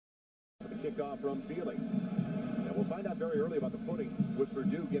kickoff from Feely. And we'll find out very early about the footing with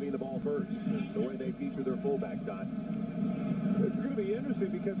Purdue getting the ball first, the way they feature their fullback, Todd. It's going to be interesting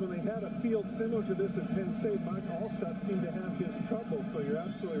because when they had a field similar to this at Penn State, Mike Allstott seemed to have his trouble, so you're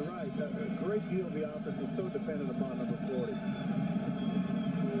absolutely right. A great deal of the offense is so dependent upon number 40.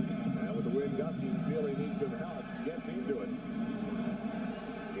 And with the wind gusting, Feely needs some help. Gets into it.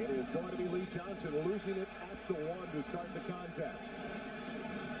 It is going to be Lee Johnson losing it at the 1 to start the contest.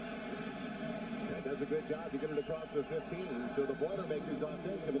 And does a good job to get it across the 15. So the Boilermakers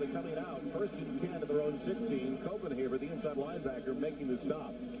offensively coming out. First and 10 at their own 16. Copenhaver, the inside linebacker, making the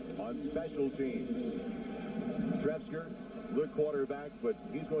stop on special teams. Trefsker, good quarterback, but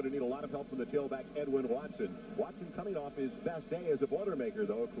he's going to need a lot of help from the tailback, Edwin Watson. Watson coming off his best day as a Boilermaker,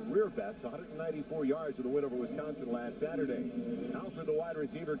 though, a career best, 194 yards in the win over Wisconsin last Saturday. Alfred, the wide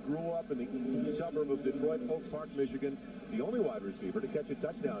receiver, grew up in the suburb of Detroit, Oak Park, Michigan, the only wide receiver to catch a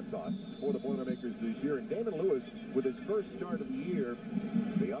touchdown toss for the Boilermakers this year. And Damon Lewis, with his first start of the year,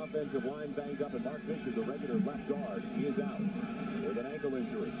 the offensive line banged up, and Mark Fisher, the regular left guard, he is out with an ankle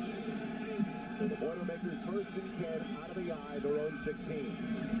injury. So the Boilermakers first and 10 out of the eye, their own 16.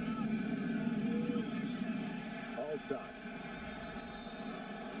 Allstott.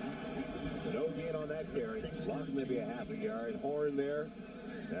 So no gain on that carry. Lost maybe a half a yard. Horn there,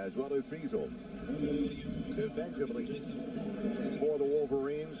 as well as Fiesel. Defensively, for the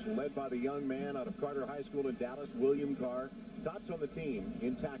Wolverines, led by the young man out of Carter High School in Dallas, William Carr. Tops on the team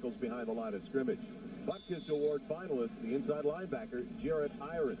in tackles behind the line of scrimmage. Butkus Award finalist, the inside linebacker, Jarrett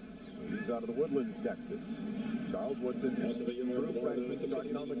Irons. He's out of the Woodlands, Texas. Charles Woodson, true freshman,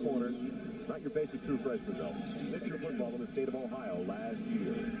 starting on the corner. Not your basic true freshman, though. Mixed football in the state of Ohio last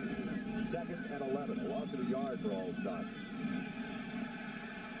year. Second and 11. Loss of a yard for Allstott.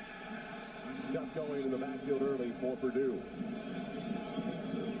 Just going in the backfield early for Purdue.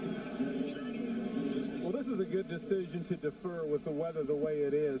 Well, this is a good decision to defer with the weather the way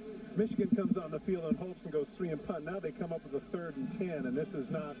it is. Michigan comes on the field and hopes and goes 3 and punt. Now they come up with a 3rd and 10, and this is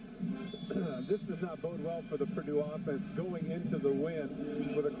not this does not bode well for the Purdue offense going into the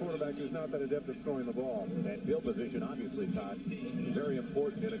win with a quarterback who's not that adept at throwing the ball. And field position, obviously, Todd, very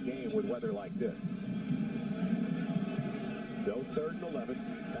important in a game with weather like this. So 3rd and 11,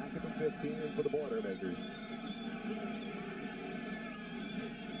 back at the 15 for the Boilermakers.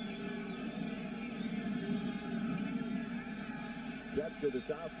 Jets to the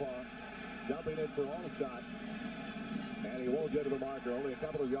southpaw, dumping it for Allstott. And he won't get to the marker, only a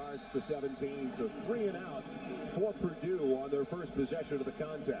couple of yards to 17. So 3 and out for Purdue on their first possession of the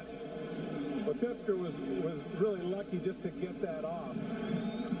contest. Well, Trefsker was really lucky just to get that off.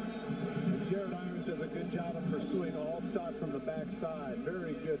 And Jared Irons does a good job of pursuing Allstott from the backside.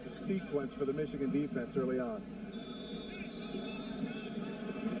 Very good sequence for the Michigan defense early on.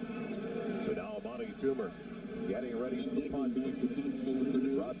 So now Monty Toomer getting ready for the punt.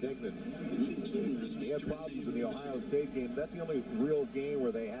 Rob Dignan. He had problems in the Ohio State game. That's the only real game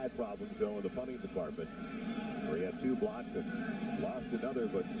where they had problems, though, in the punting department, where he had 2 blocked and lost another,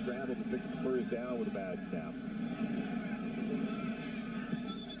 but scrambled to pick the Spurs down with a bad snap.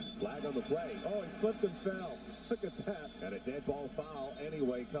 Flag on the play. Oh, he slipped and fell. Look at that. And a dead ball foul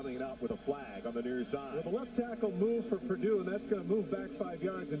anyway coming up with a flag on the near side. Well, the left tackle moved for Purdue, and that's going to move back 5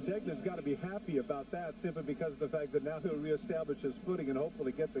 yards, and Degnan's got to be happy about that simply because of the fact that now he'll reestablish his footing and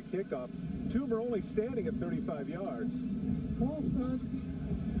hopefully get the kickoff. Toomer only standing at 35 yards.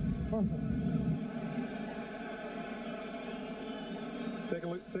 Take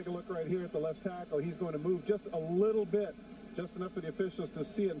a look right here at the left tackle. He's going to move just a little bit, just enough for the officials to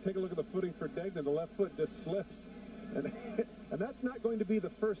see it. And take a look at the footing for Degnan. The left foot just slips. And that's not going to be the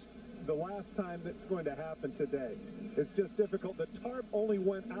last time that's going to happen today. It's just difficult. The tarp only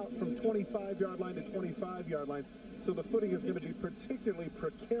went out from 25-yard line to 25-yard line, so the footing is going to be particularly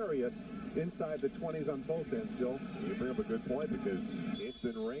precarious inside the 20s on both ends, Joe. You bring up a good point because it's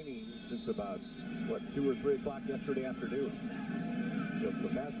been raining since about, 2 or 3 o'clock yesterday afternoon. Just the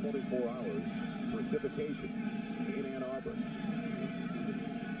past 24 hours, precipitation in Ann Arbor.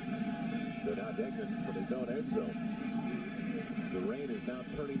 So now Degnan from his own end zone. The rain is now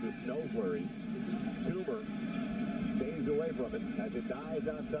turning to snow flurries. Toomer stays away from it as it dives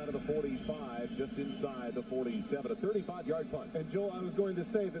outside of the 45, just inside the 47. A 35-yard punt. And, Joel, I was going to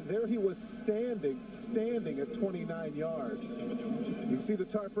say that there he was standing at 29 yards. You see the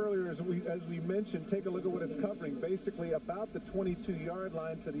tarp earlier, as we mentioned. Take a look at what it's covering. Basically, about the 22-yard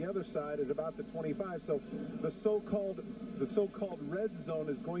line to the other side is about the 25. So the so-called red zone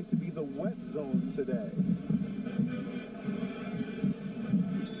is going to be the wet zone today.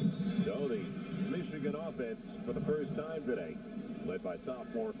 So the Michigan offense for the first time today led by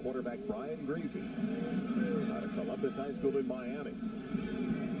sophomore quarterback Brian Greasy out of Columbus High School in Miami.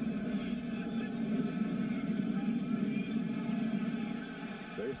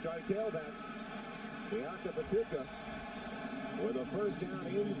 Their starting tailback, Bianca Patuca, with a first down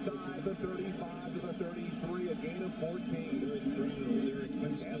inside the 35 to the 33, a gain of 14.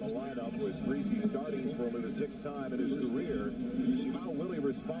 And the lineup with Greasy starting for only the 6th time in his career. How will he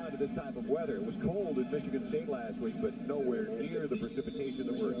respond to this type of weather? It was cold at Michigan State last week, but nowhere near the precipitation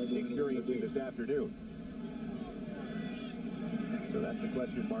that we're experiencing this afternoon. So that's the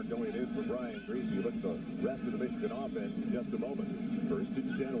question mark going in for Brian Greasy. Look at the rest of the Michigan offense in just a moment. First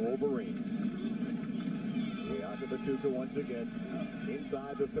and 10 Wolverines. Bianca Patuca once again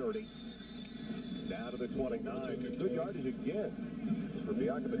inside the 30. Down to the 29. Good yardage again for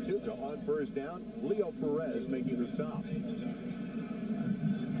Bianca Patuca on first down. Leo Perez making the stop.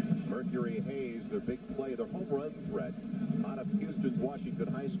 Mercury Hayes, their big play, their home run threat out of Houston's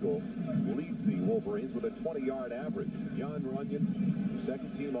Washington High School, leads the Wolverines with a 20-yard average. Jan Runyon,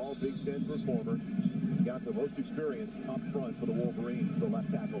 second-team All-Big Ten performer. He's got the most experience up front for the Wolverines, the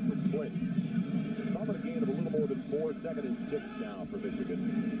left tackle from Flint. Probably a gain of a little more than 4, 2nd and 6 now for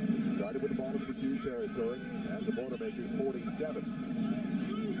Michigan. Started with the ball in Purdue territory at the Boilermakers 47.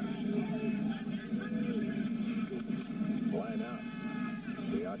 Line out.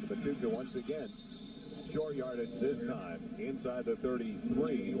 Bianca Patuca once again. Short yardage this time. Inside the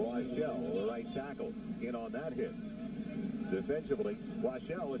 33. Washell, the right tackle, in on that hit. Defensively,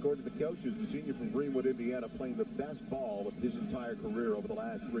 Washell, according to the coaches, the senior from Greenwood, Indiana, playing the best ball of his entire career over the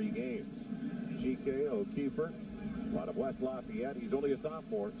last 3 games. G.K. O'Keefer, out of West Lafayette. He's only a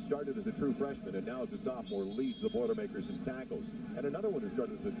sophomore, started as a true freshman, and now as a sophomore leads the Boilermakers in tackles. And another one who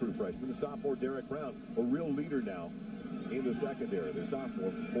started as a true freshman, the sophomore Derek Brown, a real leader now in the secondary, the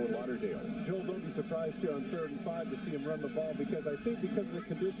sophomore from Fort Lauderdale. Joel, don't be surprised here on 3rd and 5 to see him run the ball, because I think because of the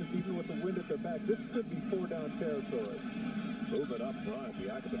conditions, even with the wind at their back, this could be 4-down territory. Moving up front,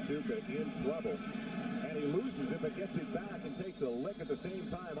 Bianca Patuca in trouble. And he loses it, but gets it back and takes a lick at the same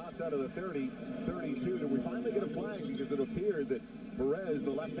time outside of the 30, 32. Did we finally get a flag? Because it appeared that Perez,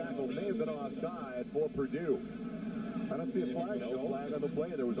 the left tackle, may have been offside for Purdue. I don't see a flag. No flag on the play.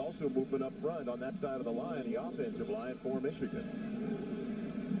 There was also movement up front on that side of the line, the offensive line for Michigan.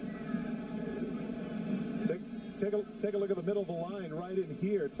 Take a look at the middle of the line right in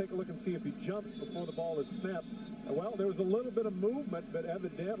here. Take a look and see if he jumps before the ball is snapped. Well, there was a little bit of movement, but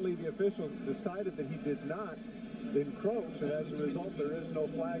evidently the officials decided that he did not encroach, and as a result, there is no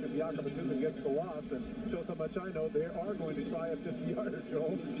flag, and Bianca Patuca gets the loss. And shows how much I know, they are going to try a 50-yarder,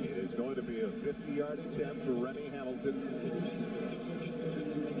 Joel. It is going to be a 50-yard attempt for Remy Hamilton.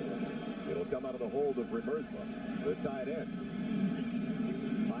 It'll come out of the hold of Remersma, the tight end.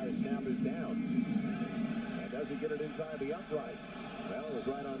 High snap is down. Doesn't get it inside the upright. Well, it was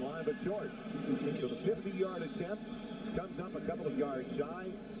right on line, but short. So the 50-yard attempt comes up a couple of yards shy.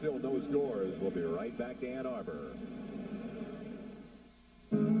 Still no scores. We'll be right back to Ann Arbor.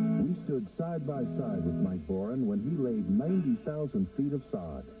 We stood side by side with Mike Boren when he laid 90,000 feet of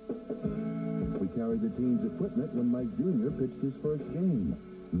sod. We carried the team's equipment when Mike Jr. pitched his first game.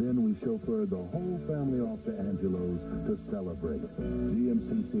 Then we chauffeured the whole family off to Angelo's to celebrate.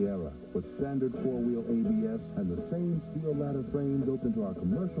 GMC Sierra with standard 4-wheel ABS and the same steel ladder frame built into our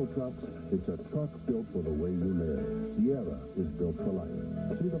commercial trucks. It's a truck built for the way you live. Sierra is built for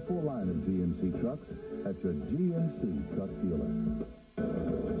life. See the full line of GMC trucks at your GMC truck dealer.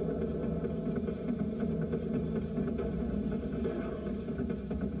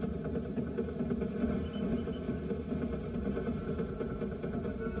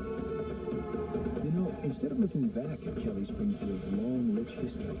 Instead of looking back at Kelly Springfield's long, rich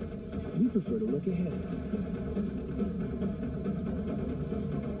history, we prefer to look ahead.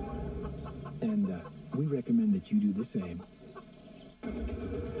 And we recommend that you do the same.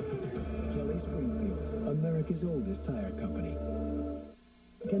 Kelly Springfield, America's oldest tire company.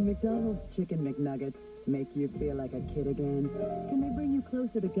 Can McDonald's Chicken McNuggets make you feel like a kid again? Can they bring you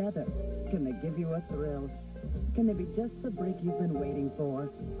closer together? Can they give you a thrill? Can they be just the break you've been waiting for?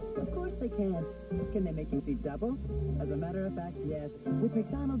 Of course they can. Can they make you see double? As a matter of fact, yes. With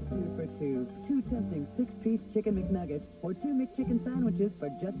McDonald's 2 for 2. 2 tempting 6-piece Chicken McNuggets or 2 McChicken sandwiches for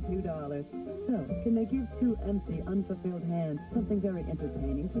just $2. So, can they give 2 empty, unfulfilled hands something very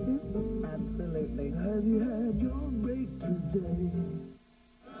entertaining to do? Absolutely. Have you had your break today?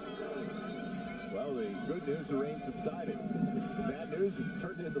 Well, the good news, the rain subsided. The bad news, it's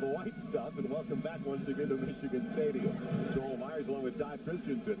turned into the white stuff, and welcome back once again to Michigan Stadium. Joel Myers along with Todd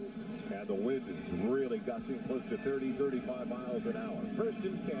Christensen, and the wind is really gusting close to 30, 35 miles an hour. First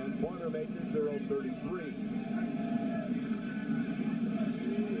and 10, Boilermakers, their own 33.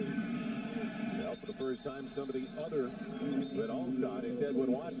 time some of the other than Allstott is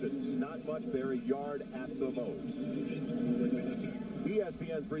Edwin Watson. Not much there, a yard at the most.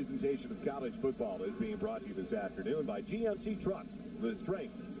 ESPN's presentation of college football is being brought to you this afternoon by GMC Truck, the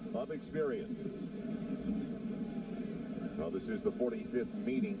strength of experience. Well, this is the 45th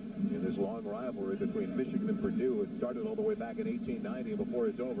meeting in this long rivalry between Michigan and Purdue. It started all the way back in 1890, and before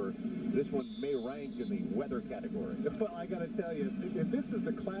it's over, this one may rank in the weather category. Well, I got to tell you, if this is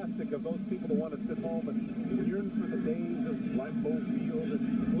the classic of those people that want to sit home and yearn for the days of Lambeau Field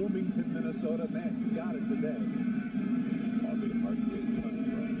and Bloomington, Minnesota, man, you got it today.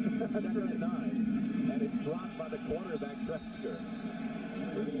 Second and 9, and it's dropped by the quarterback Tresker,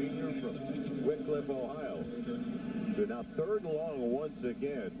 the senior from Wickliffe, Ohio. So now 3rd and long once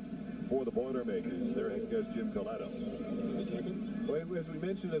again for the Boilermakers. Their head coach Jim Coletto. Well, as we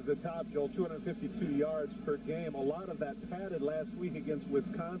mentioned at the top, Joel, 252 yards per game. A lot of that padded last week against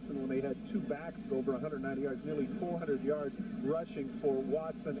Wisconsin when they had 2 backs go over 190 yards, nearly 400 yards rushing for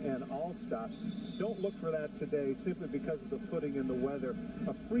Watson and Allstott. Don't look for that today simply because of the footing and the weather.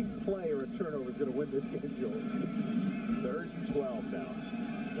 A freak play or a turnover is going to win this game, Joel. 3rd and 12 now.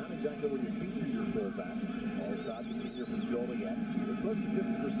 Not exactly when you feature your fullback. Allstott, the senior from Joliet. They're close to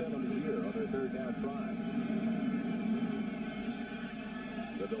 50% on the year on their 3rd down try.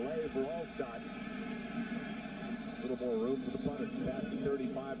 The delay for Allstott. A little more room for the punt. It's past the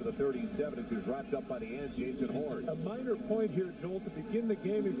 35 to the 37. It's just wrapped up by the end, Jason Horn. A minor point here, Joel. To begin the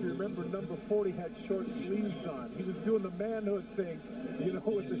game, if you remember, number 40 had short sleeves on. He was doing the manhood thing, you know,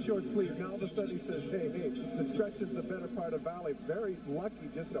 with the short sleeves. Now all of a sudden he says, hey, the stretch is the better part of Valley. Very lucky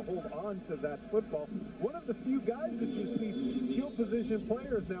just to hold on to that football. One of the few guys that you see skill position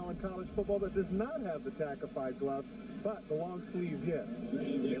players now in college football that does not have the tack-a-five glove, but the long sleeve hit.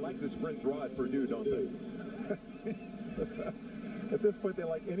 They like the sprint draw at Purdue, don't they? At this point, they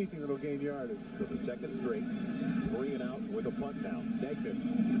like anything that will gain yardage. So the second straight, 3 and out with a punt now. Degnan.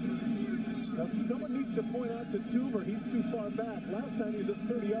 Now, someone needs to point out to Toomer, he's too far back. Last time he was at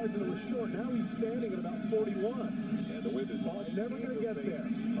 30 yards and it was short. Now he's standing at about 41. And the wind is never going to get there.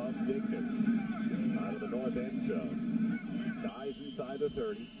 Of Degnan. Out of the north end zone. Dies inside the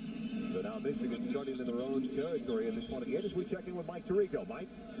 30. So now Michigan starting in their own territory in this one again as we check in with Mike Tirico. Mike?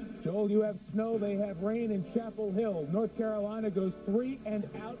 Joel, you have snow, they have rain in Chapel Hill. North Carolina goes 3 and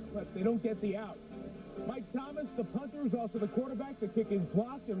out, but they don't get the out. Mike Thomas, the punter, is also the quarterback. The kick is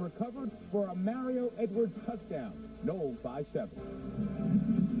blocked and recovered for a Mario Edwards touchdown. Noles by 7.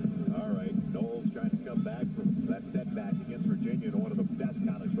 All right, Noles trying to come back from that setback against Virginia in one of the best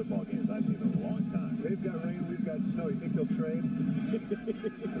college football games I've seen in a long time. They've got rain, we've got snow. You think they'll trade?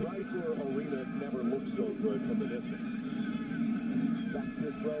 Chrysler Arena never looked so good from the distance. Back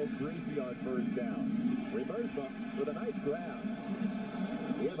to throw, Greasy on 1st down. Remersa with a nice grab.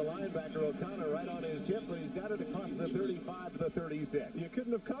 He had the linebacker O'Connor right on his hip, but he's got it across the 35 to the 36. You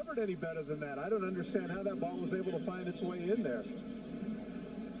couldn't have covered any better than that. I don't understand how that ball was able to find its way in there.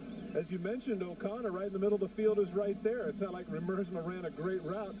 As you mentioned, O'Connor right in the middle of the field is right there. It's not like Remersma ran a great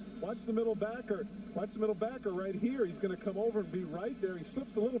route. Watch the middle backer. Watch the middle backer right here. He's going to come over and be right there. He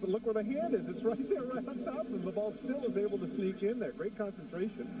slips a little bit. Look where the hand is. It's right there, right on top of him. The ball still is able to sneak in there. Great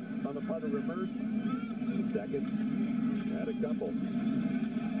concentration on the part of Remersma. Seconds. Had a couple.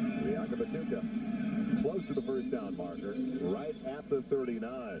 Yakabatuka close to the 1st down marker, right at the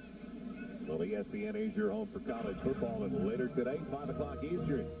 39. Well, ESPN is your home for college football, and later today, 5 o'clock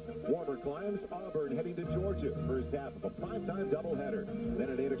Eastern. Warmer climes, Auburn heading to Georgia. First half of a primetime doubleheader. Then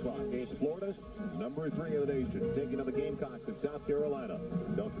at 8 o'clock, it's Florida, number 3 in the nation, taking on the Gamecocks of South Carolina.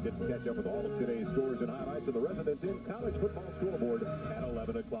 Don't forget to catch up with all of today's scores and highlights of the Residents in College Football Scoreboard at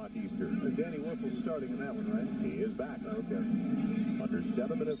 11 o'clock Eastern. And Danny Werfel's starting in that one, right? He is back. Okay. Under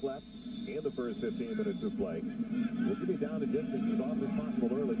 7 minutes left in the first 15 minutes of play. We'll give you down and distance as often as possible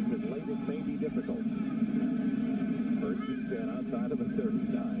early because late it may be difficult. First and 10 outside of the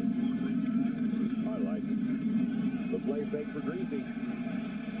 39. I like it. The play fake for Greasy.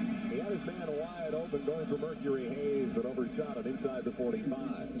 He had his man wide open going for Mercury Hayes, but overshot it inside the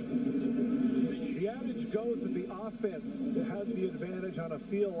 45. The adage goes that the offense has the advantage on a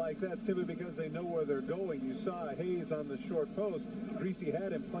field like that simply because they know where they're going. You saw Hayes on the short post. Greasy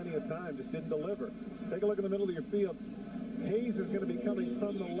had him plenty of time, just didn't deliver. Take a look in the middle of your field. Hayes is going to be coming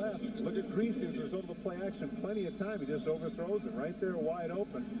from the left. Look at Greasy as a result of the play action. Plenty of time. He just overthrows him right there wide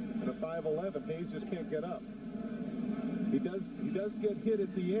open. And a 5'11", Hayes just can't get up. He does get hit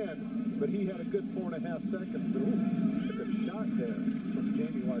at the end, but he had a good 4.5 seconds. But took a shot there from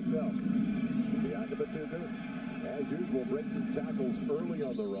Jamie Weissel. Yakabatuka, as usual, breaks some tackles early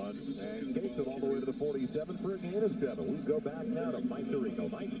on the run and takes it all the way to the 47 for a gain of 7. We go back now to Mike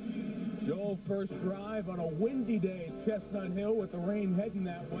Tirico. Mike? Joel first drive on a windy day at Chestnut Hill with the rain heading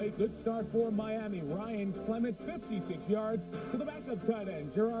that way. Good start for Miami. Ryan Clement, 56 yards to the backup tight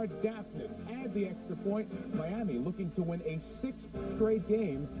end, Gerard Daphnis. Add the extra point. Miami looking to win a 6th straight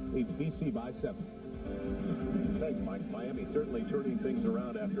game. Leads BC by 7. Thanks, Mike. Miami certainly turning things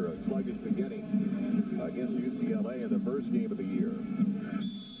around after a sluggish beginning against UCLA in the first game of the year.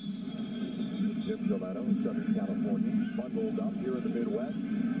 Jim Gilletto in Southern California, bundled up here in the Midwest.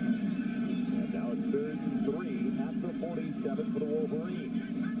 And now it's 3rd and 3 at the 47 for the Wolverines.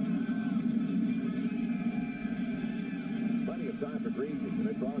 Plenty of time for Greasy, and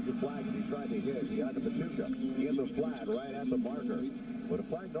it draws the flag as he tried to hit. He got to Patuca in the flat right at the marker. But a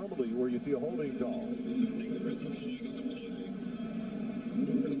flag normally where you see a holding call.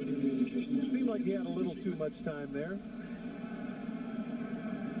 It seemed like he had a little too much time there.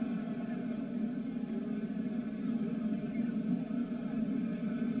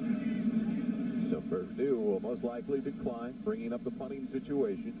 Purdue will most likely decline, bringing up the punting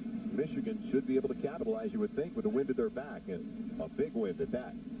situation. Michigan should be able to capitalize, you would think, with a wind at their back, and a big wind at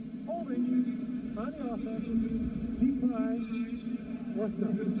that. Holding on the offense. Decline.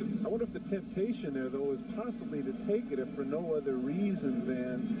 I wonder if the temptation there, though, is possibly to take it if for no other reason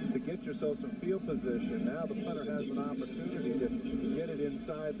than to get yourself some field position. Now the punter has an opportunity to get it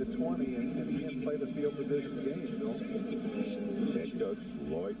inside the 20 and again play the field position game. So. Head coach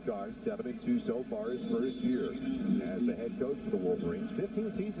Lloyd Carr, 7-2 so far his first year as the head coach for the Wolverines.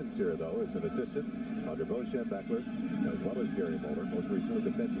 15 seasons here, though, as an assistant under Moshe Beckler, as well as Gary Moeller, most recently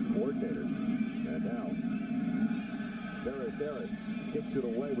defensive coordinator. And now, Harris kicks it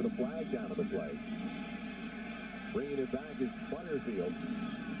away with a flag down to the play. Bringing it back is Butterfield.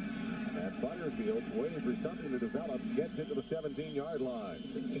 And Butterfield, waiting for something to develop, gets into the 17-yard line.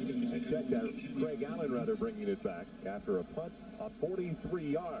 And check that, Craig Allen, rather, bringing it back after a punt of 43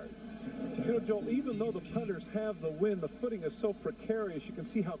 yards. You know, Joel, even though the punters have the wind, the footing is so precarious, you can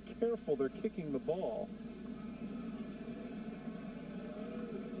see how careful they're kicking the ball.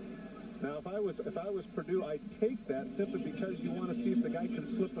 Now, if I was Purdue, I'd take that simply because you want to see if the guy can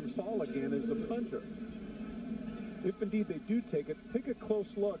slip and fall again as the punter. If indeed they do take it, take a close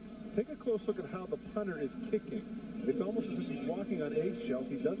look. Take a close look at how the punter is kicking. It's almost as if he's walking on eggshells.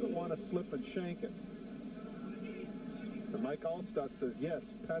 He doesn't want to slip and shank it. And Mike Allstock says, yes,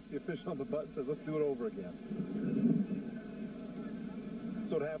 pats the official on the butt and says, let's do it over again.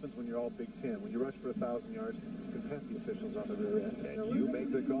 That's what happens when you're all Big Ten. When you rush for 1,000 yards, you can pat the officials on the rear end. And you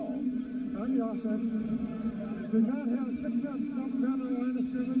make the call. On the offense, does not have a 6-yard stop down the line of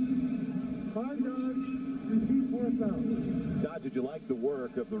scrimmage. 5 yards, repeat 4th down. Todd, did you like the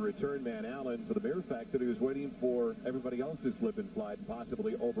work of the return man Allen for the mere fact that he was waiting for everybody else to slip and slide and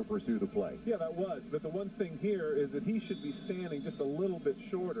possibly over-pursue the play? Yeah, that was. But the one thing here is that he should be standing just a little bit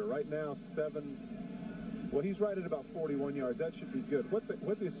shorter. Right now, well, he's right at about 41 yards. That should be good. What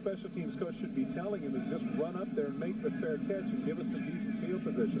the special teams coach should be telling him is just run up there and make the fair catch and give us some decent field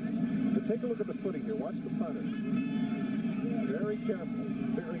position. But take a look at the footing here. Watch the punter. Very careful.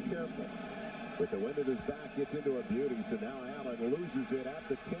 Very careful. With the wind at his back, gets into a beauty. So now Allen loses it at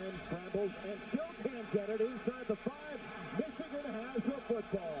the 10, scrambles, and still can't get it inside the 5. Michigan has the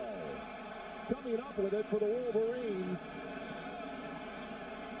football. Coming up with it for the Wolverines.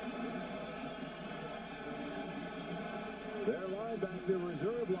 Their linebacker,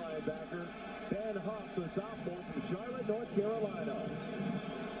 reserve linebacker, Ben Huff, the sophomore from Charlotte, North Carolina.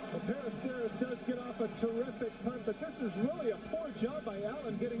 Well, Peristeris does get off a terrific punt, but this is really a poor job by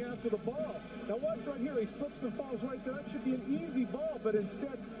Allen getting after the ball. Now watch right here, he slips and falls right there. That should be an easy ball, but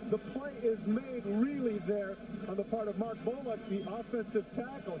instead the play is made really there on the part of Mark Bullock, the offensive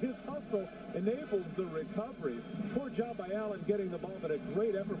tackle. His hustle enables the recovery. Poor job by Allen getting the ball, but a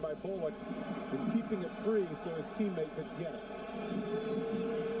great effort by Bullock in keeping it free so his teammate could get it.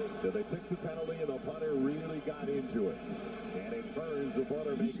 So they took the penalty, and the punter really got into it. And it burns the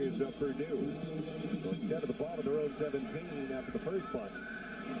Boilermakers of Purdue. So instead of the ball to their own 17 after the first punt,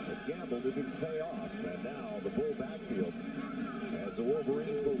 the gamble didn't pay off. And now the bull backfield as the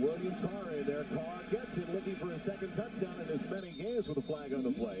Wolverines put William Carr in there. Carr gets it, looking for his second touchdown in as many games with a flag on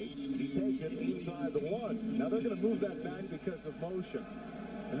the play. He takes it inside the 1. Now they're going to move that back because of motion.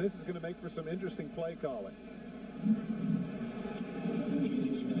 And this is going to make for some interesting play calling.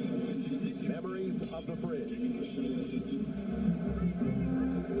 Memories of the bridge.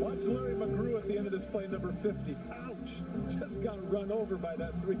 Watch Larry McGrew at the end of this play, number 50. Ouch! Just got run over by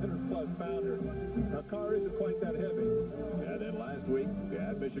that 300-plus pounder. Now, Carr isn't quite that heavy. And then last week,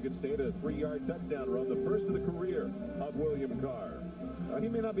 at Michigan State, a 3-yard touchdown run, the first of the career of William Carr. He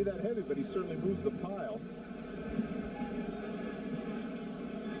may not be that heavy, but he certainly moves the pile.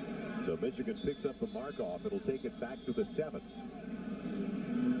 So So Michigan picks up the mark off. It'll take it back to the 7.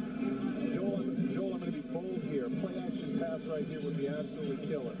 Joel, I'm going to be bold here. Play action pass right here would be absolutely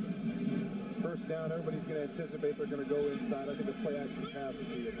killer. First down, everybody's going to anticipate they're going to go inside. I think a play action pass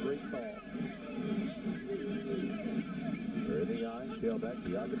would be a great call. In the eye, tailback,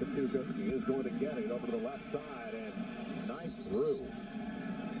 Purdue. He is going to get it over to the left side, and nice through.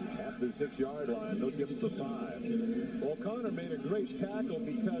 At the 6-yard line, they'll give him the 5. O'Connor made a great tackle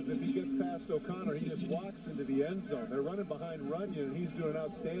because if he gets past O'Connor, he just walks into the end zone. They're running behind Runyon, and he's doing an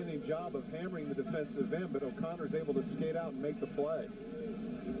outstanding job of hammering the defensive end, but O'Connor's able to skate out and make the play.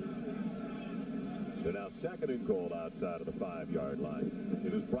 So now 2nd and goal outside of the 5-yard line.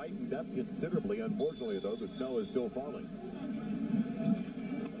 It has brightened up considerably. Unfortunately, though, the snow is still falling.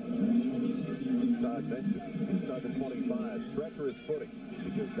 Todd mentioned inside the 25, treacherous footing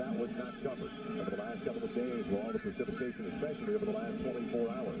because that was not covered over the last couple of days with all the precipitation, especially over the last 24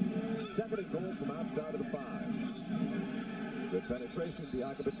 hours. 2nd and goal from outside of the 5. Good penetration.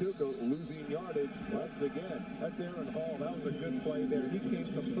 Purdue losing yardage once again. That's Aaron Hall. That was a good play there. He came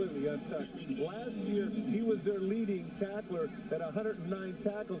completely untouched. Last year, he was their leading tackler at 109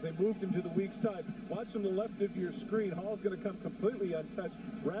 tackles. They moved him to the weak side. Watch on the left of your screen. Hall's going to come completely untouched.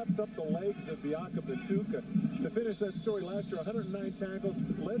 Wraps up the legs of Purdue. To finish that story, last year, 109 tackles.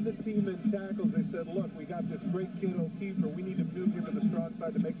 Led the team in tackles. They said, look, we got this great kid, O'Keefer. We need to move him to the strong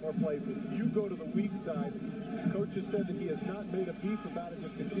side to make more plays. You go to the weak side. Coach has said that he has not made a beef about it,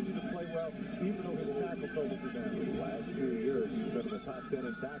 just continue to play well, even though his tackle totals are down. The last few years, he's been in the top 10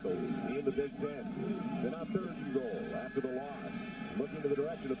 in tackles in the Big Ten. Then a 3rd and goal after the loss. Looking to the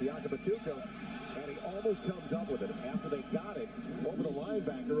direction of Purdue, and he almost comes up with it after they got it over the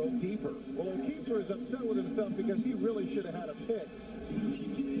linebacker, O'Keefer. Well, O'Keefer is upset with himself because he really should have had a pick.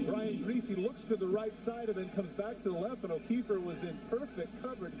 Brian Greasy looks to the right side and then comes back to the left, and O'Keefer was in perfect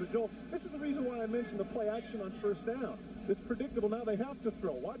coverage. But, Joel, this is the reason why I mentioned the play action on 1st down. It's predictable. Now they have to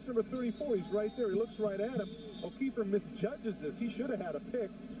throw. Watch number 34. He's right there. He looks right at him. O'Keefer misjudges this. He should have had a pick.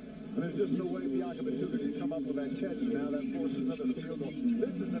 And there's just no way Purdue can come up with that catch. Now that forces another field goal.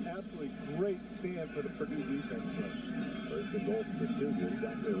 This is an absolutely great stand for the Purdue defense. 1st and goal for Purdue. You're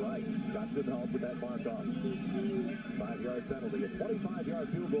exactly right. Got some help with that mark off. 5-yard penalty. A 25-yard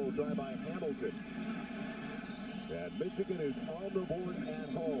field goal try by Hamilton. And Michigan is on the board at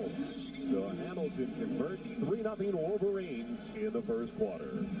home. So Hamilton converts 3-0 Wolverines in the 1st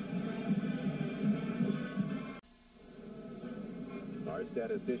quarter. Our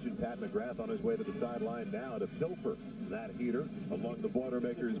statistician Pat McGrath on his way to the sideline now to pilfer that heater along the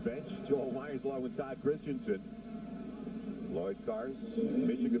Boilermakers bench. Joel Myers along with Todd Christensen. Lloyd Cars,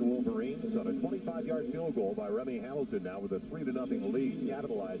 Michigan Wolverines on a 25-yard field goal by Remy Hamilton now with a 3-0 lead,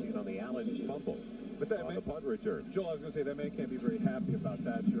 capitalizing on the Allen fumble. But that on the punt return. Joel, I was going to say, that man can't be very happy about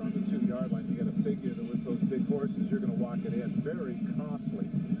that. You're on the 2-yard line. You got to figure that with those big horses, you're going to walk it in. Very costly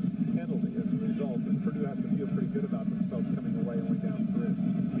penalty as a result. And Purdue has to feel pretty good about themselves coming away only down 3.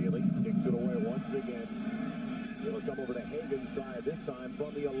 Feely kicks it away once again. It'll come over to Hagen's side, this time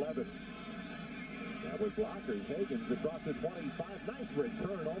from the 11. That was blockers. Hagen's across the 25. Nice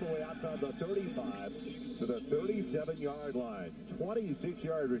return all the way outside the 35 to the 37-yard line.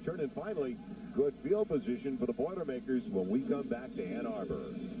 26-yard return, and finally, good field position for the Boilermakers when we come back to Ann Arbor.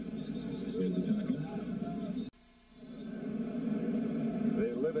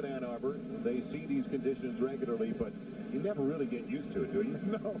 They live in Ann Arbor. They see these conditions regularly, but you never really get used to it, do you?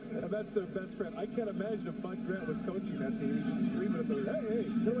 No, and that's their best friend. I can't imagine if Bud Grant was coaching that team. He'd just screaming at them, hey,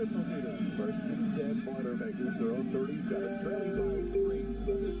 get away from me. 1st and 10, Boilermakers, their own 37. Trailing by 3.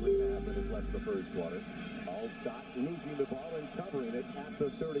 3.5 minutes left in the 1st quarter. Allstott losing the ball and covering it at the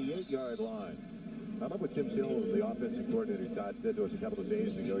 38-yard line. I love what Tim Sill, the offensive coordinator, Todd, said to us a couple of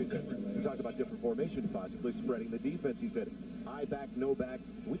days ago. He said, we talked about different formations, possibly spreading the defense. He said, high back, no back.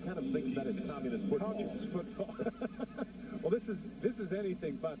 We kind of think that as communist football. Communist football. Well, this is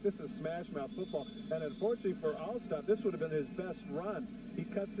anything but. This is smash mouth football. And unfortunately for Allstott, this would have been his best run. He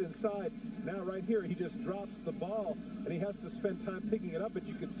cuts inside. Now right here, he just drops the ball, and he has to spend time picking it up. But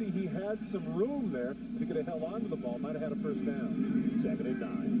you can see he had some room there. If he could have held on to the ball, might have had a 1st down. 2nd and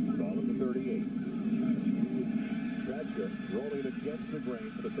 9. Ball at the 38. Rolling against the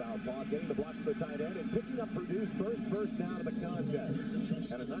grain for the southpaw, getting the block for the tight end, and picking up Purdue's first down of the contest.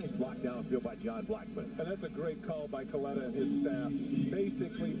 And a nice block downfield by John Blackman. And that's a great call by Coletta and his staff.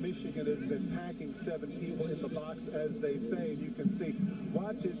 Basically, Michigan has been packing 7 people in the box, as they say. And you can see,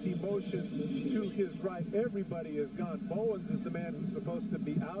 watch pitches, he motions to his right. Everybody is gone. Bowens is the man who's supposed to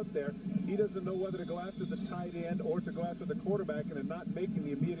be out there. He doesn't know whether to go after the tight end or to go after the quarterback, and in not making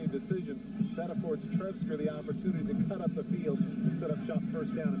the immediate decision, that affords Trevsker the opportunity to cut up the field and set up shop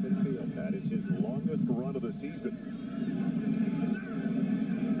first down in midfield. That is his longest run of the season.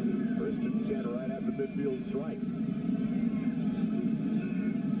 First and 10 right after midfield strike.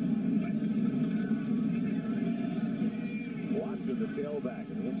 Watson, the tailback,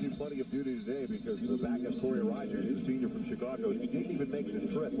 and he'll see plenty of duty today because the backup Corey Rogers, his senior from Chicago, he didn't even make the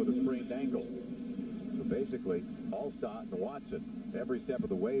trip with a sprained ankle. So basically, Allstott and Watson every step of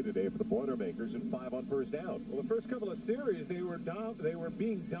the way today for the Boilermakers, and 5 on first down. Well, the first couple of series, they were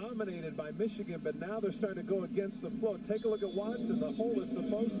being dominated by Michigan, but now they're starting to go against the flow. Take a look at Watson. The hole is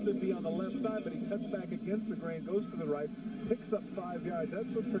supposed to be on the left side, but he cuts back against the grain, goes to the right, picks up 5 yards. That's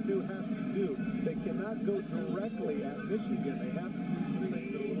what Purdue has to do. They cannot go directly at Michigan. They have to do some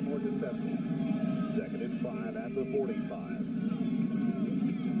things that are a little more deceptive. 2nd and 5 at the 45.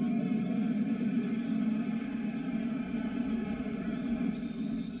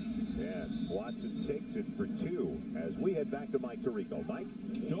 Watson takes it for 2 as we head back to Mike Tirico. Mike?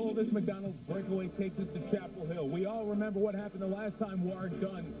 Joel, this McDonald's breakaway takes us to Chapel Hill. We all remember what happened the last time Ward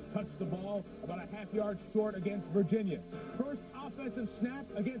Dunn touched the ball about a half-yard short against Virginia. First offensive snap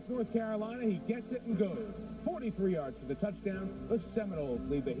against North Carolina. He gets it and goes. 43 yards for the touchdown. The Seminoles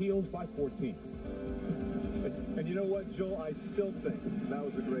lead the Heels by 14. And you know what, Joel? I still think that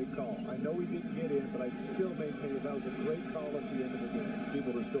was a great call. I know he didn't get in, but I still maintain that was a great call at the end of the game.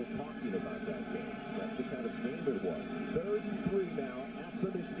 People are still talking about that game. That's the kind of game it was. 3rd and 3 now at the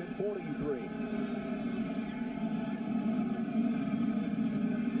Michigan 43.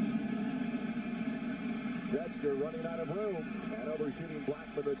 Trevsker running out of room and overshooting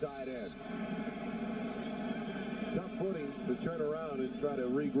Blackman, the tight end. Tough footing to turn around and try to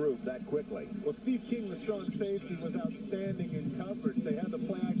regroup that quickly. Well, Steve King, the strong safety, was outstanding in coverage. They had the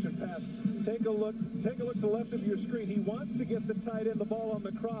play-action pass. Take a look to the left of your screen. He wants to get the tight end the ball on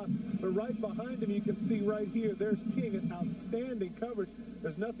the cross, but right behind him, you can see right here, there's King in outstanding coverage.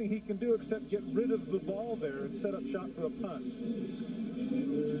 There's nothing he can do except get rid of the ball there and set up shot for the punt.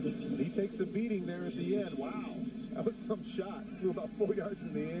 He takes a beating there at the end. Wow, that was some shot. Flew about 4 yards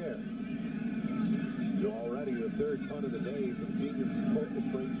in the air. So already the 3rd punt of the day from senior Corpus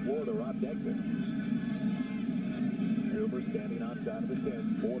Springs, Florida, Rob Degman. Toomer standing outside of the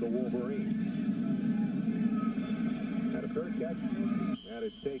 10 for the Wolverines. Had a 3rd catch, and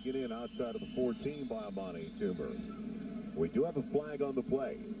it's taken in outside of the 14 by Amani Toomer. We do have a flag on the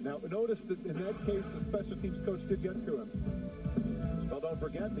play. Now, notice that in that case, the special teams coach did get to him. Well, don't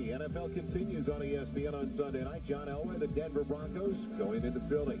forget, the NFL continues on ESPN on Sunday night. John Elway, the Denver Broncos, going into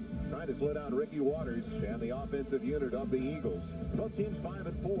Philly, trying to slow down Ricky Waters and the offensive unit of the Eagles. Both teams 5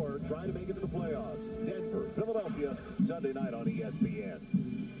 and 4, trying to make it to the playoffs. Denver, Philadelphia, Sunday night on ESPN.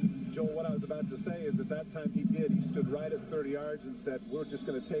 Joel, what I was about to say is at that time he did. He stood right at 30 yards and said, we're just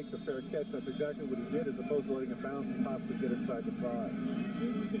going to take the fair catch. That's exactly what he did, as opposed to letting it bounce and possibly get inside the 5.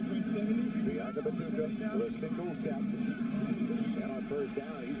 Bianca Batuka, the single captain. And on first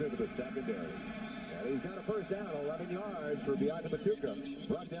down, he's into the secondary. And he's got a first down, 11 yards for Bianca Batuka.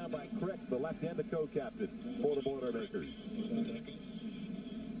 Brought down by Crick, the left end, the co-captain for the Boilermakers.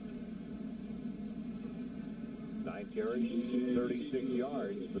 9 carries, 36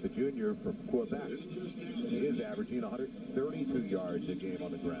 yards for the junior from Quebec. He is averaging 132 yards a game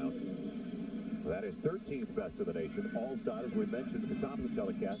on the ground. That is 13th best in the nation. Allstott, as we mentioned at the top of the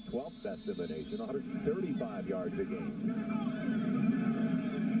telecast, 12th best in the nation, 135 yards a game.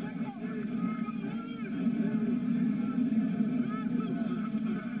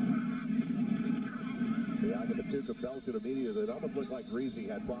 Bianca Batuka belted immediately. It almost looked like Greasy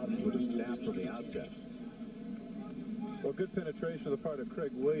had problems with his snap from the outset. Well, good penetration on the part of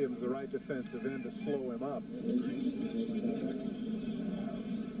Craig Williams, the right defensive end, to slow him up.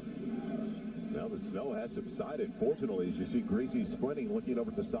 Well, the snow has subsided, fortunately, as you see Greasy sprinting, looking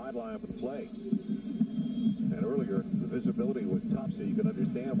over at the sideline for the play. And earlier, the visibility was tough, so you can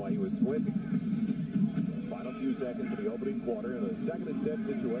understand why he was sprinting. Final few seconds of the opening quarter in a 2nd and 10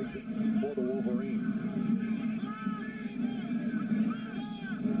 situation for the Wolverines.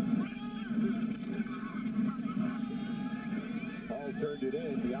 Paul turned it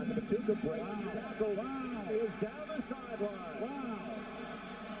in. Bianca Batuka breaks tackle. Wow. Is down the sideline. Wow.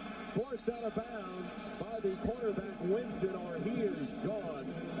 Forced out of bounds by the quarterback, Winston, or he is gone.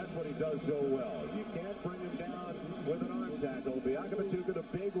 That's what he does so well. You can't bring him down with an arm tackle. Bianca Batuka, a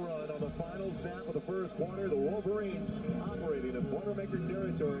big run on the final snap of the first quarter. The Wolverines operating in Boilermaker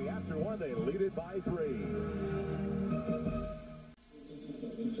territory. After one, they lead it by 3.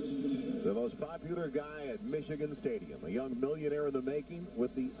 most popular guy at Michigan Stadium, a young millionaire in the making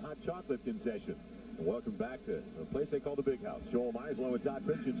with the hot chocolate concession. And welcome back to a place they call the Big House. Joel Myers along with Todd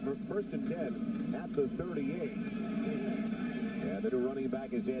Christians for 1st and 10 at the 38. And the new running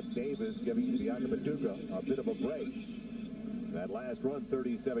back is Ed Davis, giving Biakabatuka a bit of a break. That last run,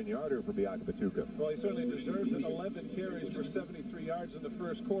 37-yarder for Biakabatuka. Well, he certainly deserves it. 11 carries for 73 yards in the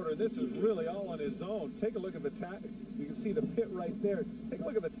first quarter. This is really all on his own. Take a look at the tackle. You can see the pit right there. Take a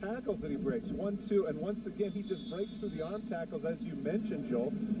look at the tackles that he breaks. 1, 2, and once again, he just breaks through the arm tackles, as you mentioned,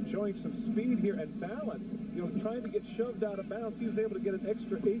 Joel, showing some speed here and balance. You know, trying to get shoved out of bounds. He was able to get an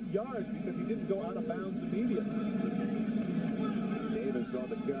extra 8 yards because he didn't go out of bounds immediately. Davis on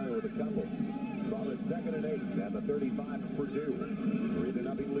the carry with a couple. Solid 2nd and 8 at the 35 for Purdue.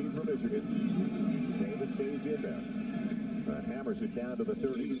 3-0 lead for Michigan. Davis stays in there. Hammers it down to the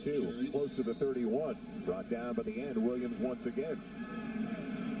 32, close to the 31. Brought down by the end, Williams once again.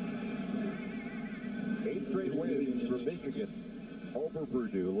 8 straight wins for Michigan over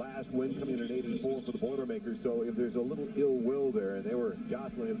Purdue. Last win coming in at 84 for the Boilermakers. So if there's a little ill will there, and they were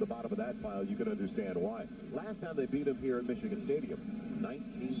jostling at the bottom of that pile, you can understand why. Last time they beat them here at Michigan Stadium,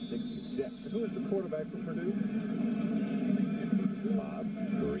 1966. Who is the quarterback for Purdue? Bob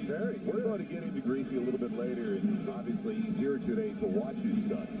Greasy. We're going to get into Greasy a little bit later, and obviously he's here today to watch his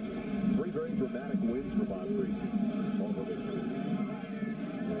son. 3 very dramatic wins for Bob Greasy over Michigan.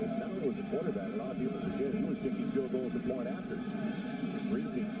 Not only was a quarterback, a lot of people forget he was kicking field goals and point after.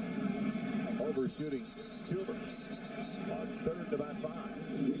 Greasy overshooting Silver on 3rd and about 5.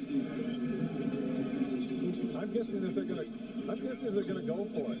 I'm guessing they're going to go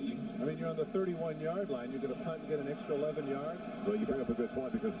for it. I mean, you're on the 31-yard line. You're going to punt and get an extra 11 yards. Well, you bring up a good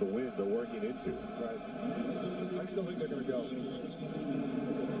point because the wind they're working into. Right. I still think they're going to go.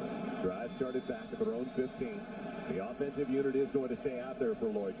 Drive started back at their own 15. The offensive unit is going to stay out there for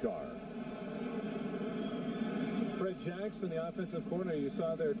Lloyd Carr. Fred Jackson, the offensive coordinator, you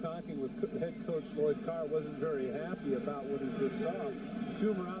saw there talking with head coach Lloyd Carr, wasn't very happy about what he just saw.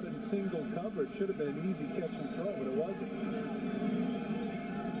 Threw him around in single coverage. Should have been an easy catch and throw, but it wasn't.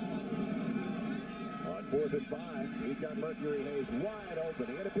 On 4th and 5, he's got Mercury Hayes wide open.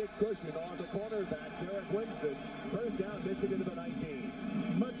 He had a big cushion on the cornerback, Derek Winston. First down, Michigan to the 19.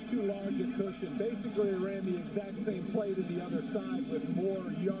 Much too large a cushion. Basically, they ran the exact same play to the other side with more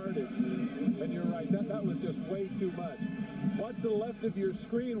yardage. And you're right, that was just way too much. Watch to the left of your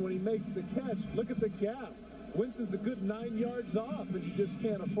screen when he makes the catch. Look at the gap. Winston's a good 9 yards off, and you just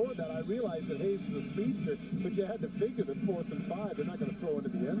can't afford that. I realize that Hayes is a speedster, but you had to figure that 4th and 5, they're not going to throw into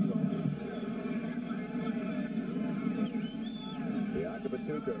the end zone.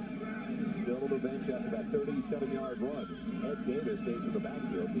 Biakabatuka still on the bench after that 37-yard run. Ed Davis stays in the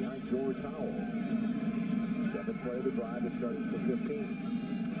backfield behind George Howell. 7th play of the drive that starts at the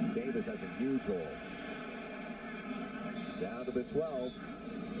 15. Davis has a huge hole. Down to the 12.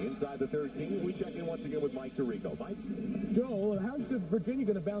 Inside the 13, we check in once again with Mike Tirico. Mike? Joel, how's Virginia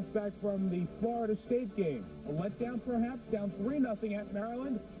going to bounce back from the Florida State game? A letdown, perhaps? Down 3-0 at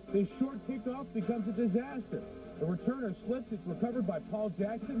Maryland. This short kickoff becomes a disaster. The returner slips. It's recovered by Paul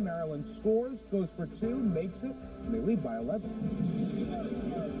Jackson. Maryland scores, goes for 2, makes it, and they lead by 11.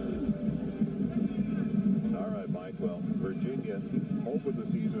 All right, Mike. Well, Virginia opened the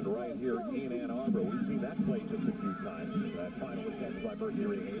season right here in Ann Arbor. We've seen that play just a few times. That final attempt by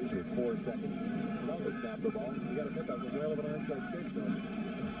Mercury Hayes with 4 seconds. To snap the ball. You got to admit that was a whale of an onside kick, though.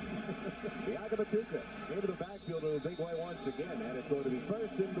 Biakabatuka into the backfield in a big way once again, and it's going to be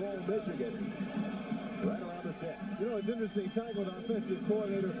 1st and goal, Michigan. Right around the 6. You know, it's interesting. Talking with offensive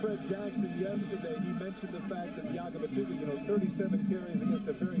coordinator Fred Jackson yesterday, he mentioned the fact that Biakabatuka, 37 carries against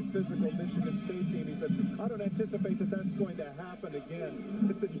a very physical Michigan State team. He said, I don't anticipate that that's going to happen again.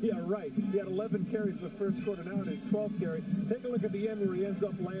 I said, yeah, right. He had 11 carries in the first quarter, now in his 12th carry. Take a look at the end where he ends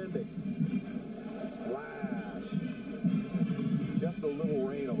up landing. Splash. Just a little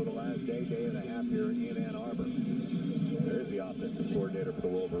rain over the last day and a half here in Ann Arbor. There's the offensive coordinator for the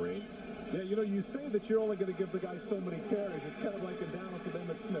Wolverines. Yeah, you say that you're only going to give the guy so many carries. It's kind of like in Dallas with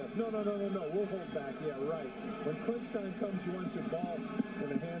Emmitt Smith. No. We'll hold back. Yeah, right. When crunch time comes, you want your ball in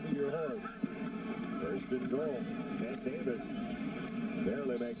the hand of your horse. 1st and goal. Ed Davis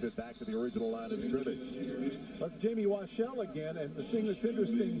barely makes it back to the original line of scrimmage. That's Jamie Washell again, and the thing that's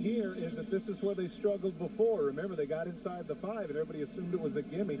interesting here is that this is where they struggled before. Remember, they got inside the 5, and everybody assumed it was a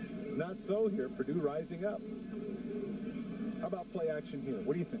gimme. Not so here. Purdue rising up. How about play action here?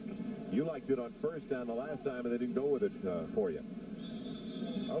 What do you think? You liked it on 1st down the last time, and they didn't go with it for you.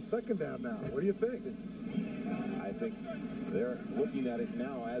 Well, 2nd down now. What do you think? I think they're looking at it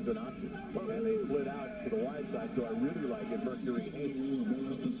now as an option. And they split out to the wide side, so I really like it. Mercury Hayes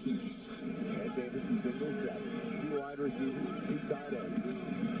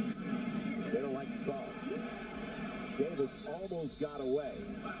Hills got away.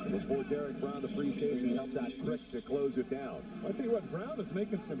 Before Derek Brown, the free safety, helped out Crick to close it down. I tell you what, Brown is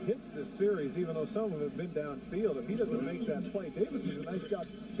making some hits this series, even though some of them have been downfield. If he doesn't make that play, Davis does a nice job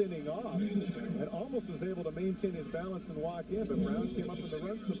spinning off and almost was able to maintain his balance and walk in, but Brown came up in the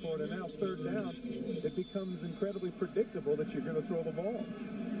run support, and now third down, it becomes incredibly predictable that you're going to throw the ball.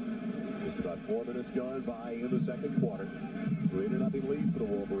 Just about 4 minutes gone by in the second quarter. 3-0 lead for the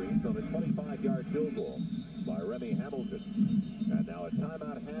Wolverines on a 25-yard field goal by Remy Hamilton. And now a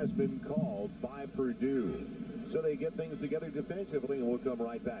timeout has been called by Purdue. So they get things together defensively, and we'll come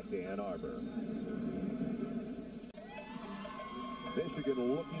right back to Ann Arbor.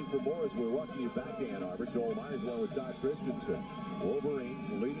 Michigan looking for more as we're walking you back to Ann Arbor. Joel Myers along with Todd Christensen.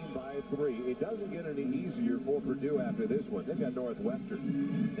 Wolverines leading by 3. It doesn't get any easier for Purdue after this one. They've got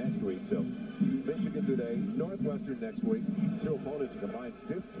Northwestern next week. So Michigan today, Northwestern next week. Two opponents combined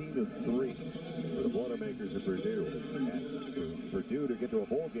 15-3 for the Boilermakers of Purdue. And for Purdue to get to a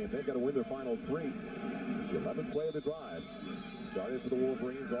bowl game, they've got to win their final 3. It's the 11th play of the drive. Started for the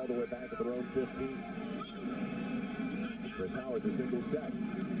Wolverines all the way back at their own 15. Chris Howard's a single set.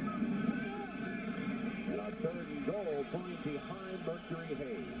 And on 3rd and goal, throwing behind Mercury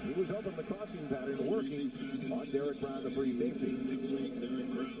Hayes. He was open the crossing pattern, working on Derek Brown, the free safety.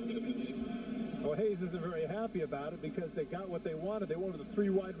 Well, Hayes isn't very happy about it because they got what they wanted. They wanted a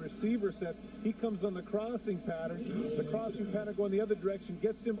 3-wide receiver set. He comes on the crossing pattern. The crossing pattern going the other direction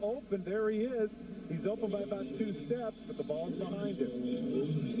gets him open. There he is. He's open by about 2 steps, but the ball's behind him.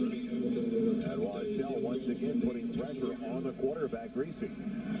 And Washell once again putting pressure on the quarterback, Greasy.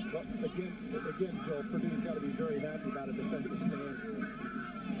 Well, again, Joe, Purdue's got to be very happy about a defensive stand here.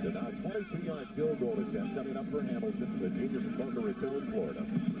 So now a 22-yard field goal attempt coming up for Hamilton, the junior from Boca Raton, Florida.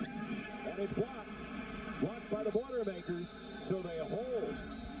 And it's blocked by the Boilermakers, so they hold.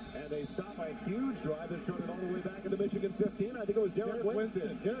 And they stop a huge drive that started all the way back into Michigan 15. I think it was Derek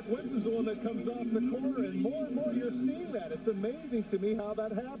Winston. Derek Winston's the one that comes off the corner, and more you're seeing that. It's amazing to me how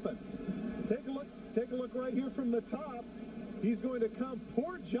that happens. Take a look right here from the top. He's going to come.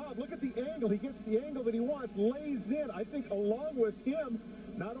 Poor job. Look at the angle. He gets the angle that he wants, lays in. I think along with him,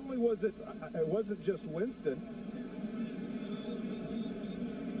 not only was it wasn't just Winston.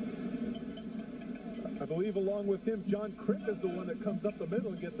 I believe along with him, John Crick is the one that comes up the middle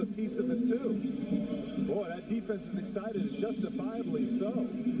and gets a piece of it too. Boy, that defense is excited, is justifiably so.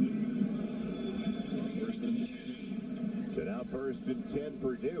 So now 1st and 10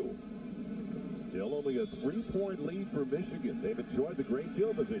 Purdue. Still only a 3-point lead for Michigan. They've enjoyed the great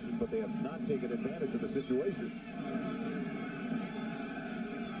field position, but they have not taken advantage of the situation.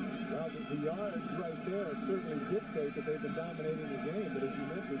 Well, the yards right there certainly dictate that they've been dominating the game, but as you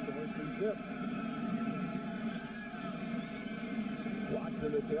mentioned, it's only 3 zip.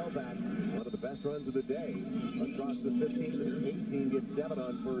 Watson, the tailback, one of the best runs of the day. Across the 15, 18 gets 7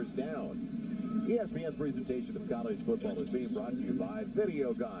 on 1st down. ESPN presentation of college football is being brought to you by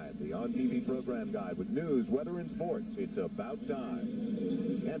Video Guide, the on-TV program guide with news, weather, and sports. It's about time.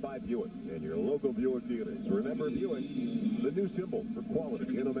 And by Buick and your local Buick dealers. Remember Buick, the new symbol for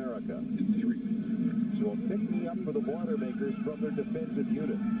quality in America. So a pick-me-up for the Boilermakers from their defensive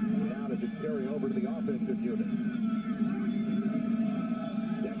unit. Now does it carry over to the offensive unit?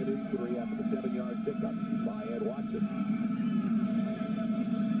 2nd and 3 after the 7-yard pickup by Ed Watson.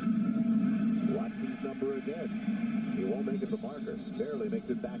 Watson's number again. He won't make it the marker. Barely makes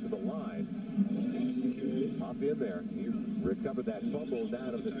it back to the line. Up in there. He recovered that fumble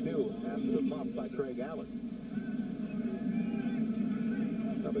down at the 2 after the muff by Craig Allen.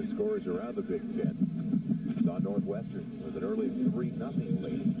 Other scores around the Big Ten. Saw Northwestern with an early 3-0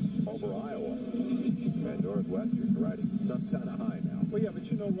 lead over Iowa. And Northwestern riding some kind of high now. Well, yeah, but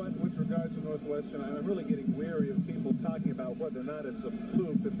you know what? With regards to Northwestern, I'm really getting weary of people talking about whether or not it's a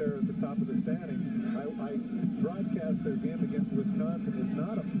fluke that they're at the top of the standing. I broadcast their game against Wisconsin. It's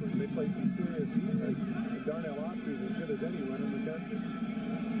not a fluke. They play some serious defense. And Darnell Autry is as good as anyone in the country.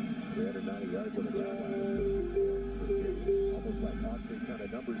 390 yards on the ground. Almost like Autry kind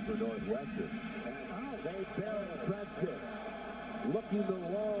of numbers for Northwestern. And they barely stretched it. Looking the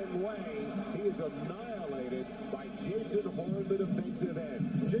wrong way. He is annihilated by Jason Horn, the defensive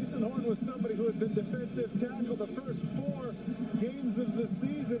end. Jason Horn was somebody who had been defensive tackle the first 4 games of the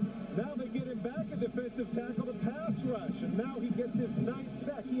season. Now they get him back a defensive tackle to pass rush, and now he gets his 9th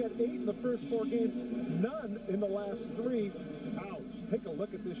sack. He had 8 in the first 4 games, none in the last 3. Ouch. Take a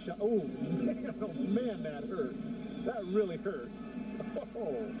look at this shot. Oh, man, that hurts. That really hurts.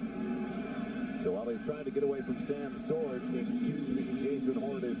 Oh. So while he's trying to get away from Sam Sword, excuse me, Jason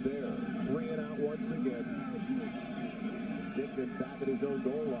Horn is there. 3 and out once again. Dickman back at his own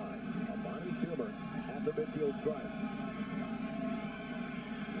goal line. Amani Schumer at the midfield stripe.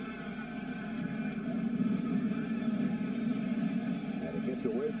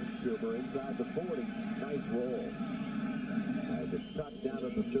 Toomer inside the 40. Nice roll. As it's touched down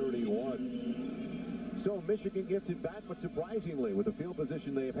at the 31. So Michigan gets it back, but surprisingly, with the field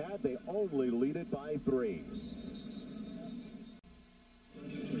position they've had, they only lead it by 3.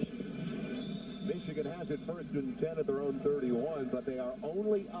 Michigan has it 1st and 10 at their own 31, but they are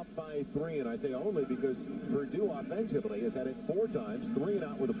only up by 3. And I say only because Purdue offensively has had it 4 times, 3 and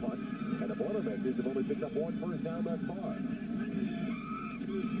out with a punt, and the Boilermakers have only picked up 1 first down thus far.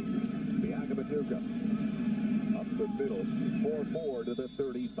 Biakabatuka up the middle, 4-4 to the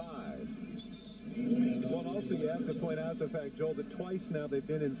 35. Well, also you have to point out the fact, Joel, that twice now they've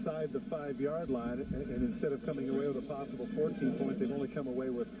been inside the 5-yard line, and instead of coming away with a possible 14 points, they've only come away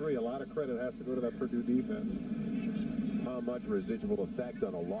with 3. A lot of credit has to go to that Purdue defense. How much residual effect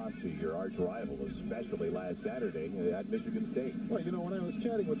on a loss to your arch rival, especially last Saturday at Michigan State? Well, you know, when I was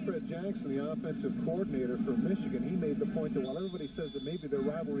chatting with Fred Jackson, the offensive coordinator for Michigan, he made the point that while everybody says that maybe their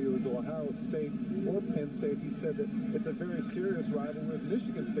rivalry was Ohio State or Penn State, he said that it's a very serious rivalry with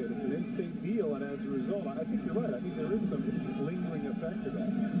Michigan State. It's an in-state deal, and as a result, I think you're right. I think there is some lingering effect to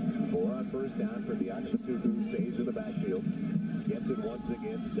that. 4 on first down for the Akabatuka, who stays in the backfield. Gets it once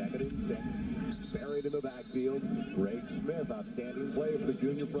again, 2nd and 6. Buried in the backfield. Greg Smith, outstanding play for the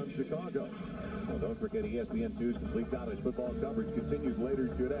junior from Chicago. Well, don't forget ESPN2's complete college football coverage continues later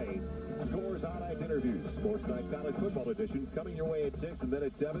today. Scores, highlights, interviews. Sports Night College Football Edition coming your way at 6 and then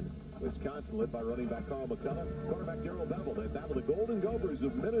at 7. Wisconsin led by running back Carl McCullough. Quarterback Darrell Bevel. They battle the Golden Gophers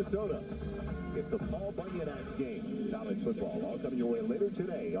of Minnesota. It's the Paul Bunyan Axe game. College football all coming your way later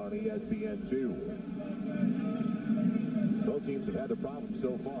today on ESPN2. Both teams have had the problem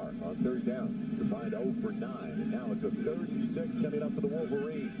so far on third downs. Combined 0 for 9, and now it's a 3rd and 6 coming up for the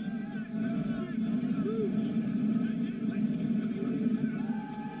Wolverines.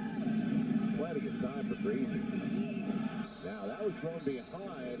 Plenty of time for Greasy. Now that was thrown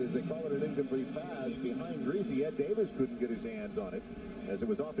behind, as they call it, an incomplete pass behind Greasy. Ed Davis couldn't get his hands on it as it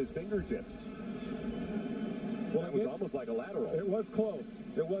was off his fingertips. Well, it was almost like a lateral. It was close.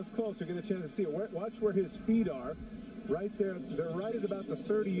 It was close. You get a chance to see it. Watch where his feet are. Right there, they're right at about the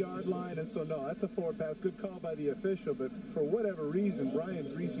 30-yard line, and so no, that's a forward pass. Good call by the official, but for whatever reason, Brian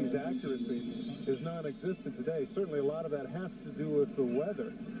Greasy's accuracy is non-existent today. Certainly a lot of that has to do with the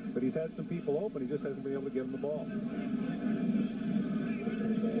weather, but he's had some people open. He just hasn't been able to get him the ball.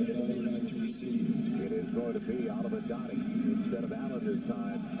 It is going to be Oliver Dottie instead of Allen this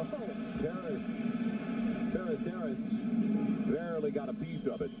time. Oh, Harris barely got a piece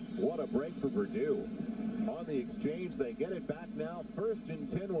of it. What a break for Purdue. On the exchange, they get it back now. 1st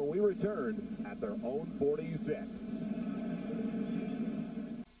and 10 when we return at their own 46.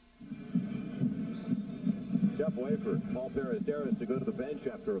 Jeff Wafer, Paul Paris-Darris to go to the bench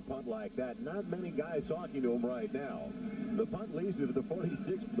after a punt like that. Not many guys talking to him right now. The punt leads it to the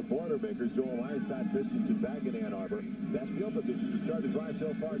 46 for the Boilermakers. Joel Wise, Pat Christensen back in Ann Arbor. Best field position to start the drive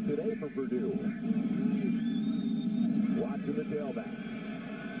so far today for Purdue. Watson the tailback.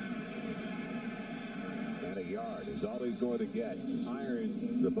 And a yard is all he's going to get.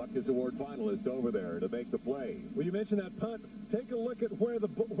 Irons, the Butkus Award finalist, over there to make the play. Well, you mentioned that punt. Take a look at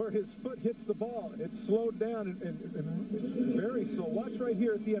where his foot hits the ball. It's slowed down and very slow. Watch right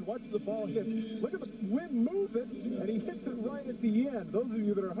here at the end. Watch the ball hit. Look at the wind move it, and he hits it right at the end. Those of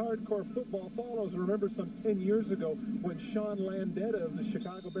you that are hardcore football follows remember some 10 years ago when Sean Landetta of the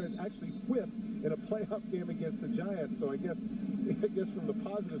Chicago Bears actually whiffed in a playoff game against the Giants. So I guess from the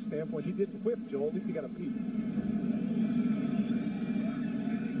positive standpoint, he didn't whiff, Joel. At least he got a peek.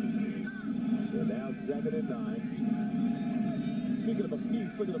 So now 2nd and 9. Speaking of a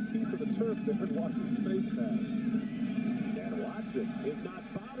piece, look at a piece of the turf there in Watson's face mask. And Watson is not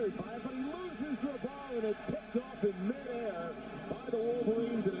bothered by it, but he loses the ball, and it's picked off in midair by the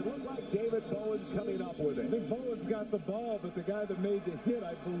Wolverines, and it looked like David Bowen's coming up with it. I think Bowen's got the ball, but the guy that made the hit,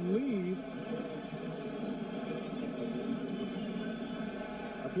 I believe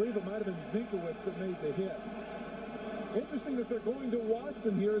it might have been Zinkowitz that made the hit. Interesting that they're going to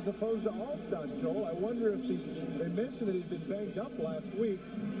Watson here as opposed to Alston, Joel. I wonder if they mentioned that he'd been banged up last week.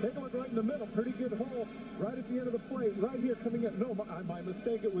 Take a look right in the middle. Pretty good hole right at the end of the plate. Right here coming in. No, my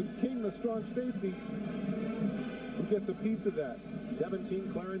mistake. It was King, the strong safety, who gets a piece of that.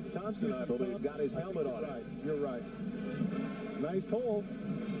 17, Clarence Thompson, I believe, got his helmet on it. You're right. Nice hole.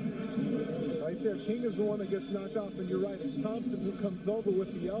 Right there. King is the one that gets knocked off, and you're right. It's Thompson who comes over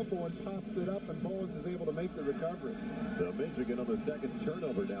with the elbow and pops it up, and Bowens is able to make the recovery. So Michigan on the 2nd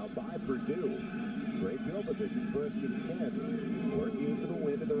turnover now by Purdue. Great field position, 1st and 10. Working to the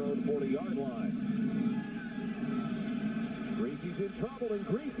wind at their own 40-yard line. Greasy's in trouble, and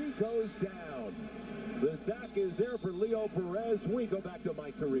Greasy goes down. The sack is there for Leo Perez. We go back to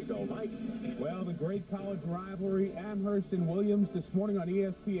Mike Tirico. Mike? Well, the great college rivalry, Amherst and Williams, this morning on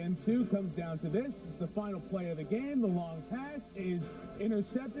ESPN2 comes down to this. It's the final play of the game. The long pass is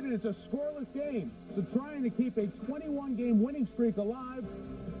intercepted, and it's a scoreless game. So trying to keep a 21-game winning streak alive,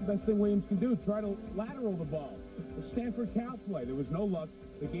 the best thing Williams can do, try to lateral the ball. The Stanford Cal play, there was no luck.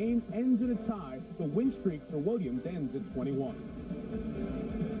 The game ends in a tie. The win streak for Williams ends at 21.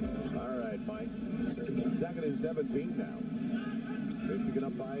 All right, Mike. 2nd and 17 now. Michigan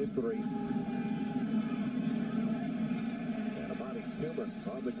up by 3. And Amani Schumer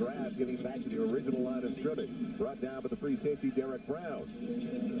on the grass, getting back to the original line of scrimmage. Brought down by the free safety, Derek Brown.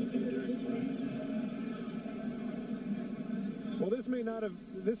 Well, this may not have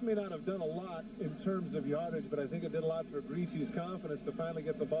done a lot in terms of yardage, but I think it did a lot for Greasy's confidence to finally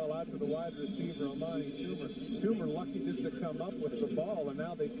get the ball out to the wide receiver, Amani Schumer. Schumer lucky just to come up with the ball, and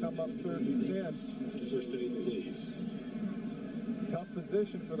now they come up 3rd and 10. Tough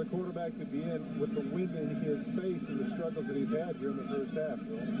position for the quarterback to be in with the wind in his face and the struggles that he's had here in the first half.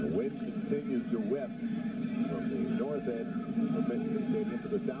 The wind continues to whip from the north end of Michigan Stadium to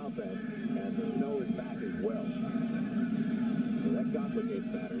the south end, and the snow is back as well. So that complicates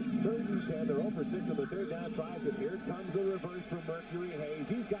matters. 3rd and 10. They're over 6 on the 3rd down tries, and here comes the reverse from Mercury Hayes.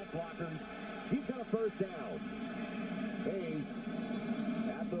 He's got blockers. He's got a first down. Hayes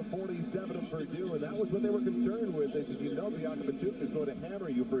at the 47 of Purdue, and that was what they were concerned with. They said, you know, Biakabatuk is going to hammer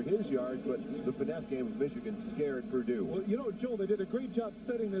you for his yards, but the finesse game of Michigan scared Purdue. Well, you know, Joel, they did a great job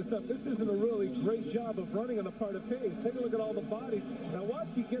setting this up. This isn't a really great job of running on the part of Hayes. Take a look at all the bodies. Now watch,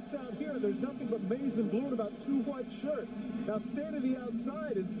 he gets out here. There's nothing but maize and blue and about 2 white shirts. Now stay to the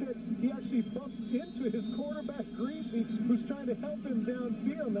outside. Instead, he actually bumps into his quarterback, Greasy, who's trying to help him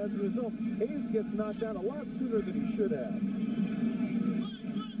downfield. And as a result, Hayes gets knocked out a lot sooner than he should have.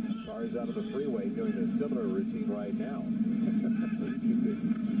 Cars out of the freeway doing a similar routine right now.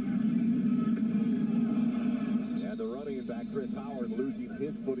 And the running back, Chris Howard, losing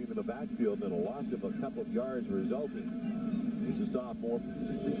his footing in the backfield and a loss of a couple of yards resulting. He's a sophomore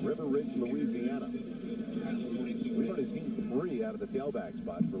from River Ridge, Louisiana. We have seen 3 out of the tailback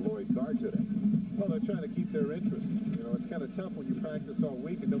spots for Lloyd Carr today. Well, they're trying to keep their interest. You know, it's kind of tough when you practice all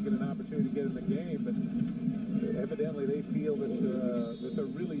week and don't get an opportunity to get in the game, but evidently they feel that that they're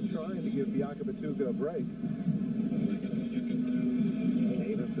really trying to give Biakabatuk a break.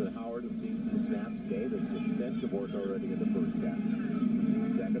 Davis and Howard have seen some snaps. Davis, extensive work already in the first half.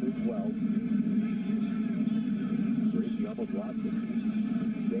 2nd and 12. Greasy almost lost it.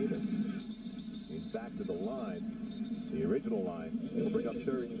 Davis is back to the line. The original line. It'll bring up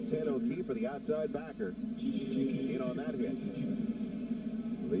 3rd and 10. O'Keefe for the outside backer. In on that hit.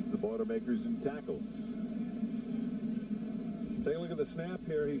 Leads the Boilermakers in tackles. Take a look at the snap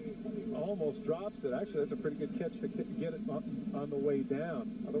here. He almost drops it. Actually, that's a pretty good catch to get it on the way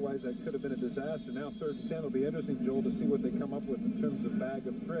down. Otherwise, that could have been a disaster. Now 3rd and 10. It'll be interesting, Joel, to see what they come up with in terms of bag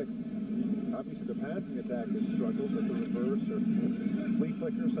of tricks. Obviously, the passing attack has struggled with the reverse or flea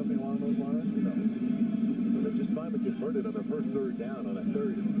flicker, something along those lines. You know. Well, they just finally converted on their first 3rd down on a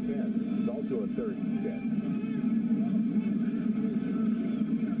 3rd and 10. This is also a 3rd and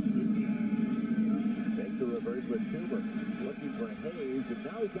 10. Take the reverse with Schumer. Looking for Hayes, and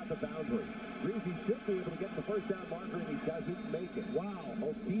now he's got the boundary. Greasy should be able to get the first down marker, and he doesn't make it. Wow.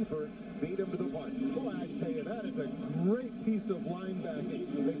 O'Keefe beat him to the punch. Well, I tell you, that is a great piece of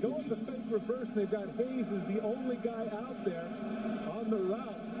linebacking. They go with the fake reverse, and they've got Hayes as the only guy out there on the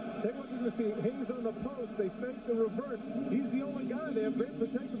route. Take a look at see Hayes on the post. They fake the reverse. He's the only guy. They have great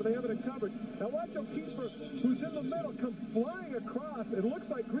protection, but they have it covered. Now watch O'Keefe, who's in the middle, come flying across. It looks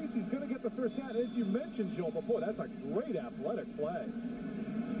like Greasy's going to get the first down, as you mentioned, Joel. But boy, that's a great athletic play.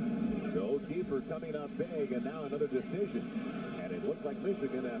 So O'Keefe coming up big, and now another decision. And it looks like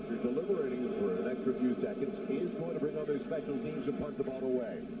Michigan, after deliberating for an extra few seconds, is going to bring on their special teams and punt the ball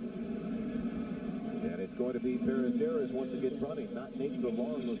away. And it's going to be Perez once it gets running, not Nate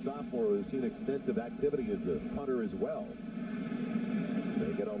DeLong, the sophomore, who has seen extensive activity as a punter as well.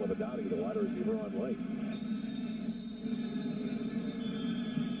 They get Olivadati, the wide receiver, on late.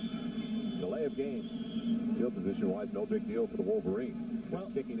 Delay of game. Field position-wise, no big deal for the Wolverines. Well,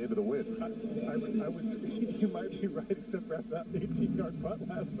 kicking into the wind. I would say you might be right, except for that 18-yard punt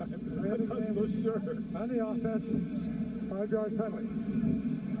last time. I'm not so sure. On the offense, 5-yard penalty.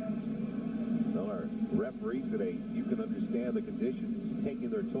 Well, our referee today, you can understand the conditions taking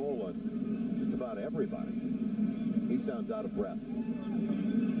their toll on just about everybody. He sounds out of breath.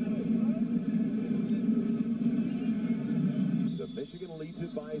 So Michigan leads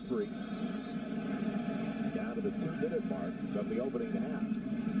it by 3. Down to the 2-minute mark of the opening half.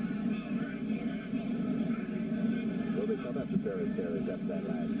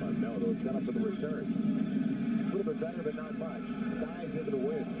 will set up for the return. A little bit better, but not much. Dives into the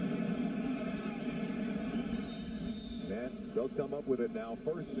wind. And they'll come up with it now.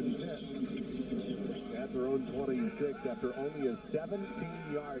 1st and 10. At their own 26 after only a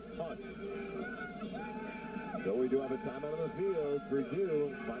 17-yard punt. So we do have a timeout on the field.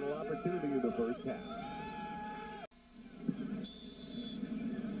 Purdue, final opportunity in the first half.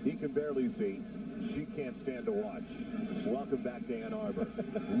 He can barely see. She can't stand to watch. Welcome back to Ann Arbor.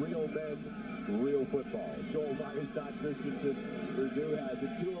 Real men, real football. Joel Myers, Todd Christensen. Purdue has a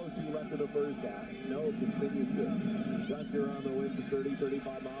 2:02 left in the first half. Snow continues to dust around the wind to 30,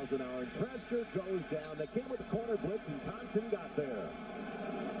 35 miles an hour. And Preston goes down. They came with the corner blitz, and Thompson got there.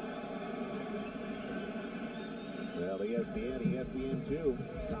 Well, ESPN2.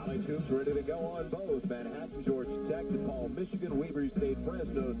 College hoops ready to go on both. Manhattan, Georgia Tech, DePaul, Michigan, Weber State,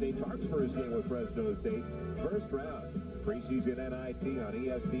 Fresno State. Tark's first game with Fresno State. First round. Preseason NIT on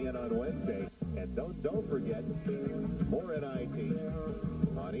ESPN on Wednesday. And don't forget, more NIT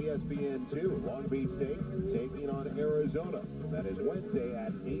on ESPN2. Long Beach State taking on Arizona. That is Wednesday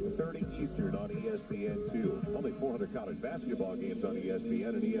at 8:30 Eastern on ESPN2. Only 400 college basketball games on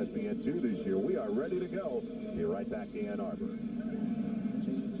ESPN and ESPN2 this year. We are ready to go. Be right back to Ann Arbor.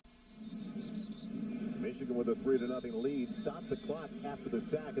 Michigan with a 3-0 lead. Stopped the clock after the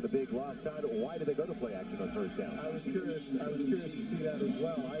sack of the big loss. Why did they go to play action on first down? I was curious to see that as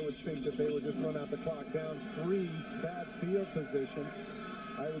well. I would think that they would just run out the clock down 3, bad field position.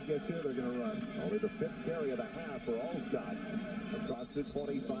 I would guess here they're going to run. Only the 5th carry of the half for Allstott. Across the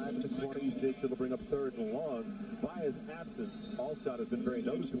 25 to 26, it'll bring up 3rd and long. By his absence, Allstott has been very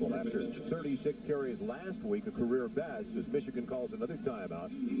noticeable after 36 carries last week, a career best, as Michigan calls another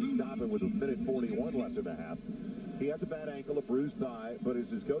timeout, stopping with 1:41 left in the half. He has a bad ankle, a bruised thigh, but as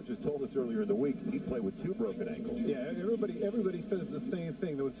his coaches told us earlier in the week, he played with 2 broken ankles. Yeah, everybody says the same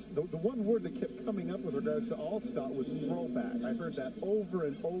thing. The one word that kept coming up with regards to Allstott was throwback. I heard that over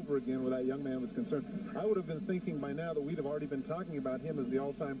and over again where that young man was concerned. I would have been thinking by now that we'd have already been talking about him as the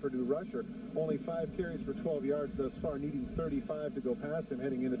all-time Purdue rusher. Only 5 carries for 12 yards thus far, needing 35 to go past him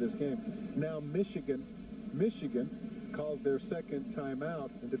heading into this game. Now Michigan calls their second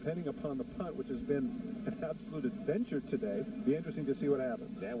timeout, and depending upon the punt, which has been an absolute adventure today, be interesting to see what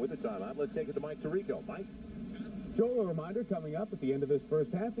happens. And with the timeout, let's take it to Mike Tirico. Mike? Joel, a reminder coming up at the end of this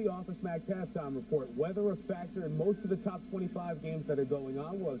first half, the Office Max halftime report. Weather a factor in most of the top 25 games that are going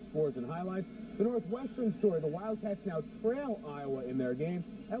on. We'll have scores and highlights. The Northwestern story, the Wildcats now trail Iowa in their game,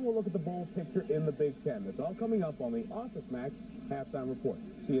 and we'll look at the bowl picture in the Big Ten. That's all coming up on the Office Max halftime report.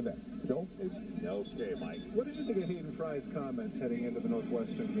 See you then. Joel? Okay, Mike. What did you think of Hayden Fry's comments heading into the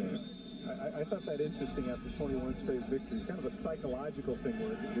Northwestern game? I thought that interesting after 21 straight victories. Kind of a psychological thing,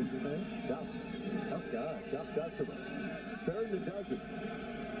 didn't you think? Tough guy, tough customer. 3rd and a dozen.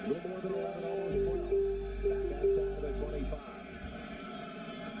 A little more than 11, almost 12. Back outside of the 25.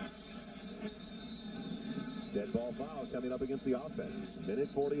 Dead ball foul coming up against the offense.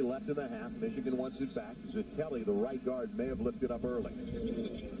 1:40 left in the half. Michigan wants it back. Zitelli, the right guard, may have lifted up early.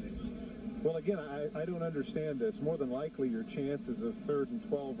 Well, again, I don't understand this. More than likely, your chances of 3rd and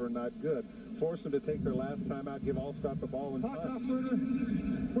 12 are not good. Force them to take their last time out, give Allstott the ball and Clock punt. operator,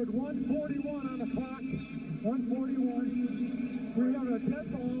 put 1:41 on the clock. 1:41. We have a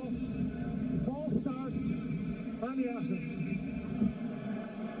dead ball. Ball start on the offense.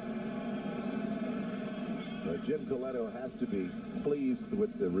 Jim Coletto has to be pleased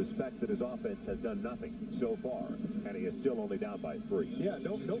with the respect that his offense has done nothing so far, and he is still only down by 3. Yeah,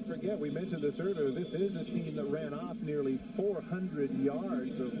 don't forget, we mentioned this earlier, this is a team that ran off nearly 400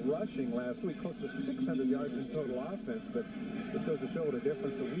 yards of rushing last week, close to 600 yards in total offense, but this goes to show what a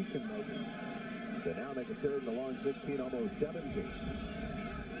difference that we can make. They now make a 3rd and a long 16, almost 17.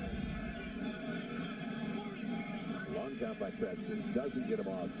 Long count by Preston, doesn't get him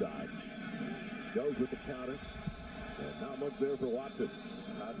offside. Goes with the counter. And not much there for Watson.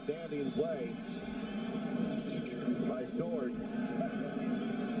 Outstanding play by Sword.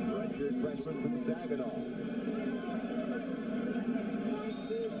 Redshirt freshman from Saginaw.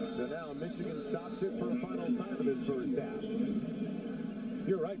 So now Michigan stops it for a final time in this first half.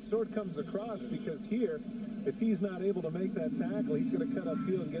 You're right, Sword comes across because here, if he's not able to make that tackle, he's going to cut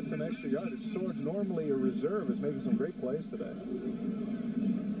upfield and get some extra yardage. Sword, normally a reserve, is making some great plays today.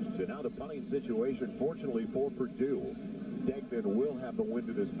 So now the punting situation, fortunately for Purdue, Degnan will have the wind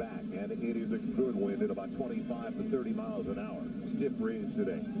at his back, and it is a good wind at about 25 to 30 miles an hour. Stiff breeze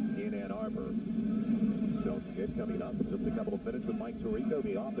today in Ann Arbor. Don't forget, coming up in just a couple of minutes with Mike Tirico,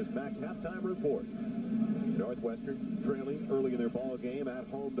 the Office Max halftime report. Northwestern trailing early in their ball game at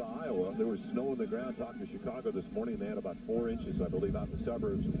home to Iowa. There was snow on the ground. Talked to Chicago this morning. They had about 4 inches, I believe, out in the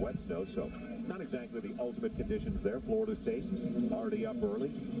suburbs of wet snow. So not exactly the ultimate conditions there. Florida State already up early.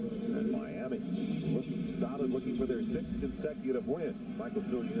 And Miami looking solid, looking for their 6th consecutive win. Michael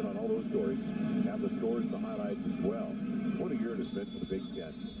fill you in on all those stories. Have the scores and the highlights as well. What a year it has been for the Big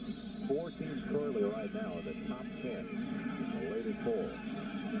Ten. 4 teams currently right now in the top 10. The latest poll.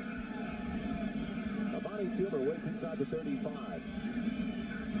 Amani Toomer waits inside the 35.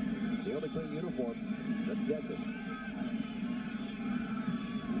 The only clean uniform, that's Deadman.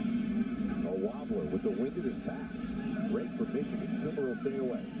 A wobbler with the wind at his back. Great for Michigan. Toomer will stay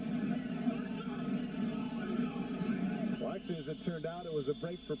away. Well, actually, as it turned out, it was a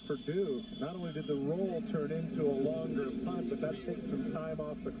break for Purdue. Not only did the roll turn into a longer punt, but that takes some time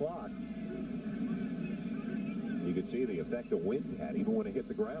off the clock. You can see the effect the wind had even when it hit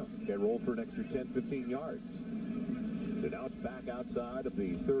the ground. They rolled for an extra 10, 15 yards. So now it's back outside of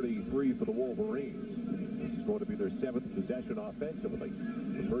the 33 for the Wolverines. This is going to be their 7th possession offensively.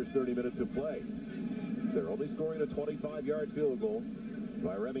 The first 30 minutes of play. They're only scoring a 25-yard field goal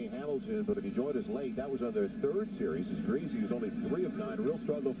by Remy Hamilton, but if he joined us late, that was on their 3rd series. As Greasy was only 3 of 9. Real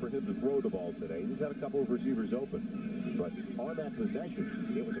struggle for him to throw the ball today. He's had a couple of receivers open. But on that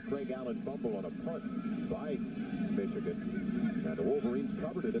possession, it was a Craig Allen fumble on a punt by Michigan. And the Wolverines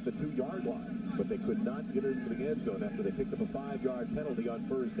covered it at the 2-yard line, but they could not get it into the end zone after they picked up a 5-yard penalty on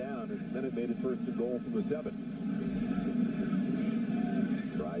first down, and then it made it 1st and goal from the 7.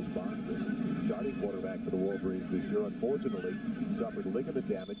 Bryce Boston, starting quarterback for the Wolverines this year, unfortunately suffered ligament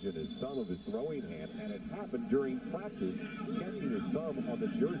damage in his thumb of his throwing hand, and it happened during practice, catching his thumb on the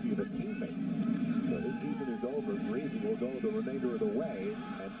jersey of a teammate. So his season is over. Greasy will go the remainder of the way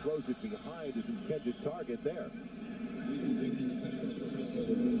and throws it behind his intended target there.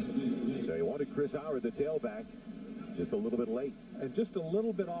 So he wanted Chris Howard, the tailback, just a little bit late. And just a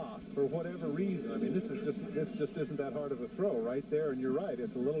little bit off for whatever reason. I mean, this just isn't that hard of a throw right there, and you're right.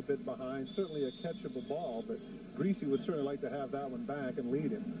 It's a little bit behind. Certainly a catchable ball, but Greasy would certainly like to have that one back and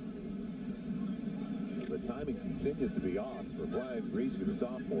lead him. The timing continues to be off for Brian Greasy, the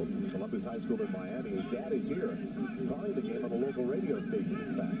sophomore from Columbus High School in Miami. His dad is here, calling the game on a local radio station,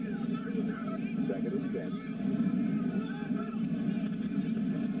 in fact. 2nd and 10.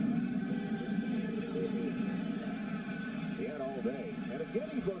 He had all day. And again,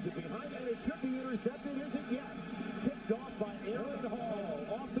 he throws it behind, and it should be intercepted, is it? Yes. Picked off by Aaron Hall.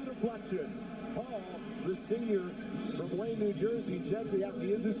 Off the deflection. Hall, the senior from Wayne, New Jersey. Yes,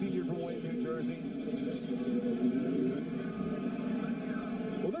 he is a senior from Wayne, New Jersey.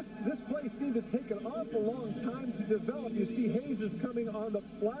 Well, this play seemed to take an awful long time to develop. You see Hayes is coming on the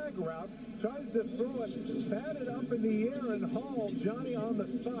flag route, tries to throw it, batted up in the air, and Hall, Johnny on the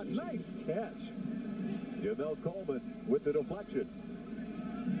spot. Nice catch. Jamel Coleman with the deflection.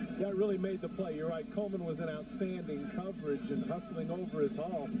 That really made the play. You're right. Coleman was in outstanding coverage and hustling over his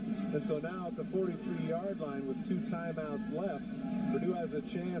Hall. And so now at the 43-yard line with 2 timeouts left, Purdue has a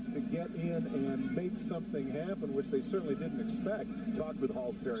chance to get in and make something happen, which they certainly didn't expect. Talked with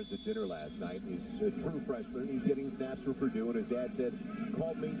Hall's parents at dinner last night. He's a true freshman. He's getting snaps for Purdue, and his dad said,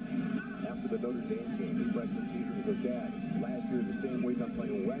 called me after the Notre Dame game, his freshman season. He goes, Dad, last year the same week I'm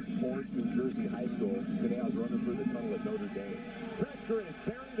playing West Point, New Jersey High School. Today I was running through the tunnel at Notre Dame. Pressure is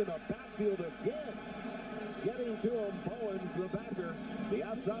buried in the backfield again. Getting to him, Bowens, the backer, the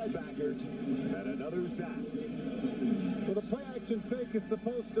outside backer, and another sack. Well, the play-action fake is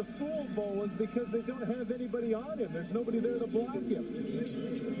supposed to fool Bowens because they don't have anybody on him. There's nobody there to block him.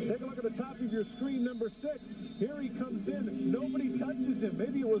 Take a look at the top of your screen, number 6. Here he comes in. Nobody touches him.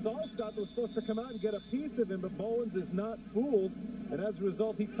 Maybe it was Allstott that was supposed to come out and get a piece of him, but Bowens is not fooled, and as a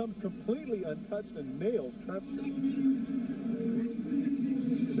result, he comes completely untouched and nails Trepster.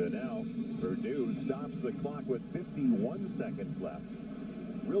 So now, Purdue stops the clock with 51 seconds left.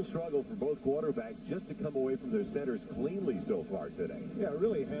 Real struggle for both quarterbacks just to come away from their centers cleanly so far today. Yeah, it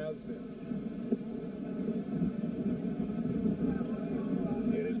really has been.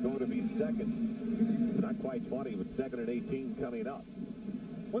 It is going to be 2nd, not quite 20, but 2nd and 18 coming up.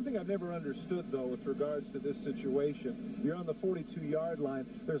 One thing I've never understood, though, with regards to this situation, you're on the 42-yard line,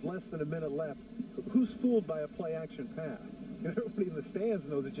 there's less than a minute left. Who's fooled by a play-action pass? Everybody in the stands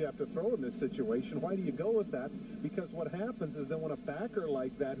knows that you have to throw in this situation. Why do you go with that? Because what happens is then when a backer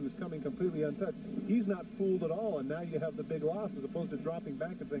like that who's coming completely untouched, he's not fooled at all, and now you have the big loss as opposed to dropping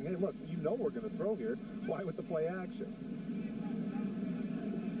back and saying, hey, look, you know we're going to throw here. Why with the play action?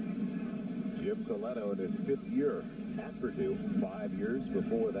 Jim Coletto in his 5th year at Purdue. 5 years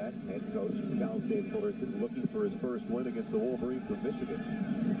before that, head coach Cal State Fullerton looking for his first win against the Wolverines of Michigan.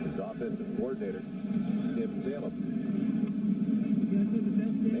 His offensive coordinator, Tim Salem,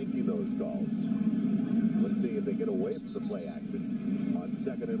 making those calls. Let's see if they get away from the play action on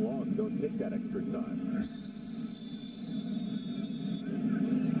 2nd and long. Don't take that extra time.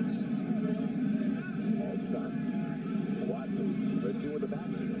 All-stop. Watson, the 2 in the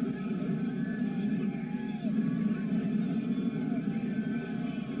backfield.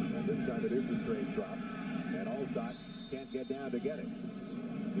 And this time it is a straight drop. And Allstock can't get down to get it.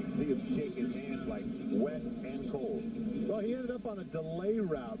 You can see him shake his hands like wet and cold. Well, he ended up on a delay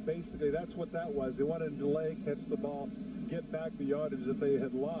route. Basically, that's what that was. They wanted to delay, catch the ball, get back the yardage that they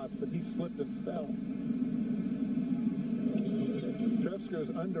had lost, but he slipped and fell. Trefsker's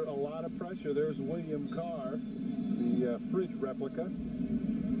under a lot of pressure. There's William Carr, the fridge replica,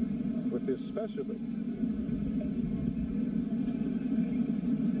 with his specialty.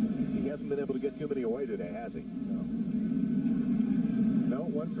 He hasn't been able to get too many away today, has he? No,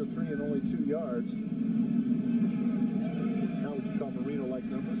 1 for 3 and only 2 yards. How would you call Marino-like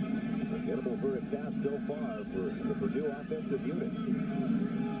numbers? Forgettable first half so far for the Purdue offensive unit.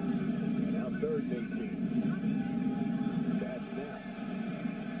 And now 3rd and 18. Bad snap.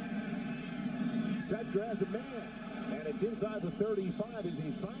 Trefsker has a man. And it's inside the 35 as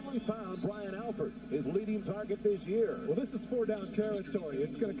he's finally found Brian Alford, his leading target this year. Well, this is 4-down territory.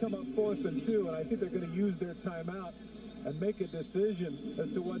 It's going to come up 4th and 2, and I think they're going to use their timeout and make a decision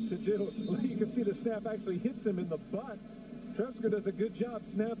as to what to do. You can see the snap actually hits him in the butt. Trefsker does a good job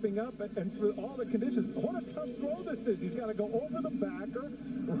snapping up, and for all the conditions, what a tough throw this is. He's got to go over the backer,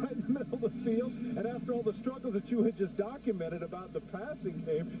 right in the middle of the field, and after all the struggles that you had just documented about the passing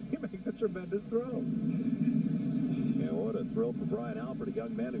game, he makes a tremendous throw. Yeah, what a thrill for Brian Alford, a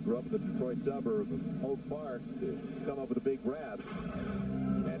young man who grew up in the Detroit suburb of Oak Park, to come up with a big grab.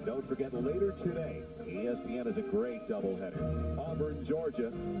 And don't forget, later today, ESPN has a great doubleheader. Auburn,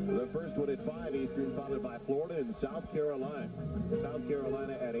 Georgia, the first one at 5 Eastern, followed by Florida and South Carolina. South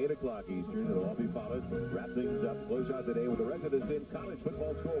Carolina at 8 o'clock Eastern. It'll all be followed. Wrap things up, close out the day with the Residence Inn College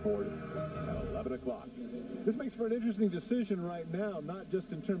Football Scoreboard at 11 o'clock. This makes for an interesting decision right now, not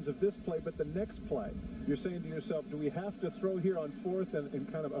just in terms of this play, but the next play. You're saying to yourself, do we have to throw here on 4th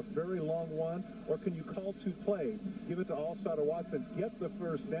and kind of a very long one, or can you call 2 plays, give it to Allstott or Watson, get the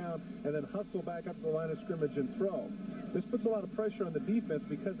first down, and then hustle back up to the line of scrimmage and throw? This puts a lot of pressure on the defense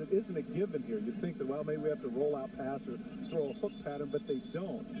because it isn't a given here. You'd think that, well, maybe we have to roll out pass or throw a hook pattern, but they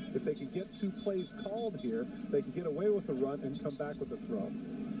don't. If they can get 2 plays called here, they can get away with the run and come back with a throw.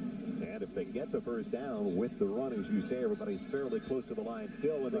 And if they get the first down with the run, as you say, everybody's fairly close to the line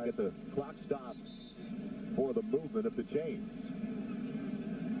still, and they get the clock stopped for the movement of the chains.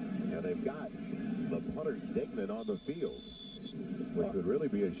 And they've got the punter Dignan on the field, which would really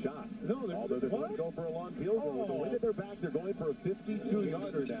be a shot. No, although they're going to go for a long field goal. With the way that they're back, they're going for a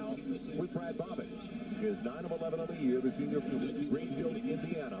 52-yarder now with Brad Bobbitt. He is 9 of 11 on the year, the senior from Greenfield,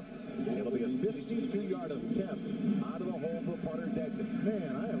 Indiana. It'll be a 52-yard attempt out of the hole for punter Dignan.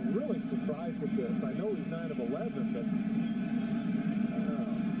 Man, I am really surprised with this. I know he's 9 of 11, but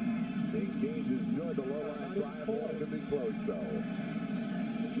the exchange is good. The low line drive wanted to be close, though.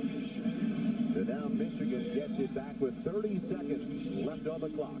 So now Michigan gets it back with 30 seconds left on the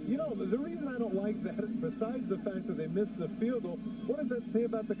clock. you know, the reason I don't like that, besides the fact that they missed the field goal, what does that say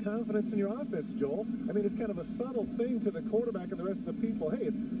about the confidence in your offense, Joel? I mean, it's kind of a subtle thing to the quarterback and the rest of the people.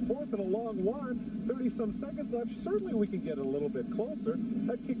 Hey, it's 4th and a long one, 30-some seconds left. Certainly we can get it a little bit closer.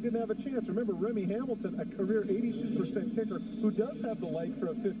 That kick didn't have a chance. Remember, Remy Hamilton, a career 82% kicker, who does have the leg for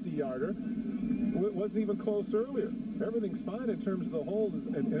a 50-yarder, wasn't even close earlier. Everything's fine in terms of the hold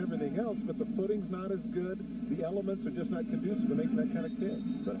and everything else, but the footing's not as good. The elements are just not conducive to making that kind of kick.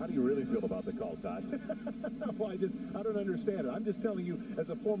 But how do you really feel about the call, Todd? Well, I don't understand it. I'm just telling you, as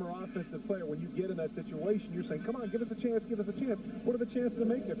a former offensive player, when you get in that situation, you're saying, come on, give us a chance, give us a chance. What are the chances to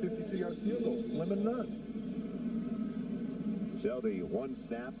make a 52-yard field goal? Slim and none. So the one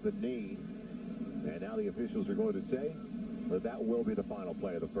snap, the knee, and now the officials are going to say that will be the final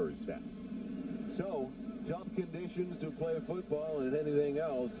play of the first half. So, tough conditions to play football and anything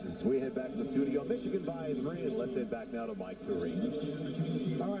else as we head back to the studio. Michigan by 3, and let's head back now to Mike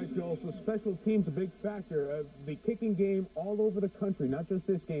Tureen. All right, Joel, so special teams a big factor. The kicking game all over the country, not just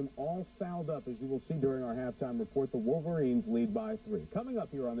this game, all fouled up, as you will see during our halftime report. The Wolverines lead by 3. Coming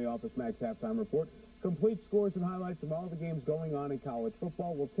up here on the Office Max halftime report, complete scores and highlights from all the games going on in college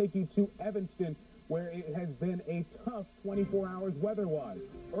football. We'll take you to Evanston, where it has been a tough 24 hours weather-wise.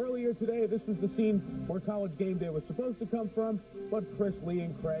 Earlier today, this was the scene where College Game Day was supposed to come from, but Chris, Lee,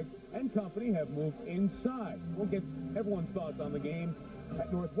 and Craig and company have moved inside. We'll get everyone's thoughts on the game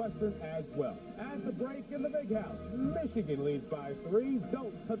at Northwestern as well. At the break in the Big House, Michigan leads by 3.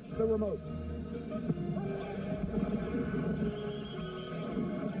 Don't touch the remote.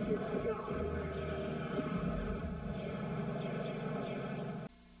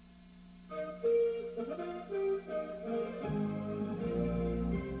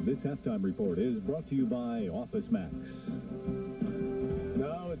 This halftime report is brought to you by Office Max.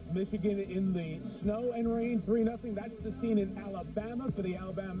 No, it's Michigan in the snow and rain, 3-0. That's the scene in Alabama for the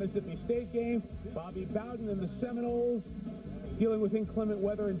Alabama-Mississippi State game. Bobby Bowden and the Seminoles dealing with inclement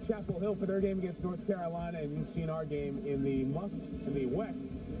weather in Chapel Hill for their game against North Carolina. And you've seen our game in the muck and the wet.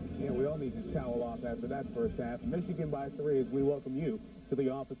 Yeah, we all need to towel off after that first half. Michigan by 3 as we welcome you to the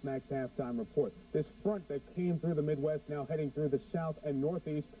Office Max halftime report. This front that came through the Midwest, now heading through the South and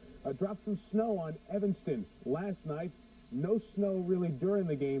Northeast, dropped some snow on Evanston last night. No snow really during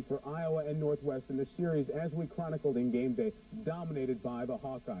the game for Iowa and Northwestern. The series, as we chronicled in game day, dominated by the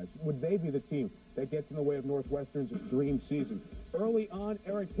Hawkeyes. Would they be the team that gets in the way of Northwestern's dream season? Early on,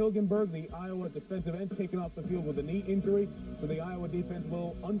 Eric Hilgenberg, the Iowa defensive end, taken off the field with a knee injury. So the Iowa defense a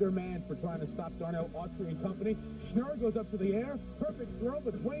little undermanned for trying to stop Darnell Autry and company. Schnurr goes up to the air. Perfect throw,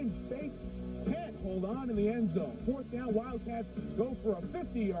 but Wayne Bates can't hold on in the end zone. 4th down, Wildcats go for a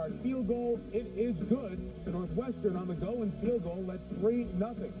 50-yard field goal. It is good. The Northwestern on the go and field goal led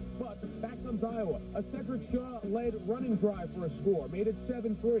 3-0. But back comes Iowa. A Cedric Shaw-led running drive for a score. Made it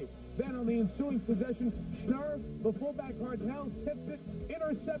 7-3. Then on the ensuing possession, Schnurr, the fullback Hartel, tips it,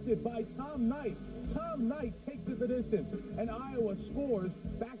 intercepted by Tom Knight. Tom Knight takes it the distance, and Iowa scores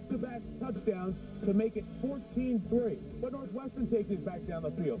back-to-back touchdowns to make it 14-3. But Northwestern takes it back down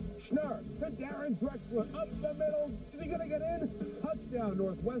the field. Schnurr to Darren Drexler, up the middle. Is he going to get in? Touchdown,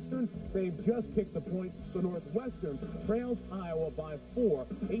 Northwestern. They've just kicked the point, so Northwestern trails Iowa by 4.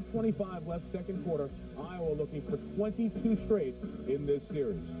 8:25 left, second quarter. Iowa looking for 22 straight in this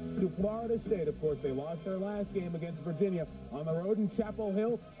series. To Florida State, of course, they lost their last game against Virginia on the road in Chapel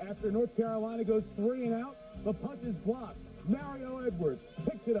Hill. After North Carolina goes 3 and out, the punt is blocked. Mario Edwards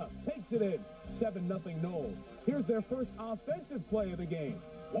picks it up, takes it in. 7-0 Noles. Here's their first offensive play of the game.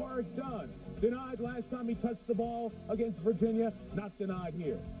 Warwick Dunn, denied last time he touched the ball against Virginia, not denied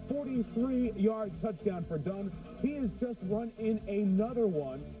here. 43-yard touchdown for Dunn. He has just run in another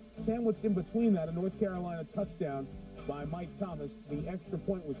one, sandwiched in between that, a North Carolina touchdown by Mike Thomas. The extra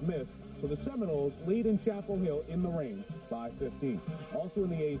point was missed. So the Seminoles lead in Chapel Hill in the rain by 15. Also in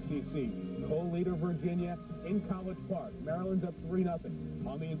the ACC, co-leader Virginia in College Park. Maryland's up 3-0.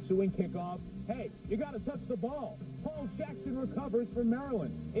 On the ensuing kickoff, hey, you got to touch the ball. Paul Jackson recovers for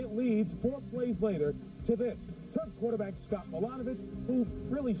Maryland. It leads 4 plays later to this. Terp quarterback Scott Milanovic, who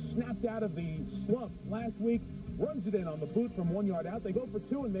really snapped out of the slump last week, runs it in on the boot from 1 yard out. They go for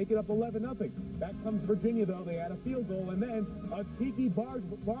 2 and make it up 11-0. Back comes Virginia, though. They had a field goal, and then a Tiki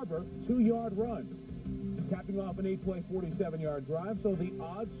Barber 2-yard run. Capping off an 8-play, 47-yard drive. So the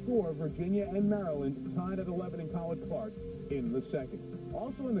odd score, Virginia and Maryland tied at 11 in College Park in the second.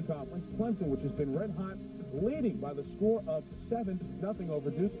 Also in the conference, Clemson, which has been red hot, leading by the score of 7-0 over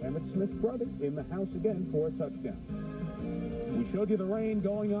Duke. Emmett Smith's brother in the house again for a touchdown. We showed you the rain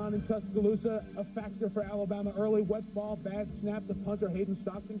going on in Tuscaloosa, a factor for Alabama early. Wet ball, bad snap. The punter, Hayden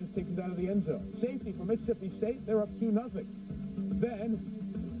Stockton, just takes it out of the end zone. Safety for Mississippi State. They're up 2-0. Then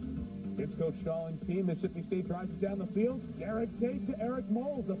it's Coach Stallings' team. Mississippi State drives it down the field. Derek Tate to Eric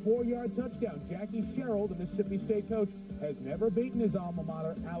Moles, a 4-yard touchdown. Jackie Sherrill, the Mississippi State coach, has never beaten his alma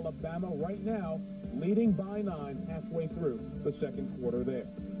mater, Alabama, right now, leading by 9 halfway through the second quarter there.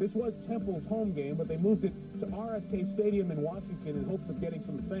 This was Temple's home game, but they moved it to RFK Stadium in Washington in hopes of getting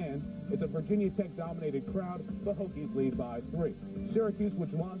some fans. It's a Virginia Tech-dominated crowd. The Hokies lead by 3. Syracuse,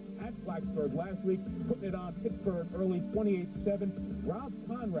 which lost at Blacksburg last week, putting it on Pittsburgh early 28-7. Rob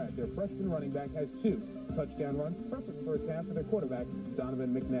Conrad, their freshman running back, has 2 touchdown runs, perfect first half for their quarterback,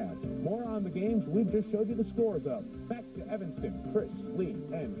 Donovan McNabb. More on the games we've just showed you the scores of. Back to Evanston, Chris, Lee,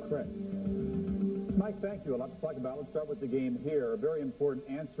 and Craig. Mike, thank you. A lot to talk about. Let's start with the game here. A very important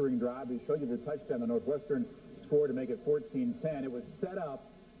answering drive. We showed you the touchdown the Northwestern scored to make it 14-10. It was set up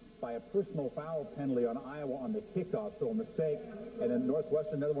by a personal foul penalty on Iowa on the kickoff, so a mistake. And then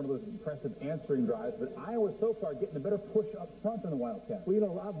Northwestern, another one of those impressive answering drives. But Iowa so far getting a better push up front than the Wildcats. Well, you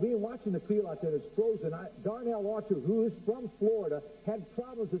know, I've been watching the field out there. It's frozen. Darnell Autry, who is from Florida, had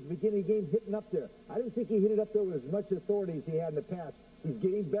problems at the beginning of the game hitting up there. I didn't think he hit it up there with as much authority as he had in the past. He's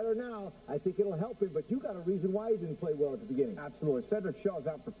getting better now. I think it'll help him, but you got a reason why he didn't play well at the beginning. Absolutely. Cedric Shaw's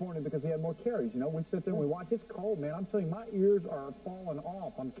outperforming because he had more carries. You know, we sit there and we watch. It's cold, man. I'm telling you, my ears are falling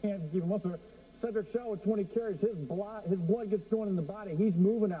off. I can't keep them up there. Cedric Shaw with 20 carries. His blood gets going in the body. He's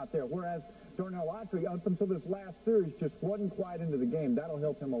moving out there, whereas Darnell Autry, up until this last series, just wasn't quite into the game. That'll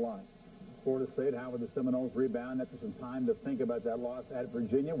help him a lot. Florida State, how would the Seminoles rebound after some time to think about that loss at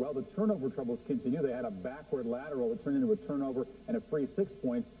Virginia? Well, the turnover troubles continue. They had a backward lateral that turned into a turnover and a free 6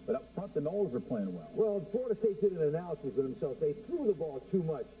 points, but up front, the Noles are playing well. Well, Florida State did an analysis of themselves. They threw the ball too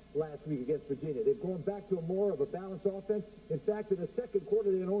much last week against Virginia. They've gone back to more of a balanced offense. In fact, in the second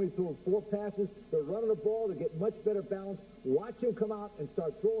quarter, they only threw 4 passes. They're running the ball to get much better balance. Watch them come out and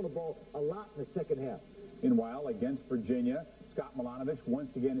start throwing the ball a lot in the second half. Meanwhile, against Virginia, Scott Milanovic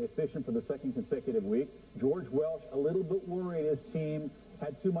once again efficient for the second consecutive week. George Welsh a little bit worried his team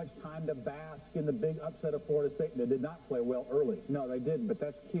had too much time to bask in the big upset of Florida State. They did not play well early. No, they didn't, but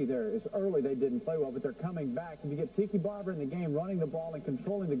that's key there. It's early they didn't play well, but they're coming back. If you get Tiki Barber in the game, running the ball and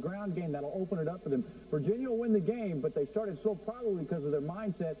controlling the ground game, that'll open it up for them. Virginia will win the game, but they started so probably because of their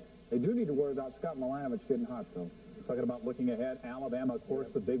mindset. They do need to worry about Scott Milanovic getting hot, though. Talking about looking ahead, Alabama, of course,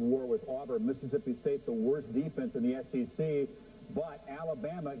 the big war with Auburn. Mississippi State, the worst defense in the SEC. But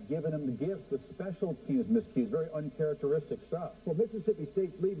Alabama giving them the gifts, the special teams miscues, very uncharacteristic stuff. Well, Mississippi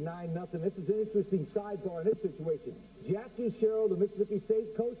State's lead 9-0. This is an interesting sidebar in this situation. Jackie Sherrill, the Mississippi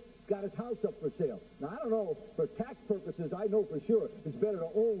State coach, got his house up for sale. Now, I don't know, for tax purposes, I know for sure it's better to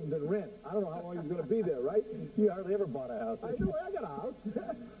own than rent. I don't know how long he's going to be there, right? You hardly ever bought a house. I know, I got a house.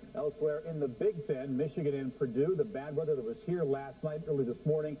 Elsewhere in the Big Ten, Michigan and Purdue, the bad weather that was here last night, early this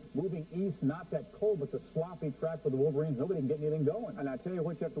morning, moving east, not that cold, but the sloppy track for the Wolverines. Nobody can get anything going. And I tell you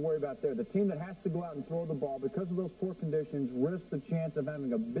what you have to worry about there. The team that has to go out and throw the ball because of those poor conditions risks the chance of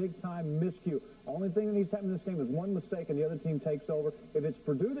having a big-time miscue. Only thing that needs to happen in this game is one mistake and the other team takes over. If it's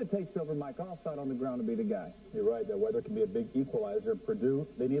Purdue that takes over, Mike Allstott on the ground to be the guy. You're right. That weather can be a big equalizer. Purdue,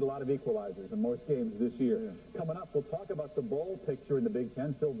 they need a lot of equalizers in most games this year. Yeah. Coming up, we'll talk about the bowl picture in the Big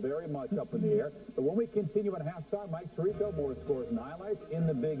Ten, still very much up in the air. But when we continue at halftime, Mike Tirico, more scores and highlights in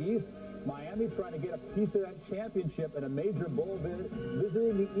the Big East. Miami trying to get a piece of that championship in a major bowl bid,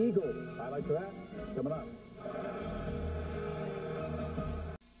 visiting the Eagles. Highlights of that coming up.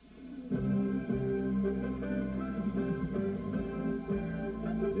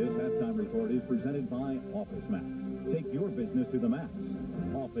 This halftime report is presented by Office Max. Take your business to the max.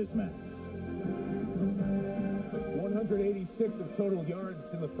 Office Max. 186 of total yards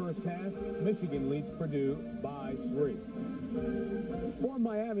in the first half. Michigan leads Purdue by 3. For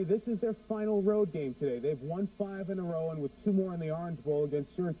Miami, this is their final road game today. They've won 5 in a row, and with 2 more in the Orange Bowl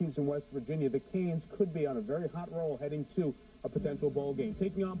against Syracuse and West Virginia, the Canes could be on a very hot roll heading to a potential bowl game.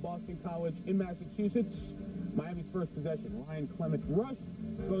 Taking on Boston College in Massachusetts, Miami's first possession. Ryan Clements rush.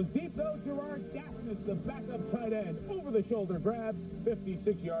 Goes deep, though. Gerard Gaffness, the backup tight end, over-the-shoulder grab.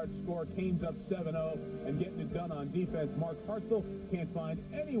 56-yard score. Canes up 7-0 and getting it done on defense. Mark Hartzell can't find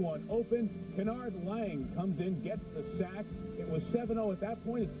anyone open. Kennard Lang comes in, gets the sack. It was 7-0 at that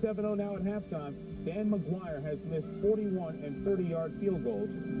point. It's 7-0 now at halftime. Dan McGuire has missed 41 and 30-yard field goals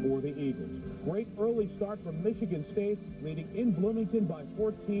for the Eagles. Great early start from Michigan State, leading in Bloomington by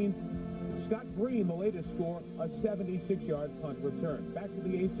 14. Scott Green, the latest score, a 76-yard punt return. Back to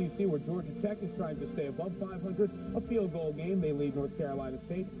the ACC, where Georgia Tech is trying to stay above 500. A field goal game. They lead North Carolina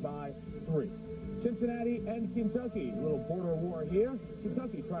State by 3. Cincinnati and Kentucky. A little border war here.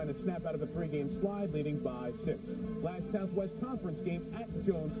 Kentucky trying to snap out of a 3-game slide, leading by 6. Last Southwest Conference game at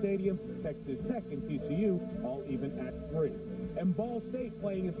Jones Stadium. Texas Tech and TCU all even at 3. And Ball State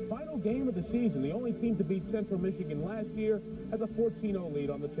playing its final game of the season. The only team to beat Central Michigan last year has a 14-0 lead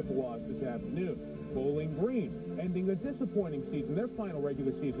on the Chippewas this afternoon. Bowling Green ending a disappointing season. Their final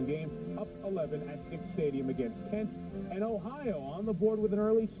regular season game up 11 at Dick Stadium against Kent. And Ohio on the board with an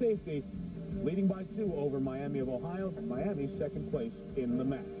early safety, leading by 2 over Miami of Ohio. Miami's second place in the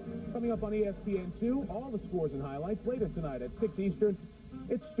match. Coming up on ESPN2, all the scores and highlights later tonight at 6 Eastern.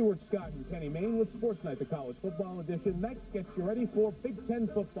 It's Stuart Scott and Kenny Mayne with Sports Night, the college football edition. Next gets you ready for Big Ten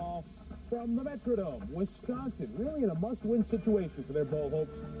football from the Metrodome. Wisconsin really in a must-win situation for their bowl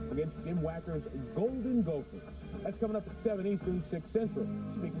hopes against Jim Wacker's Golden Gophers. That's coming up at 7 Eastern, 6 Central.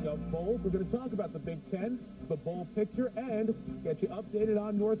 Speaking of bowls, we're going to talk about the Big Ten, the bowl picture, and get you updated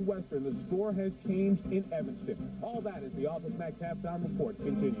on Northwestern. The score has changed in Evanston. All that as the Office Max halftime report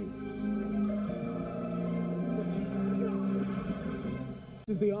continues.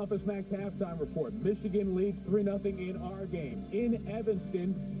 This is the Office Max halftime report. Michigan leads 3-0 in our game. In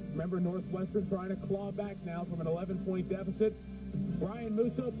Evanston, remember Northwestern trying to claw back now from an 11-point deficit. Brian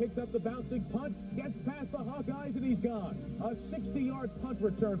Musso picks up the bouncing punt, gets past the Hawkeyes, and he's gone. A 60-yard punt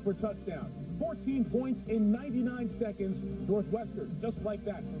return for touchdown. 14 points in 99 seconds. Northwestern, just like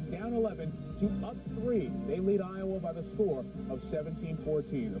that, from down 11 to up 3. They lead Iowa by the score of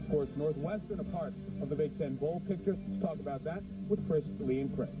 17-14. Of course, Northwestern a part of the Big Ten Bowl picture. Let's talk about that with Chris, Lee,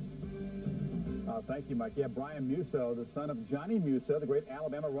 and Craig. Thank you, Mike. Yeah, Brian Musso, the son of Johnny Musso, the great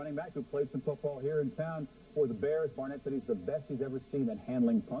Alabama running back who played some football here in town for the Bears. Barnett said he's the best he's ever seen at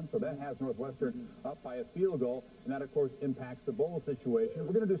handling punts, so that has Northwestern up by a field goal, and that, of course, impacts the bowl situation.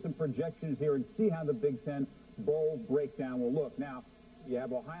 We're going to do some projections here and see how the Big Ten bowl breakdown will look. Now, you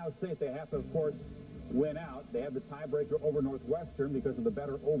have Ohio State. They have to, of course, win out. They have the tiebreaker over Northwestern because of the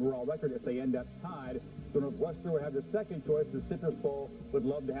better overall record if they end up tied. So Northwestern would have the second choice. The Citrus Bowl would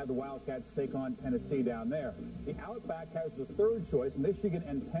love to have the Wildcats take on Tennessee down there. The Outback has the third choice. Michigan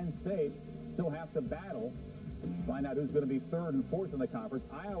and Penn State still have to battle. Find out who's going to be third and fourth in the conference.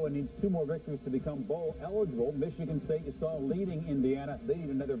 Iowa needs 2 more victories to become bowl eligible. Michigan State is still leading Indiana. They need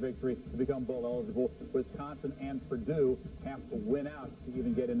another victory to become bowl eligible. Wisconsin and Purdue have to win out to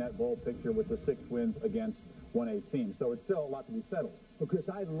even get in that bowl picture with the 6 wins against 1A teams. So it's still a lot to be settled. Well, Chris,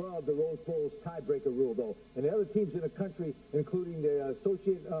 I love the Rose Bowl's tiebreaker rule, though. And the other teams in the country, including the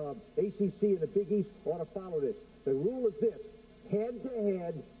associate ACC and the Big East, ought to follow this. The rule is this: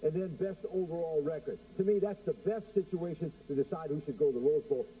 head-to-head, and then best overall record. To me, that's the best situation to decide who should go to the Rose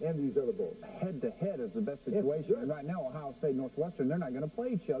Bowl and these other bowls. Head-to-head is the best situation. And right now, Ohio State and Northwestern, they're not going to play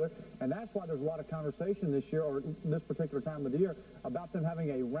each other. And that's why there's a lot of conversation this year, or this particular time of the year, about them having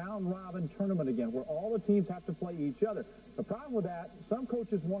a round-robin tournament again, where all the teams have to play each other. The problem with that, some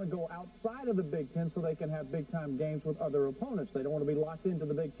coaches want to go outside of the Big Ten so they can have big-time games with other opponents. They don't want to be locked into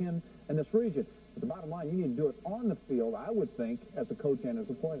the Big Ten in this region. But the bottom line, you need to do it on the field, I would think, as a coach and as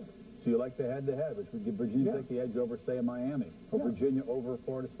a player. So you like the head-to-head, which would give Virginia take the edge over, say, Miami, or Virginia over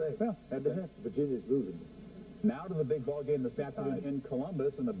Florida State. Yeah, head-to-head. Virginia's losing. Now to the big ball game this afternoon in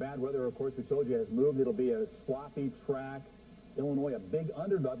Columbus, and the bad weather, of course, we told you, has moved. It'll be a sloppy track. Illinois, a big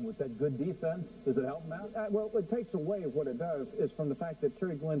underdog with that good defense. Does it help them out? Well, it takes away what it does is from the fact that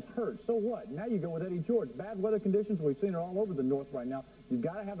Terry Glenn's hurt. So what? Now you go with Eddie George. Bad weather conditions, we've seen it all over the North right now. You've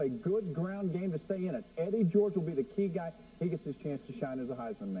got to have a good ground game to stay in it. Eddie George will be the key guy. He gets his chance to shine as a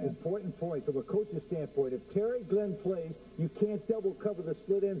Heisman man. Important point from a coach's standpoint. If Terry Glenn plays, you can't double cover the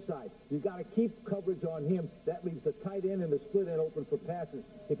split inside. You've got to keep coverage on him. That leaves the tight end and the split end open for passes.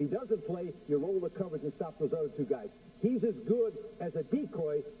 If he doesn't play, you roll the coverage and stop those other 2 guys. He's as good as a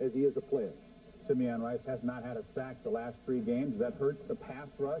decoy as he is a player. Simeon Rice has not had a sack the last 3 games. Does that hurt the pass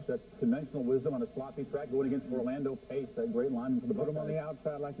rush? That's conventional wisdom on a sloppy track going against Orlando Pace, that great lineman for the Buckeyes. Put him on the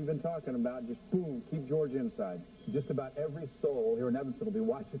outside like you've been talking about. Just boom, keep George inside. Just about every soul here in Evanston will be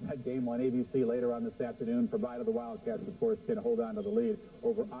watching that game on ABC later on this afternoon, provided the Wildcats, of course, can hold on to the lead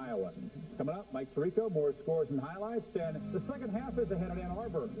over Iowa. Coming up, Mike Tirico, more scores and highlights, and the second half is ahead of Ann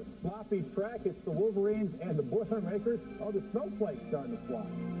Arbor. Sloppy track, it's the Wolverines and the Boilermakers. Oh, the snowflakes starting to fly.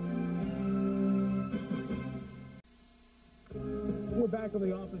 We're back on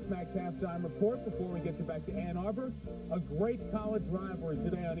the Office Max halftime report. Before we get you back to Ann Arbor, a great college rivalry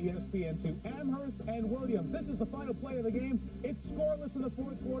today on ESPN2. Amherst and Williams. This is the final play of the game. It's scoreless in the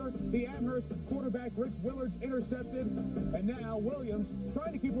 4th quarter. The Amherst quarterback, Rich Willards, intercepted. And now Williams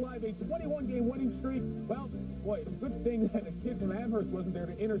trying to keep alive a 21-game winning streak. Well, boy, it's a good thing that a kid from Amherst wasn't there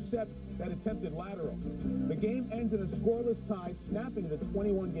to intercept that attempted lateral. The game ends in a scoreless tie, snapping the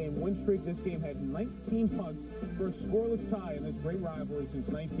 21-game win streak. This game had 19 punts for a scoreless tie in this great rivalry since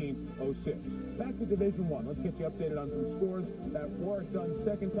 1906. Back to Division I. Let's get you updated on some scores. That Warwick Dunn's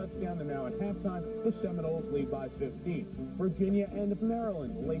second touchdown, and now at halftime, the Seminoles lead by 15. Virginia and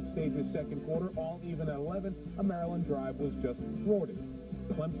Maryland, late stages second quarter, all even at 11. A Maryland drive was just thwarted.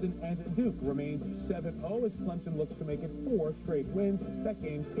 Clemson and Duke remains 7-0 as Clemson looks to make it 4 straight wins. That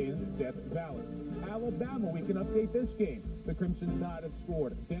game's in Death Valley. Alabama, we can update this game. The Crimson Tide have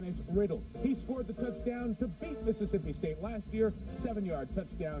scored. Dennis Riddle, he scored the touchdown to beat Mississippi State last year. 7-yard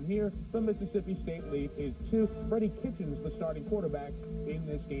touchdown here. The Mississippi State lead is 2. Freddie Kitchens, the starting quarterback in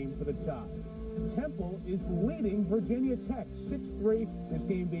this game for the Tide. Temple is leading Virginia Tech 6-3. This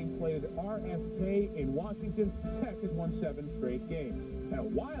game being played at RFK in Washington. Tech has won 7 straight games. And a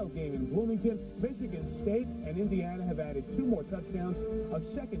wild game in Bloomington. Michigan State and Indiana have added 2 more touchdowns. A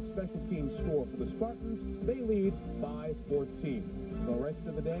second special team score for the Spartans. They lead by 14. The rest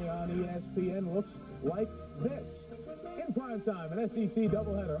of the day on ESPN looks like this. In prime time, an SEC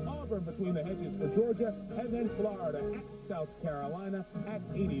doubleheader. Auburn between the hedges for Georgia, and then Florida at South Carolina at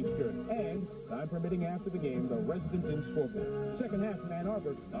 8 Eastern. And, time permitting after the game, the Residents Inn scoreboard. Second half in Ann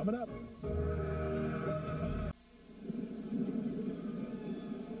Arbor coming up.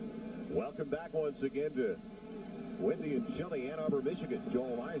 Welcome back once again to Windy and chilly Ann Arbor, Michigan.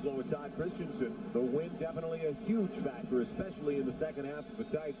 Joel Eisler with Todd Christensen. The wind definitely a huge factor, especially in the second half of a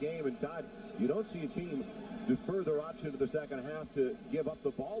tight game. And Todd, you don't see a team defer their option to the second half to give up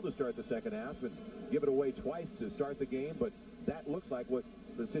the ball to start the second half and give it away twice to start the game. But that looks like what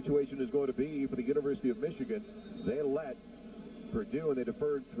the situation is going to be for the University of Michigan. They let Purdue, and they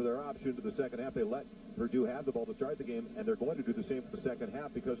deferred for their option to the second half. They let Purdue have the ball to start the game, and they're going to do the same for the second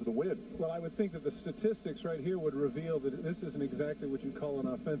half because of the wind. Well, I would think that the statistics right here would reveal that this isn't exactly what you call an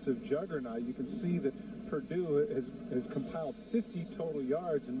offensive juggernaut. You can see that Purdue has compiled 50 total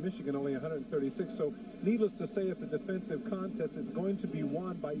yards and Michigan only 136. So needless to say, it's a defensive contest. It's going to be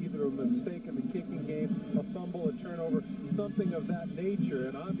won by either a mistake in the kicking game, a fumble, a turnover, something of that nature.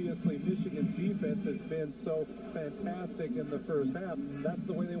 And obviously Michigan's defense has been so fantastic in the first half. That's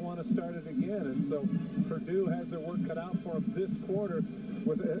the way they want to start it again. And so Purdue has their work cut out for them this quarter.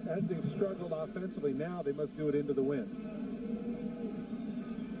 As they've struggled offensively, now they must do it into the wind.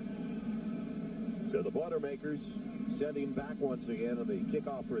 So the Boilermakers sending back once again on the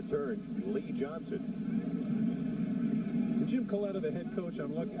kickoff return, Lee Johnson. Jim Coletta, the head coach,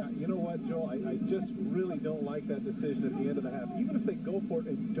 I'm looking at, you know what, Joel, I just really don't like that decision at the end of the half. Even if they go for it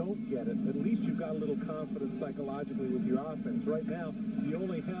and don't get it, at least you've got a little confidence psychologically with your offense. Right now, you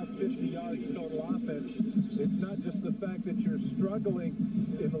only have 50 yards total offense. It's not just the fact that you're struggling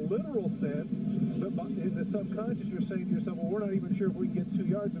in the literal sense, but in the subconscious, you're saying to yourself, well, we're not even sure if we can get 2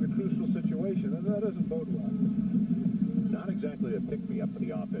 yards in a crucial situation, and that doesn't bode well. Not exactly a pick-me-up for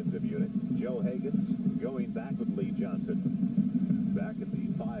the offensive unit. Joe Hagens going back with Lee Johnson. Back at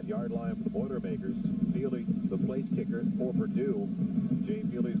the 5-yard line for the Boilermakers. Feely, the place kicker for Purdue. Jay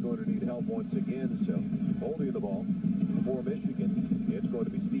Feely's going to need help once again, so holding the ball for Michigan. It's going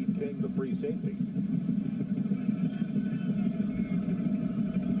to be Steve King, the free safety.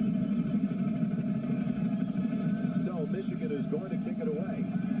 So Michigan is going to kick it away.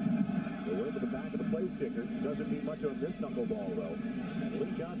 The way to the back of the place kicker. Doesn't need much on this knuckleball, though. And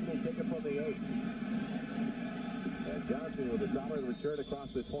Lee Johnson will take it from the 8. And Johnson with a solid return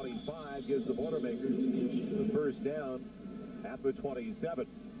across the 25 gives the Boilermakers the first down at the 27.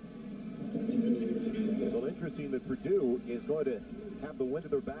 So interesting that Purdue is going to have the wind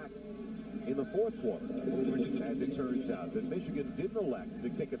at their back in the fourth quarter, as it turns out. That Michigan didn't elect to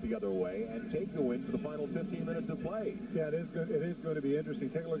kick it the other way and take the win for the final 15 minutes of play. Yeah, it is going to be interesting.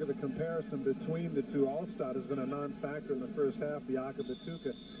 Take a look at the comparison between the two. Allstott has been a non-factor in the first half. Biaka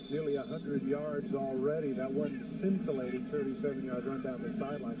Batuka, nearly 100 yards already. That one scintillating 37-yard run down the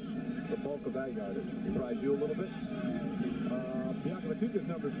sideline. The bulk of that yardage. Surprised you a little bit? Biaka Batuka's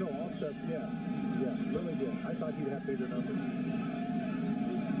numbers, no. Allstott's, yes. Yeah, really did. I thought he'd have bigger numbers.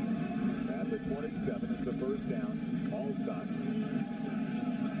 The 27 is the first down. Allstott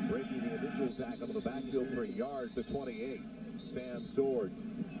breaking the initial tackle of the backfield for a yard to 28. Sam Sword.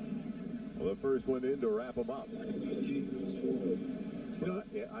 Well, the first one in to wrap them up. You know,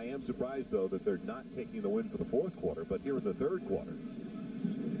 I am surprised, though, that they're not taking the win for the fourth quarter, but here in the third quarter.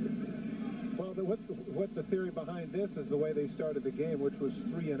 Well, what the theory behind this is the way they started the game, which was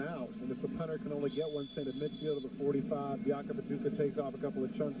 3 and out. And if the punter can only get one sent at midfield to the 45, Biaka Batuka takes off a couple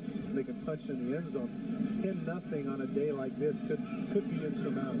of chunks, they can punch in the end zone. 10-0 on a day like this could be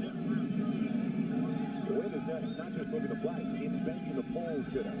insurmountable. The wind is not just moving the flags, it's bending the poles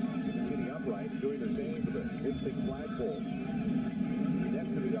today. You can see the uprights doing the same for the big flagpole. Next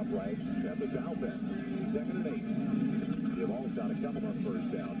to the uprights at the south end. 2nd and 8. Give Allstott a couple on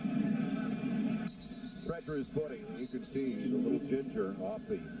first down. Treacherous footing. You can see the little ginger off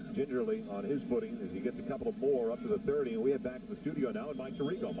the gingerly on his footing as he gets a couple of more up to the 30. And we head back to the studio now with Mike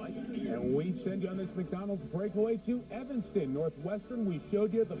Tirico. Mike. And we send you on this McDonald's breakaway to Evanston, Northwestern. We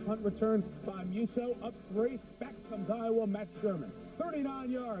showed you the punt return by Musso up 3. Back comes Iowa, Matt Sherman.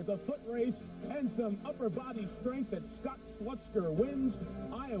 39 yards, a foot race, and some upper body strength that Scott Slutzker wins.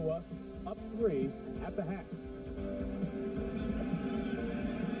 Iowa up 3 at the half.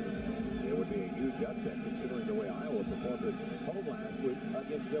 It would be a huge upset considering the way Iowa performed at home last week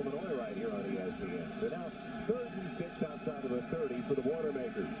against Illinois right here on ESPN. So now 3rd and 6 outside of the 30 for the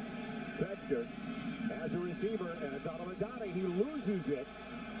Boilermakers. Metzger has a receiver, and it's Donovan Donnie. He loses it.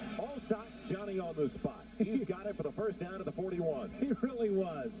 Allstott, Johnny on the spot. He's got it for the first down at the 41. He really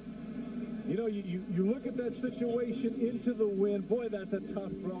was. You know, you look at that situation into the wind. Boy, that's a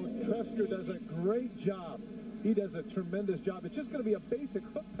tough throw. Metzger does a great job. He does a tremendous job. It's just going to be a basic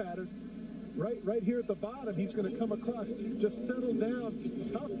hook pattern. Right here at the bottom, he's going to come across, just settle down,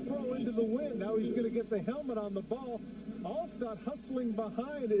 tough throw into the wind. Now he's going to get the helmet on the ball. Allstott hustling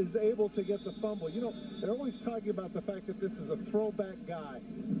behind is able to get the fumble. You know, they're always talking about the fact that this is a throwback guy,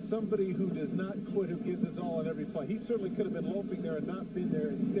 somebody who does not quit, who gives his all on every play. He certainly could have been loafing there and not been there.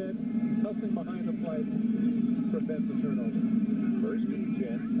 Instead, he's hustling behind the play, prevents the turnover. First and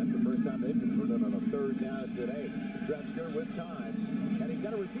 10. That's the first time they've converted on a third down today. Drexler with time. And he's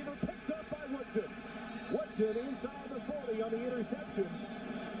got a receiver picked up by Woodson. Woodson inside the 40 on the interception.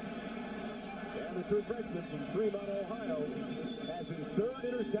 And the true freshman from Fremont, Ohio, has his third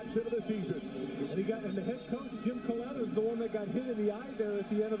interception of the season. And the head coach, Jim Coletta, is the one that got hit in the eye there at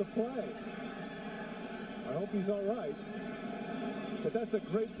the end of the play. I hope he's all right. But that's a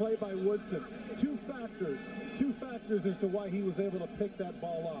great play by Woodson. Two factors as to why he was able to pick that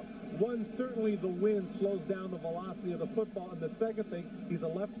ball up. One, certainly the wind slows down the velocity of the football. And the second thing, he's a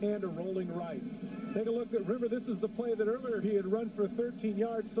left-hander rolling right. Take a look at, remember, this is the play that earlier he had run for 13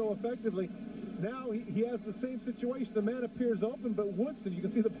 yards so effectively. Now he has the same situation. The man appears open, but Woodson, you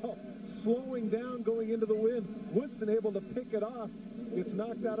can see the ball slowing down going into the wind. Woodson able to pick it off. Gets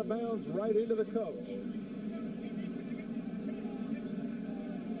knocked out of bounds right into the coach.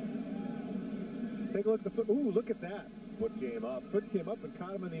 Take a look at the foot. Ooh, look at that. Foot came up. Foot came up and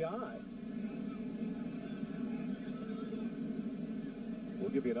caught him in the eye. We'll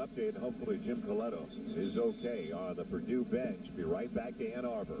give you an update. Hopefully Jim Coletta is okay on the Purdue bench. Be right back to Ann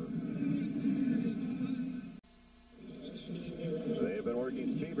Arbor. They've been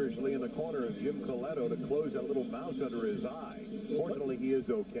working feverishly in the corner of Jim Coletta to close that little mouse under his eye. Fortunately, he is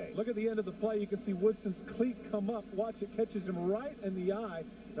okay. Look at the end of the play. You can see Woodson's cleat come up. Watch, it catches him right in the eye.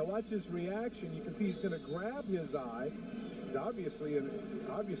 Now watch his reaction. You can see he's going to grab his eye. He's obviously in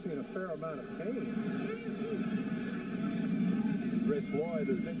a fair amount of pain. Chris Floyd,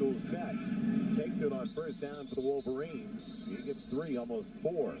 the single set, takes it on first down for the Wolverines. He gets 3, almost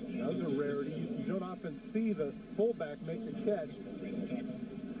 4. That was a rarity. You don't often see the fullback make the catch.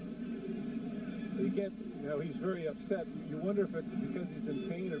 He's very upset. You wonder if it's because he's in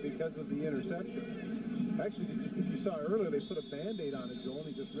pain or because of the interception. Actually, if you saw earlier, they put a Band-Aid on it, Joel,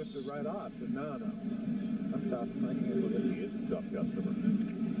 and he just ripped it right off. But no. I'm tough. I can't look at it. He is a tough customer.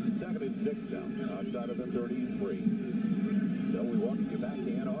 2nd and 6 now, outside of the 33. So we welcome you back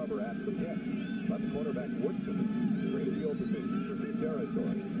to Ann Arbor after the pitch. Left quarterback Woodson, great field position for the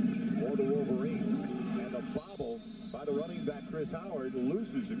territory. For the Wolverines. And the bobble by the running back Chris Howard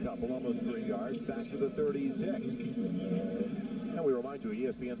loses a couple, almost 3 yards, back to the 36. And we remind you,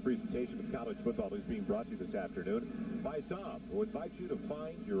 ESPN's presentation of college football is being brought to you this afternoon by Saab, who invites you to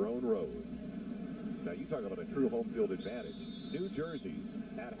find your own road. Now, you talk about a true home field advantage. New jerseys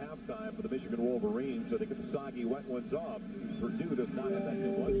at halftime for the Michigan Wolverines, so they get the soggy, wet ones off. Purdue does not have that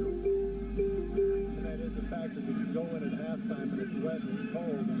same luxury. And that is a factor when you go in at halftime and it's wet and it's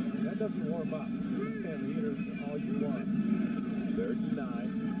cold. That doesn't warm up. You can stand the heater all you want. 3rd and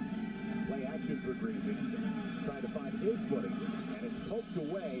 9. Play action for Greasy. Trying to find his footing. And it's poked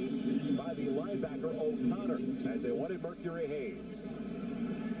away by the linebacker O'Connor as they wanted Mercury Hayes.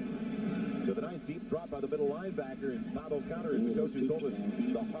 So the nice deep drop by the middle linebacker, and Bob O'Connor, as the coach has told us,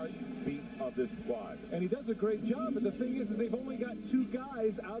 the heartbeat of this squad. And he does a great job, but the thing is that they've only got 2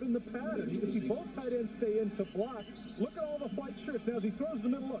 guys out in the pattern. You can see both tight ends stay in to block. Look at all the white shirts. Now, as he throws the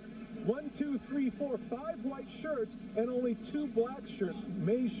middle, look. 1, 2, 3, 4, 5 white shirts and only 2 black shirts,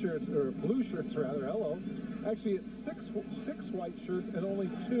 maize shirts, or blue shirts rather, hello. Actually, it's six white shirts and only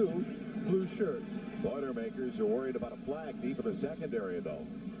 2 blue shirts. Boilermakers are worried about a flag deep in the secondary, though.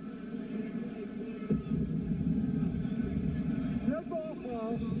 No ball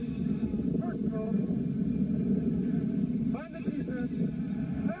foul. First ball. Find the defense.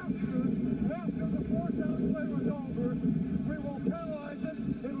 After the 4th down play was over, we will penalize it.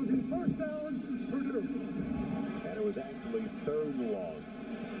 It will be 1st down, Purdue. And it was actually 3rd and long.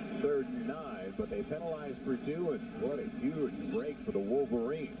 3rd and 9, but they penalized Purdue, and what a huge break for the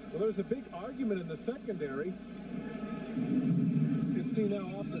Wolverines. Well, there's a big argument in the secondary. You can see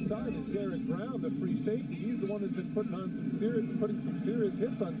now off the side is Derek Brown, the free safety. He's the one that's been putting some serious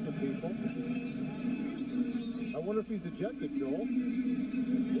hits on some people. I wonder if he's ejected, Joel.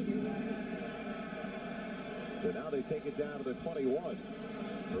 So now they take it down to the 21.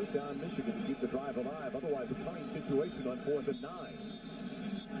 First down Michigan to keep the drive alive. Otherwise, a punting situation on 4th and 9.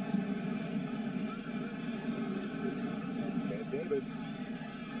 And Davis,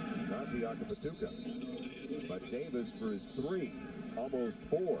 not Biakabatuka, but Davis for his 3, almost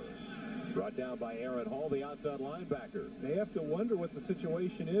 4. Brought down by Aaron Hall, the outside linebacker. They have to wonder what the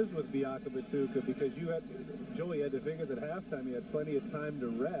situation is with Biakabatuka, because Joey had to figure that halftime he had plenty of time to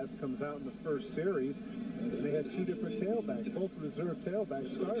rest, comes out in the first series, and they had 2 different tailbacks, both reserve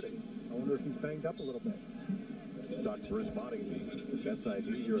tailbacks starting. I wonder if he's banged up a little bit. Dr. Bruce Monty, the SID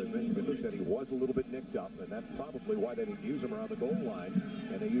here at Michigan, who said he was a little bit nicked up, and that's probably why they didn't use him around the goal line,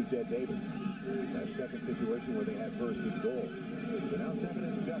 and they used Ed Davis. That second situation where they had first and goal. So now 7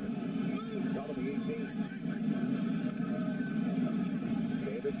 and 7. Call the 18.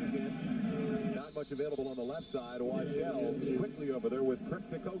 Davis again. Not much available on the left side. Washell quickly over there with Crick,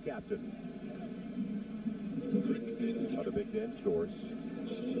 the co-captain. Other Big Ten stores,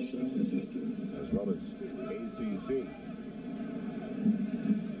 as well as ACC.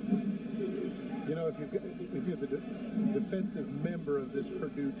 You know, if you're the defensive member of this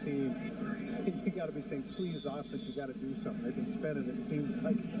Purdue team, you got to be saying, please, offense, you got to do something. They've been spending, it seems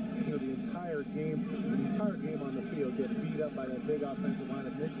like, you know, the entire game on the field, getting beat up by that big offensive line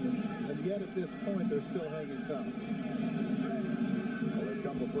of Michigan, and yet at this point, they're still hanging tough. Well, a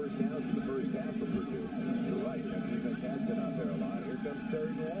couple of first downs in the first half for Purdue. You're right, that defense has been out there a lot. Here comes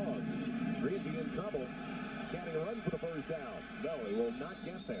third and long. Greasy in trouble. Can he run for the first down? No, he will not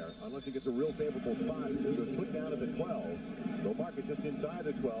get there unless he gets a real favorable spot. He was put down at the 12. They'll mark it just inside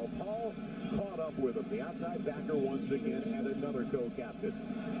the 12. Paul caught up with him. The outside backer once again and another co-captain.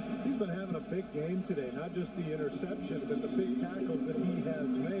 He's been having a big game today, not just the interception, but the big tackles that he has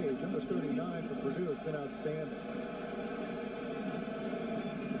made. Number 39 for Purdue has been outstanding.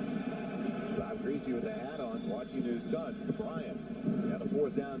 Bob Greasy with the hat on, watching his son, Brian. Got a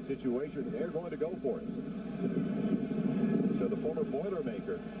fourth down situation, and they're going to go for it. So the former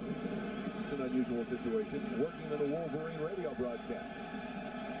Boilermaker, it's an unusual situation, working on a Wolverine radio broadcast.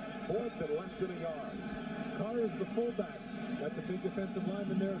 Fourth and less than a yard. Carr is the fullback. That's a big defensive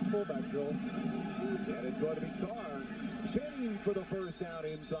lineman there at fullback, Joel. And it's going to be Carr spinning for the first down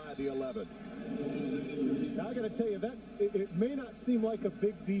inside the 11. Now, I got to tell you, that it may not seem like a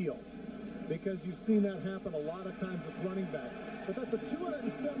big deal because you've seen that happen a lot of times with running backs. But that's a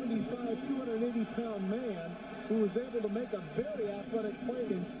 275, 280-pound man who was able to make a very athletic play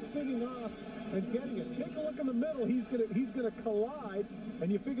in spinning off and getting it. Take a look in the middle. He's gonna collide,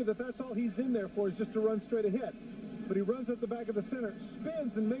 and you figure that that's all he's in there for is just to run straight ahead. But he runs up the back of the center,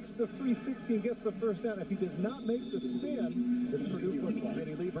 spins, and makes the 360 and gets the first down. If he does not make the spin, it's Purdue football. Did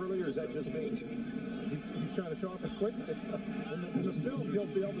he leave early, or is that just me? He's trying to show off his quickness. In the film, he'll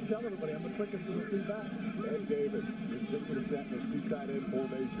be able to tell everybody, I'm the quickest of the three backs. Ed Davis is into the set in a two-tight end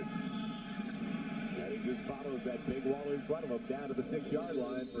formation. And he just follows that big wall in front of him down to the 6-yard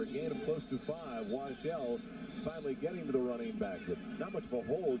line for a gain of close to 5. Washell finally getting to the running back, but not much of a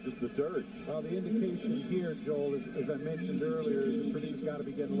hole, just the surge. Well, the indication here, Joel, is, as I mentioned earlier, is that Purdue's got to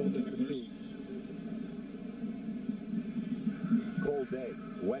be getting a little bit fatigued. Cold day,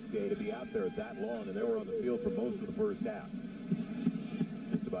 wet day to be out there that long, and they were on the field for most of the first half.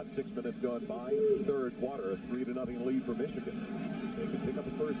 Just about 6 minutes gone by in the third quarter, a 3-0 lead for Michigan. They can pick up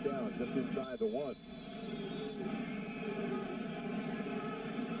a first down just inside the 1.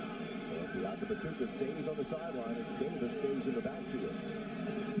 Batuka stays on the sideline, and Davis stays in the backfield.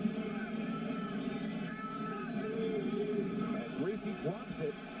 And Greasy drops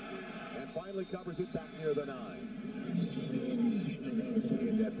it, and finally covers it back near the 9. He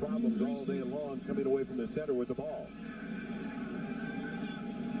has had problems all day long coming away from the center with the ball.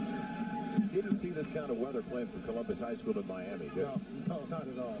 Didn't see this kind of weather playing for Columbus High School in Miami, did you? No, not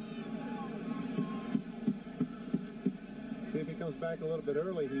at all. See if he comes back a little bit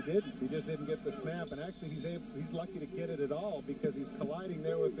early. He didn't. He just didn't get the snap, and actually he's lucky to get it at all because he's colliding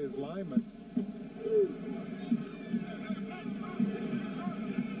there with his lineman. His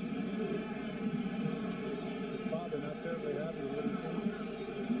father not terribly happy with what he's doing.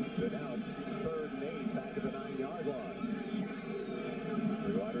 So now 3rd and 8 back at the 9-yard line.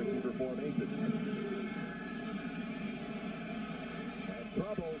 The wide receiver formation. And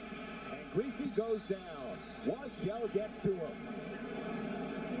trouble, and Greasy goes down. Washell gets to him.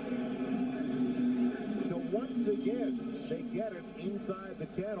 So once again, they get it inside the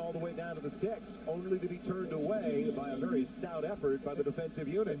 10 all the way down to the 6, only to be turned away by a very stout effort by the defensive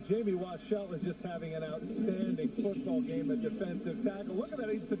unit. And Jamie Washell is just having an outstanding football game at defensive tackle. Look at that.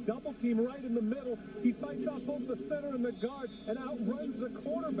 He's the double team right in the middle. He fights off both the center and the guard and outruns the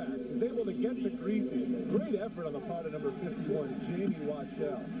quarterback. He's able to get to Greasy. Great effort on the part of number 51, Jamie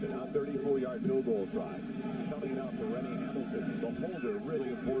Washell. So now 34-yard field goal try. Coming out for Rennie Hamilton. The holder really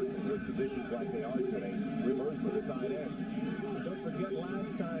important in positions like they are today. Reverse for the tight end. Don't forget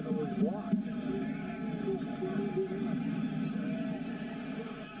last time it was blocked.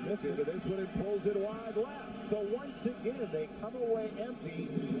 This into this one and pulls it wide left. So once again, they come away empty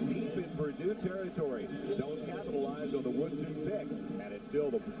deep in Purdue territory. Don't capitalize on the 1-2 pick. And it's still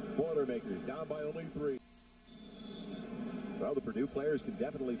the Boilermakers down by only 3. Well, Well, the Purdue players can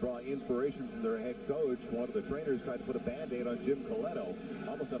definitely draw inspiration from their head coach. One of the trainers tried to put a Band-Aid on Jim Coletto,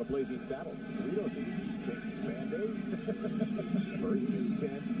 almost on a blazing saddle. We don't need these Band-Aids. First and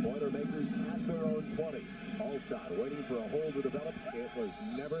 10, Boilermakers at their own 20. Allstott waiting for a hole to develop. It was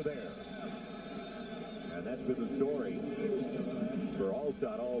never there. And that's been the story for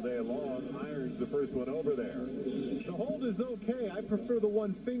Allstott all day long. Irons the first one over there. The hold is okay. I prefer the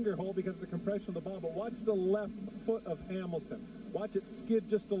one-finger hold because of the compression of the ball, but watch the left foot of Hamilton. Watch it skid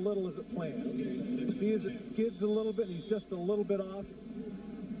just a little as it plants. See as it skids a little bit and he's just a little bit off?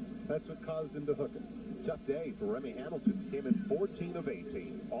 That's what caused him to hook it. Tough day for Remy Hamilton. Came in 14 of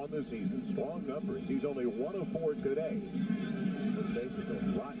 18 on the season. Strong numbers. He's only 1 of 4 today. Let's face it, a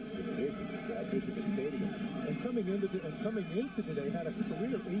rotten conditions at Michigan Stadium. And coming into today had a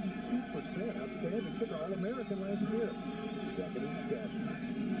career 82%. Outstanding kicker, All-American last year. Second and 10.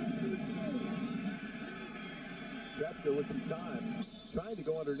 Chester with some time. Trying to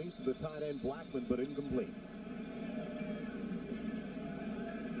go underneath the tight end Blackman, but incomplete.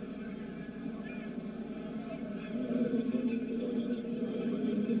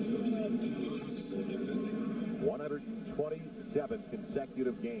 Seven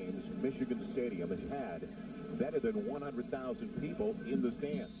consecutive games Michigan Stadium has had better than 100,000 people in the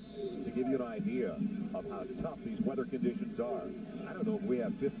stands. To give you an idea of how tough these weather conditions are, I don't know if we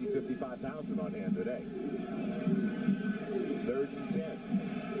have 55,000 on hand today. Third and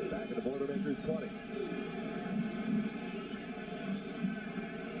 10. Back at the Boilermakers 20.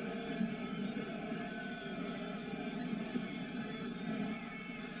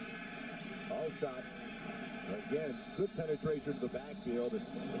 Allstott. Again, good penetration to the backfield. And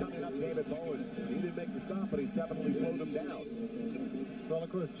coming up, David Bowens. He didn't make the stop, but he definitely slowed him down. Well,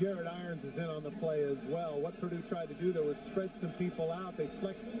 of course, Jared Irons is in on the play as well. What Purdue tried to do there was spread some people out. They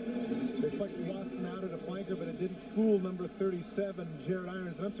flexed Watson out at a flanker, but it didn't fool number 37, Jared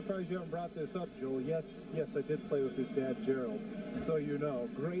Irons. And I'm surprised you haven't brought this up, Joel. Yes, I did play with his dad, Gerald. So you know,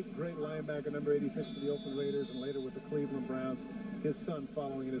 great linebacker, number 86 for the Oakland Raiders, and later with the Cleveland Browns. His son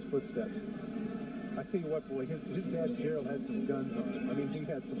following in his footsteps. I tell you what, boy, his dad, Gerald, had some guns on him. I mean, he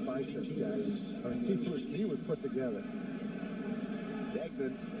had some biceps, guys. I mean, he was put together.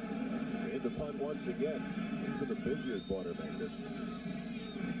 Degnan in the punt once again. Into the busiest Boilermakers.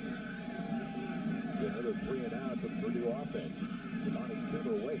 Another 3 and out for the Purdue offense. Donnie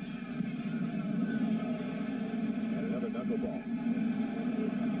Timber waits. And another knuckleball.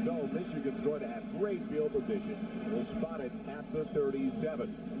 So Michigan's going to have great field position. We'll spot it at the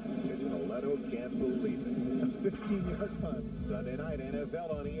 37. Coletto can't believe it. That's 15-yard punt. Sunday night NFL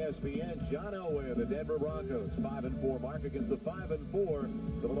on ESPN. John Elway, the Denver Broncos, 5-4 mark against the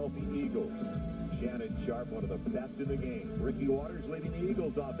 5-4 Philadelphia Eagles. Shannon Sharp, one of the best in the game. Ricky Waters leading the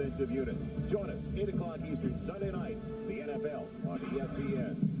Eagles offensive unit. Join us 8 o'clock Eastern Sunday night. The NFL on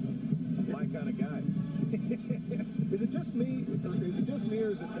ESPN. My kind of guys. Is it just me, or is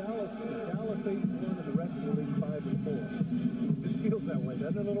it Dallas? Is Dallas 8-1 and the rest of the league 5-4? It feels that way,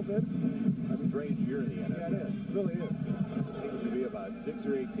 doesn't it, a little bit? A strange year in the NFL. Yeah, it is. It really is. Seems to be about 6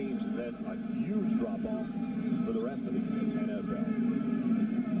 or 8 teams, and then a huge drop-off for the rest of the NFL.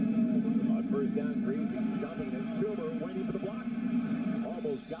 On first down, Greasy jumping, and Schumer waiting for the block.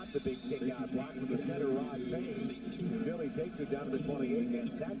 Almost got the big kick-out block from the center, Rod Payne. Still, he takes it down to the 28,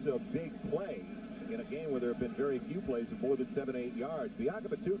 and that's a big play in a game where there have been very few plays of more than 7-8 yards. Bianca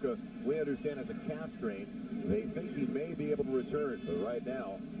Matuka, we understand, has a calf strain. They think he may be able to return, but right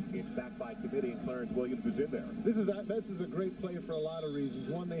now, it's back by committee, and Clarence Williams is in there. This is a great play for a lot of reasons.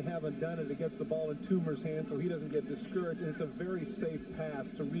 One, they haven't done it. It gets the ball in Toomer's hands so he doesn't get discouraged, and it's a very safe pass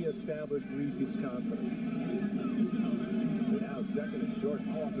to reestablish Reese's confidence. Now second and short.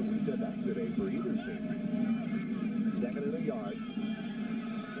 How often we said that today for either team? Second and a yard.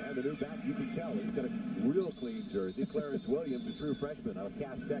 And the new back, you can tell, he's got a real clean jersey. Clarence Williams, a true freshman out of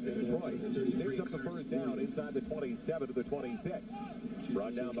Cass Tech in Detroit. Picks up the first down inside the 27 to the 26.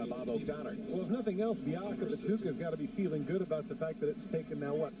 Brought down by Bob O'Connor. Well, if nothing else, Bianca Matuka's got to be feeling good about the fact that it's taken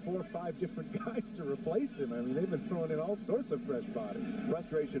now, 4 or 5 different guys to replace him. I mean, they've been throwing in all sorts of fresh bodies.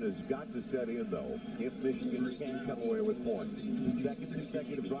 Frustration has got to set in, though, if Michigan can come away with points. Second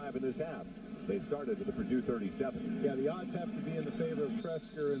consecutive drive in this half. They started at the Purdue 37. Yeah, the odds have to be in the favor of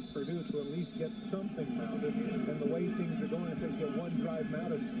Tresker and Purdue to at least get something mounted. And the way things are going, if they get one drive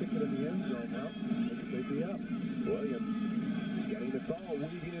mounted and stick it in the end zone now, they'd be up. Williams getting the call,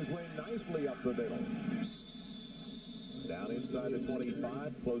 weaving his way nicely up the middle. Down inside the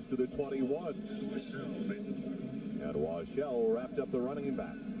 25, close to the 21. And Washell wrapped up the running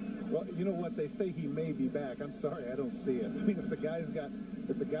back. Well, you know what? They say he may be back. I'm sorry, I don't see it. I mean, if the guy's got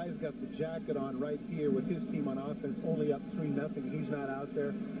the jacket on right here with his team on offense, only up 3-0, he's not out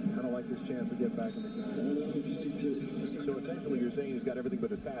there, I don't like his chance to get back in the game. So essentially you're saying he's got everything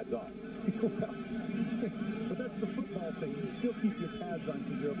but his pads on. Well, but that's the football thing. You still keep your pads on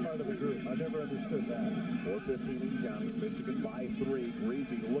because you're a part of the group. I never understood that. 4:15 in counting. Michigan by 3.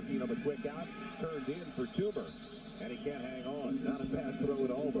 Greasy looking on the quick out. Turned in for Toomer. And he can't hang on. Not a pass throw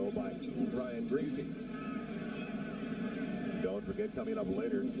at all, though, by Brian Greasy. Don't forget, coming up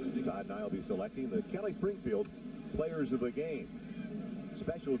later, Todd and I will be selecting the Kelly Springfield Players of the Game.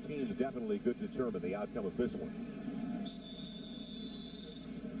 Special teams definitely could determine the outcome of this one.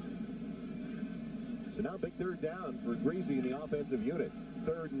 So now big third down for Greasy in the offensive unit.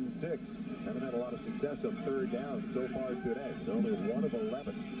 3rd and 6. Haven't had a lot of success on third down so far today. They're only 1 of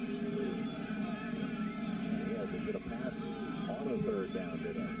 11. He hasn't hit a pass on a third down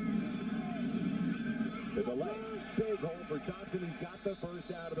today. The delay. Big hole for Johnson. He's got the first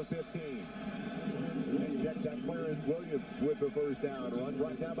down of the 15. And check that Clarence Williams with the first down. Run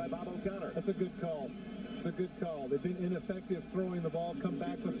right down by Bob O'Connor. That's a good call. It's a good call. They've been ineffective throwing the ball, come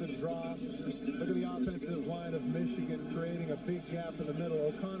back with the draw. Look at the offensive line of Michigan creating a big gap in the middle.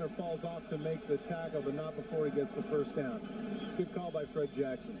 O'Connor falls off to make the tackle, but not before he gets the first down. It's a good call by Fred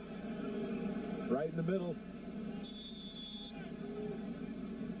Jackson. Right in the middle.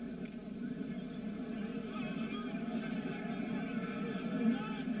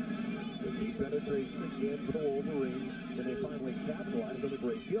 The deep penetration again for the Wolverines. And they finally capitalized on a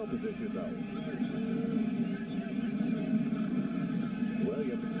great field position, though.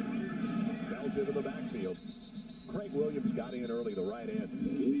 Williams belts into the backfield. Craig Williams got in early to right end.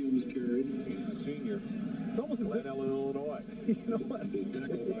 Williams carried. He's a senior. It's almost as if, Illinois. you know what?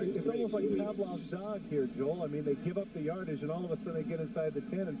 It's almost like Pavlov's dog here, Joel. I mean, they give up the yardage, and all of a sudden they get inside the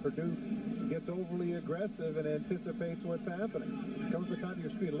 10, and Purdue gets overly aggressive and anticipates what's happening. Comes the top of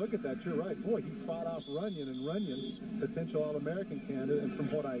your screen. Look at that. You're right. Boy, he fought off Runyon, and Runyon, potential All-American candidate, and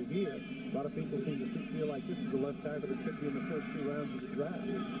from what I hear, a lot of people seem to feel like this is a left tackle that could be in the first 2 rounds of the draft.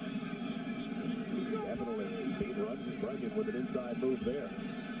 Definitely beat Runyon with an inside move there.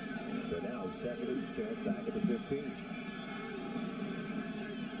 So now, second and chance back at the 15.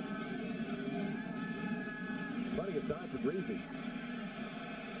 Plenty of time for Greasy.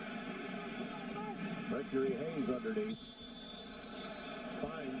 Mercury Hayes underneath.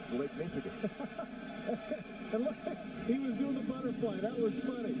 Finds Lake Michigan. And look, he was doing the butterfly. That was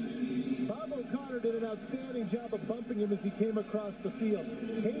funny. Bob O'Connor did an outstanding job of bumping him as he came across the field.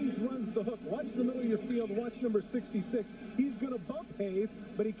 Hayes runs the hook. Watch the middle of your field. Watch number 66. He's going to bump Hayes,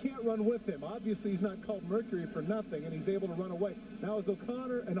 but he can't run with him. Obviously, he's not called Mercury for nothing, and he's able to run away. Now as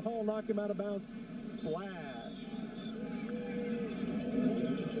O'Connor and Hall knock him out of bounds, splash.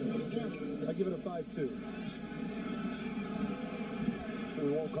 I give it a 5-2. We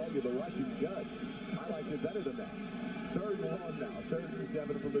won't call you the Russian judge. I like it better than that. 3rd and 1 now. 3rd and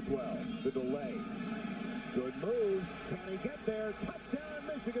 7 from the 12. The delay. Good move. Can he get there? Touchdown,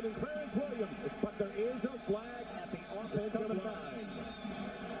 Michigan, and Clarence Williams. But there is a flag at the offensive line.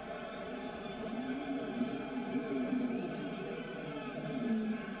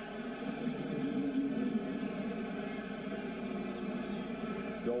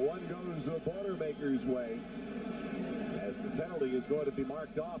 So one goes the Boilermakers' way. As the penalty is going to be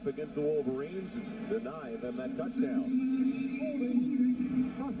marked off against the Wolverines and deny them that touchdown.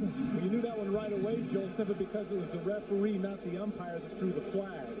 Well, you knew that one right away, Joel, simply because it was the referee, not the umpire, that threw the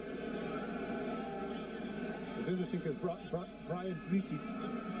flag. It's interesting because Brian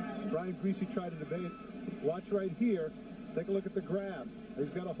Greasy tried to debate. Watch right here. Take a look at the grab. He's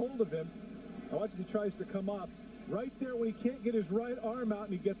got a hold of him. Now watch as he tries to come off. Right there when he can't get his right arm out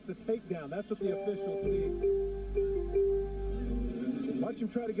and he gets the takedown. That's what the officials see. Watch him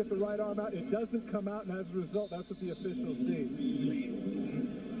try to get the right arm out. It doesn't come out, and as a result, that's what the officials see.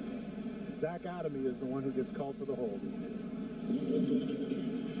 Zach Adamy is the one who gets called for the hold.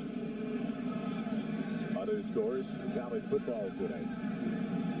 Other scores in college football today.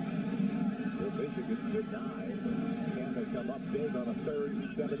 So Michigan denied. Can they come up big on a 3rd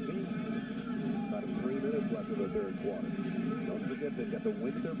and 17? About 3 minutes left in the 3rd quarter. Don't forget they've got the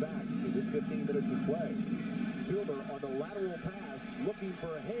winter back for this 15 minutes of play. Toomer on the lateral pass, looking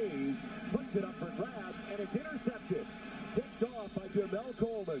for Hayes, puts it up for grabs, and it's intercepted. Picked off by Jamel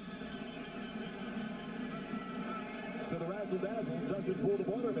Coleman. So the razzle-dazzle doesn't fool the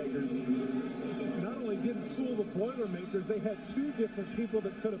Boilermakers. Not only didn't fool the Boilermakers, they had 2 different people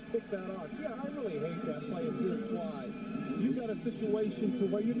that could have picked that off. Yeah, I really hate that play, and here's why. You got a situation to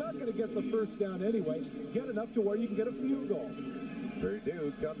where you're not going to get the first down anyway. Get enough to where you can get a field goal.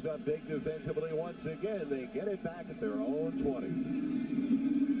 Purdue comes up big defensively once again. They get it back at their own 20.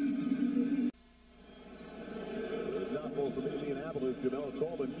 The sophomore from Indianapolis, Jamel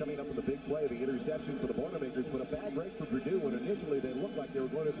Coleman, coming up with a big play. The interception for the Boilermakers, but a bad break for Purdue when initially they looked like they were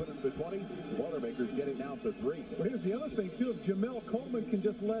going to put it to the 20. The Boilermakers get it now to 3. Well, here's the other thing, too. If Jamel Coleman can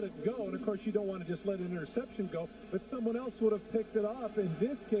just let it go, and of course you don't want to just let an interception go, but someone else would have picked it off. In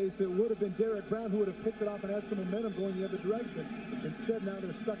this case, it would have been Derek Brown who would have picked it off and had some momentum going the other direction. Instead, now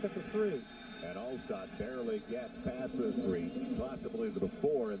they're stuck at the 3. And Allstott barely gets past the 3, possibly to the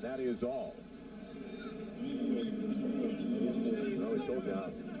 4, and that is all. Well, we told you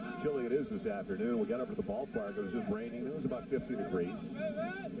how chilly it is this afternoon. We got up to the ballpark. It was just raining. It was about 50 degrees.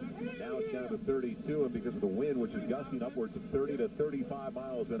 Now it's down to 32, and because of the wind, which is gusting upwards of 30 to 35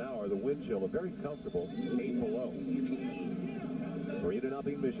 miles an hour, the wind chill, a very comfortable 8 below.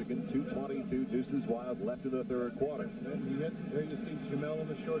 3-0 Michigan, 2:22 Deuces Wild left in the third quarter. And yet, there you see Jamel in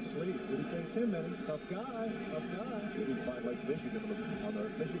the short sleeves. Didn't face him any. Tough guy. Tough guy. Didn't find Lake Michigan on the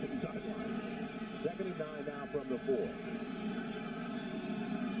Michigan sideline. 2nd and 9 now from the 4.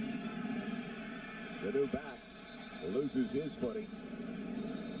 The new back loses his footing.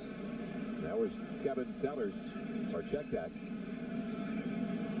 That was Kevin Sellers, or check that.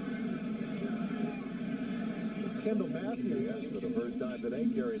 It's Kendall Matthews. Yes, for the first time today,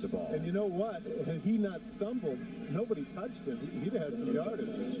 carried the ball. And you know what? Had he not stumbled, nobody touched him. He'd have had some yardage.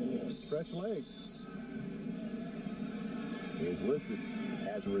 Fresh legs. He is listed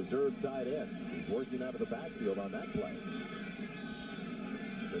as a reserve tight end. He's working out of the backfield on that play.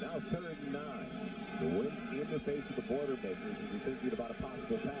 So now 3rd and 9. The wind in the face of the Boilermakers as we're thinking about a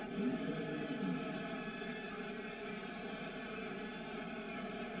possible pass.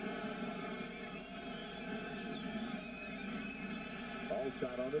 Ball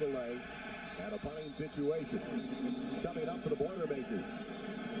shot onto the leg. And a punting situation. Coming up for the Boilermakers.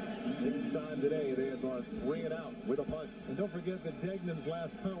 6th time today, they have gone 3 and out with a punt. And don't forget that Degnan's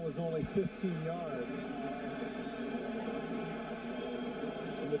last punt was only 15 yards.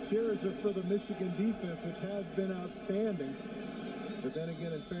 The cheers are for the Michigan defense, which has been outstanding. But then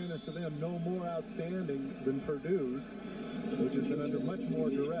again, in fairness to them, no more outstanding than Purdue's, which has been under much more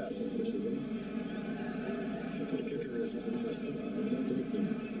duress.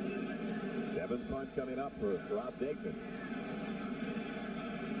 7th punt coming up for Rob Degnan.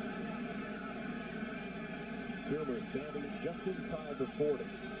 Schumer standing just inside the 40.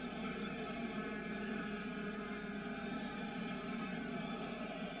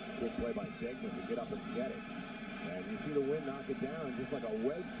 Good play by Degnan to get up and get it. And you see the wind knock it down just like a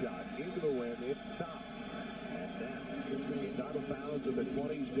wedge shot into the wind. It stops. And now it's out of bounds at the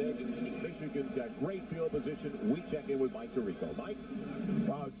 26. Michigan's got great field position. We check in with Mike Tirico. Mike?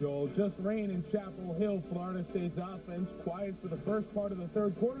 Wow, Joel. Just rain in Chapel Hill. Florida State's offense quiet for the first part of the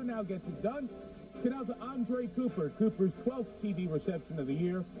third quarter. Now gets it done. Get out to Andre Cooper. Cooper's 12th TD reception of the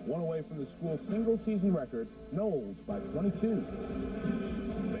year. One away from the school's single-season record. Knowles by 22.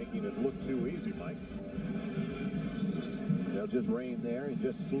 Making it look too easy, Mike. They'll just rain there and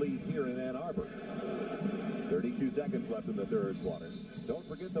just sleet here in Ann Arbor. 32 seconds left in the third quarter. Don't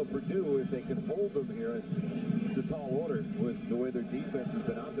forget, though, Purdue, if they can hold them here, it's a tall order with the way their defense has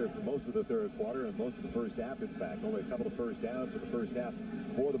been out there for most of the third quarter and most of the first half, in fact. Only a couple of first downs in the first half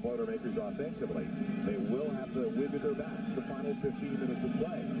for the Boilermakers offensively. They will have the wind at their back the final 15 minutes of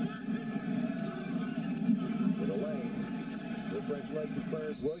play. For the lane, the fresh legs of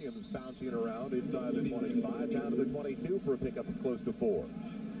Clarence Williams bouncing around inside the 25, down to the 22 for a pickup of close to 4.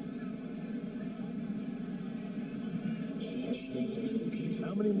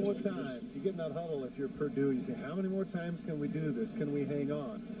 How many more times? You get in that huddle if you're Purdue, you say, how many more times can we do this? Can we hang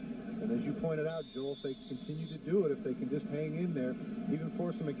on? And as you pointed out, Joel, if they continue to do it, if they can just hang in there, even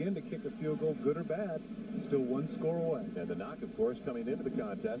force them again to kick a field goal, good or bad, still 1 score away. And the knock, of course, coming into the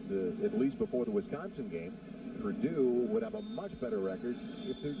contest, at least before the Wisconsin game, Purdue would have a much better record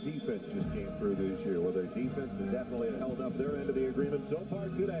if their defense just came through this year. Well, their defense has definitely held up their end of the agreement so far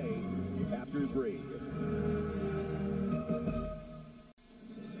today after 3.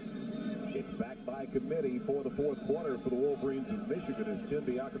 It's back by committee for the fourth quarter for the Wolverines of Michigan as Tim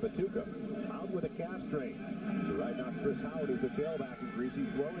Biakabatuka out with a calf strain. So right now, Chris Howard is the tailback in Greece. He's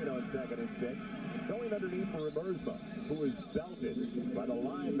throwing on 2nd and 6. Going underneath for Remersma, who is belted by the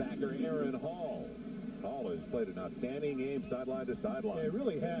linebacker Aaron Hall. Hall has played an outstanding game sideline to sideline. Yeah, he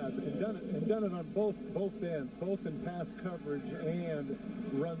really has, and done it on both ends, both in pass coverage and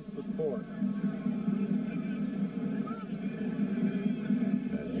run support.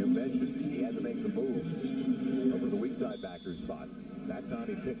 As you mentioned, he had to make the move over the weak side backer spot. That time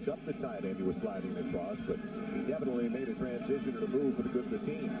he picks up the tight end he was sliding across, but he definitely made a transition and a move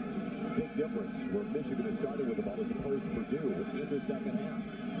with the ball as opposed to Purdue in the second half.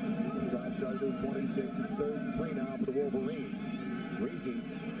 Drive started at 26, third and 3 now for the Wolverines. Greasy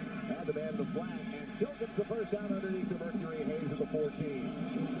had the man in the flat and still gets the first down underneath the Mercury Hayes at the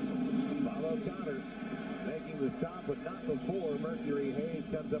 14. Follow Connors making the stop, but not before Mercury Hayes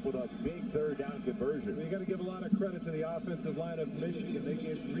comes up with a big third down conversion. You got to give a lot of credit to the offensive line of Michigan. They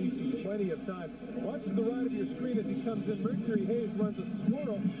gave Greasy plenty of time. Watch to the right of your screen as he comes in. Mercury Hayes runs a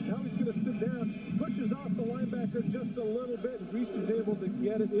swirl. Now he's going to sit down, pushes off the linebacker just a little bit, and Greasy's able to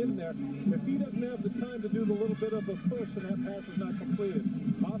get it in there. If he doesn't have the time to do the little bit of a push and that pass is not completed,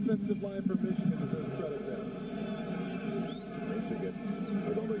 offensive line for Michigan deserves credit there. Michigan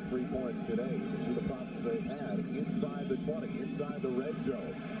with only 3 points today. You see the problems they've had inside the 20, inside the red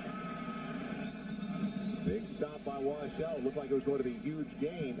zone. Big stop by Washell. Looked like it was going to be a huge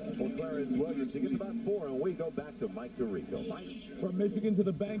gain for Clarence Williams. He gets about 4, and we go back to Mike DiRico. Mike. From Michigan to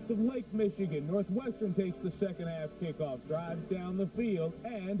the banks of Lake Michigan, Northwestern takes the second half kickoff, drives down the field,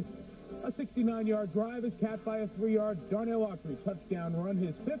 and a 69-yard drive is capped by a 3-yard Darnell Autry touchdown run,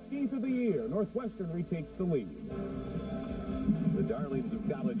 his 15th of the year. Northwestern retakes the lead. The darlings of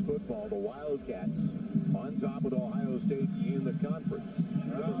college football, the Wildcats, on top of Ohio State in the conference.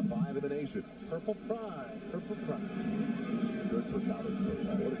 Number 5 in the nation. Purple pride. Purple pride. Good for college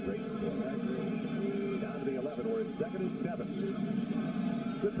football. What a great score. Down to the 11. We're at 2nd and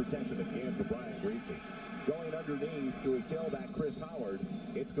 7. Good protection again for Brian Greasy. Going underneath to his tailback, Chris Howard.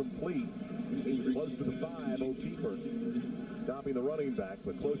 It's complete. He's close to the 5. O'Keefer stopping the running back,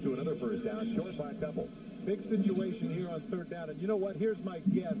 but close to another first down. Short by a couple. Big situation here on third down. And you know what? Here's my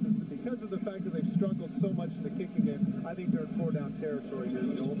guess. Is that because of the fact that they've struggled so much in the kicking game, I think they're in 4-down territory here,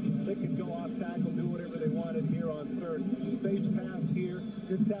 Joel. They could go off tackle, do whatever they wanted here on third. Safe pass here.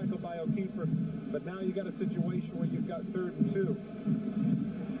 Good tackle by O'Keefer. But now you got a situation where you've got 3rd and 2.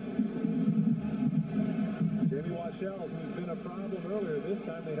 Jamie Washell, who's been a problem earlier, this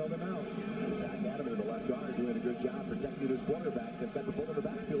time they held him out. Zach Adam in the left guard doing a good job protecting his quarterback. They've got the ball in the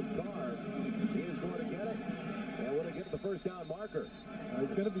backfield. Carr, he is going to get it. And will he get the first down marker? He's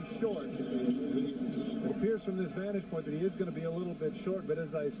going to be short. It appears from this vantage point that he is going to be a little bit short, but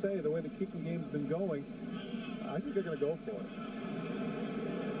as I say, the way the kicking game's been going, I think they're going to go for it.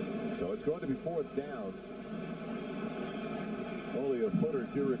 So it's going to be 4th down. Only a foot or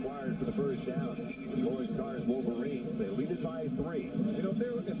 2 required for the first down. Boys, Carr's Wolverines, they lead it by 3. You know, if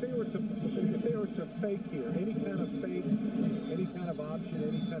they were to fake here, any kind of fake, any kind of option,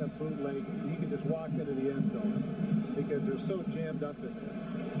 any kind of bootleg, he can just walk into the end zone because they're so jammed up in there.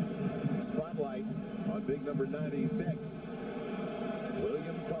 Spotlight on big number 96.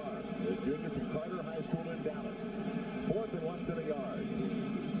 William Carr, the junior from Carter High School in Dallas. 4th and less than a yard.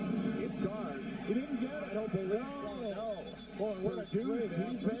 It's Carr. He didn't get it. I don't believe it. No. Boy, what a Purdue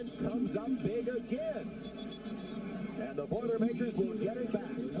defense comes up big again. And the Boilermakers will get it back.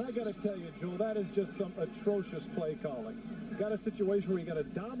 And I got to tell you, Joel, that is just some atrocious play calling. You got a situation where you got a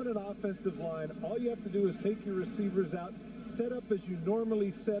dominant offensive line. All you have to do is take your receivers out, set up as you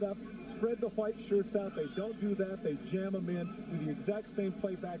normally set up, spread the white shirts out. They don't do that. They jam them in, do the exact same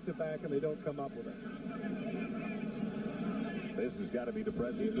play back-to-back, and they don't come up with it. This has got to be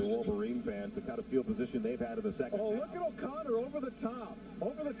depressing for Wolverine fans, the kind of field position they've had in the second. Oh, look at O'Connor over the top.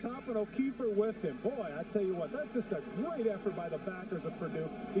 Over the top, and O'Keefer with him. Boy, I tell you what, that's just a great effort by the backers of Purdue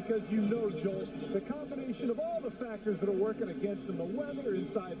because you know, Joel, the combination of all the factors that are working against them, the weather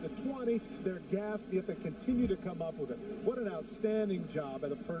inside the 20, their gaps, yet they continue to come up with it. What an outstanding job by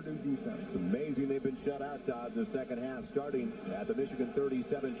the Purdue defense. It's amazing they've been shut out, Todd, in the second half, starting at the Michigan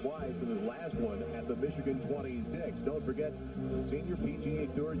 37 twice, and the last one at the Michigan 26. Don't forget, the Senior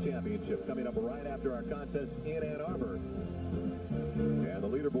PGA Tour Championship coming up right after our contest in Ann Arbor. And the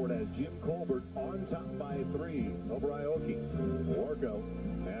leaderboard has Jim Colbert on top by 3 over Ioki, Warco,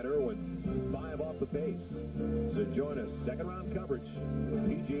 and Irwin 5 off the pace. So join us, second round coverage,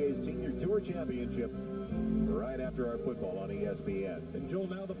 PGA Senior Tour Championship, right after our football on ESPN. And Joel,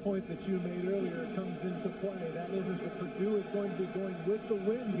 now the point that you made earlier comes into play. That is that Purdue is going to be going with the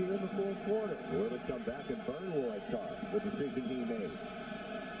wind here in the 4th quarter. Will it come back and burn Lloyd Carr, the decision he made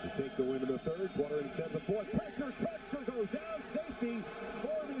to take the win in the 3rd quarter instead of the 4th. Pressure, Texter goes down, safety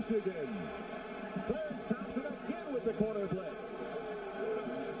for Michigan. Clarence Thompson again with the corner blitz.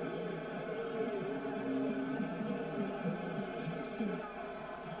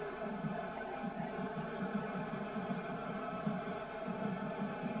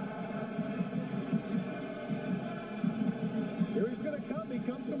 Here he's going to come. He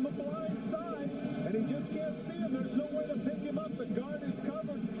comes from the blind side, and he just can't see him. There's no way to pick him up. The guard is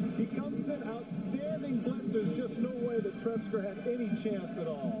covered. He comes in outstanding blitz. There's just no way that Tresker had any chance at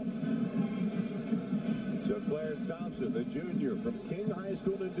all. the junior from King High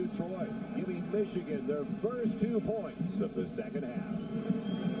School in Detroit, giving Michigan their first 2 points of the second half.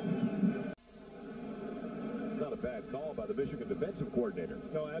 Not a bad call by the Michigan defensive coordinator.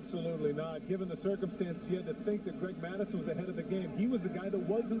 No, absolutely not. Given the circumstances, you had to think that Greg Madison was ahead of the game. He was the guy that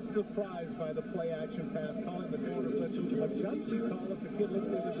wasn't surprised by the play-action pass, calling the corner blitz. A gutsy call if the kid looks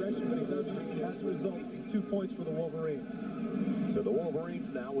the other direction, but he doesn't. As a result, 2 points for the Wolverines. So the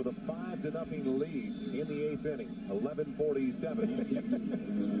Wolverines now with a 5-0 lead in the 8th inning. 11:47.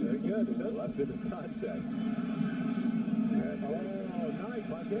 Very good. Left in the contest. Oh, nice.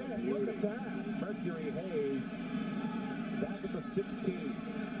 Yeah, look at that. Mercury Hayes back at the 16.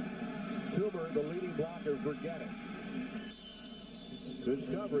 Toomer, the leading blocker, forget it.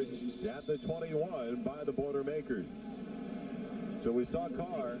 Good coverage at the 21 by the Boilermakers. So we saw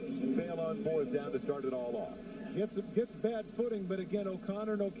Carr fail on 4th down to start it all off. Gets bad footing, but again,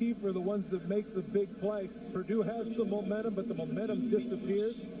 O'Connor and O'Keefe are the ones that make the big play. Purdue has some momentum, but the momentum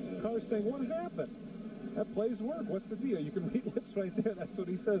disappears. Carr's saying, what happened? That play's work. What's the deal? You can read lips right there. That's what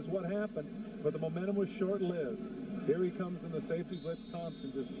he says. What happened? But the momentum was short-lived. Here he comes in the safety blitz.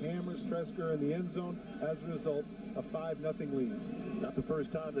 Thompson just hammers Tresker in the end zone. As a result, a 5-0 lead. Not the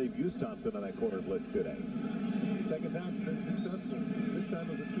first time they've used Thompson on that corner blitz today. Second time it's been successful. This time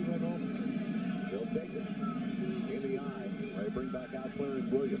it was a 2-run home. They'll take it. In the eye. They bring back out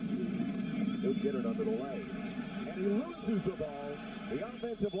Clarence Williams. He'll get it under the leg. And he loses the ball. The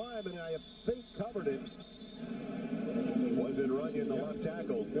offensive lineman, I think, covered it. Was it Runyon, the left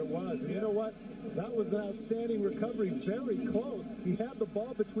tackle? It was. And you know what? That was an outstanding recovery. Very close. He had the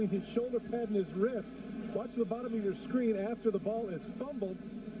ball between his shoulder pad and his wrist. Watch the bottom of your screen after the ball is fumbled.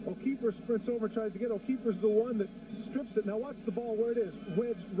 O'Keefe sprints over, tries to get. O'Keefer's the one that strips it. Now watch the ball where it is.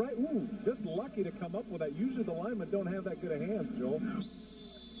 Wedged right. Ooh, just lucky to come up with that. Usually the linemen don't have that good of hands, Joel.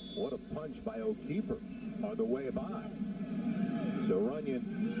 What a punch by O'Keefe on the way by. So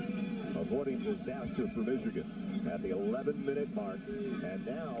Runyon avoiding disaster for Michigan at the 11-minute mark. And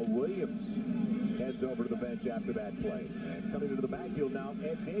now Williams heads over to the bench after that play. And coming into the backfield now,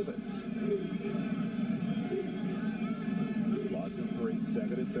 Ed Davis. Loss of 3,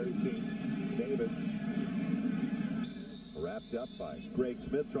 2nd and 13. Davis wrapped up by Greg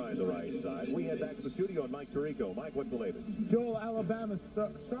Smith trying the right side. We head back to the studio and Mike Tirico. Mike, what's the latest? Joel, Alabama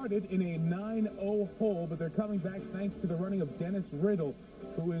started in a 9-0 hole, but they're coming back thanks to the running of Dennis Riddle,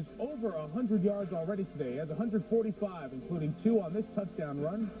 who is over 100 yards already today. He has 145, including 2 on this touchdown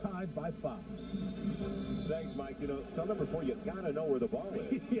run, tied by 5. Thanks, Mike. You know, tell number 4, you got to know where the ball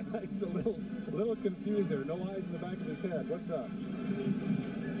is. Yeah, he's a little confused there. No eyes in the back of his head. What's up?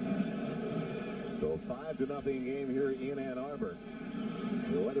 So 5-0 game here in Ann Arbor.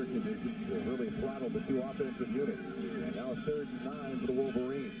 The weather conditions have really throttled the 2 offensive units. And now 3rd and 9 for the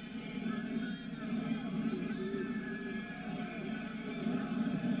Wolverines.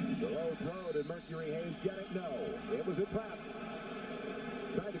 The low throw. Did Mercury Hayes get it? No. It was a trap.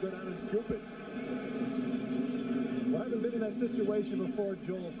 Tried to go down and scoop it. Well, I haven't been in that situation before,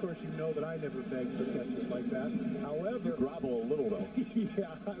 Joel. Of course, you know that I never beg for catches like that. However, you grovel a little, though.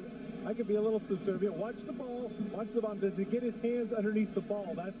 Yeah, I could be a little subservient. Watch the ball. Watch the ball. Does he get his hands underneath the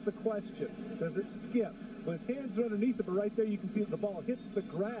ball? That's the question. Does it skip? Well, his hands are underneath it, but right there you can see that the ball hits the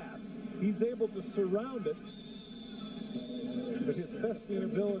grass. He's able to surround it. But his thespian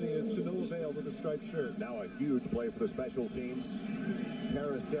ability is to no avail with the striped shirt. Now a huge play for the special teams.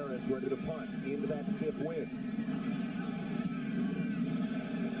 Harris ready to punt into that stiff wind.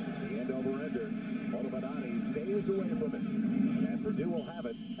 The end over ender. Olabadani stays away from it. And Purdue will have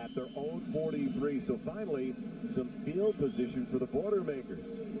it at their own 43. So finally, some field position for the Boilermakers.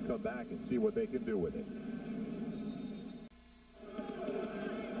 Come back and see what they can do with it.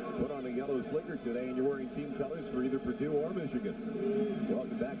 Put on a yellow slicker today, and you're wearing team colors for either Purdue or Michigan.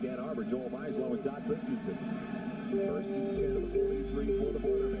 Welcome back to Ann Arbor. Joel Mize along with Todd Christensen. First and 10 of the 43 for the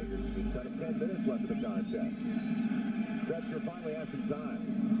Boilermakers. Inside of 10 minutes left of the contest. Tresker finally has some time.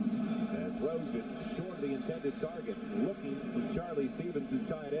 And throws it short of the intended target. Looking for Charlie Stevens, his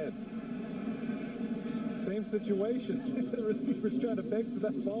tight end. Same situation. The receiver's trying to beg for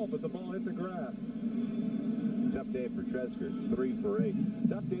that ball, but the ball hit the grass. Tough day for Tresker, 3 for 8.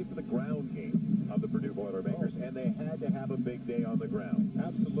 Tough day for the ground game of the Purdue Boilermakers, and they had to have a big day on the ground.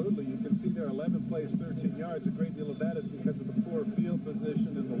 Absolutely. You can see there 11 plays, 13 yards. A great deal of that is because of the poor field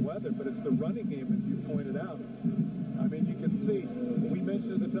position and the weather, but it's the running game, as you pointed out. I mean, you can see, we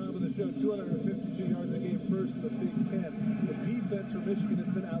mentioned at the time of the show, 252 yards a game first in the Big Ten. The defense for Michigan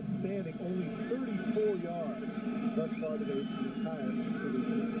has been outstanding, only 34 yards thus far today for the entire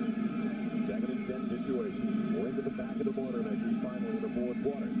season. 2nd and 10 situation. We're into the back of the Boilermakers finally in the 4th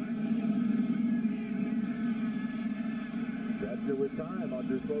quarter. time.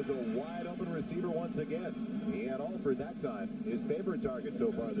 Hunter throws a wide-open receiver once again. He had Alford that time, his favorite target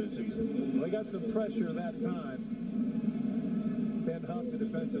so far this season. Well, they got some pressure that time. Ben Huff, the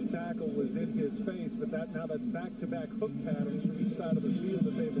defensive tackle, was in his face, but now that's back-to-back hook patterns from each side of the field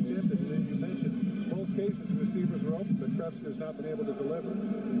that they've attempted. And as you mentioned, both cases, the receivers were open, but Trefsker's not been able to deliver.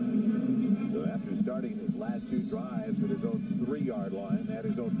 So after starting his last two drives at his own 3-yard line, at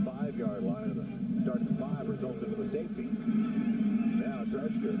his own 5-yard line, and the start at 5 resulted in a safety. Now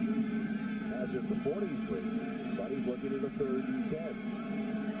Trefsker has it at the 43, but he's looking at a 3rd and 10.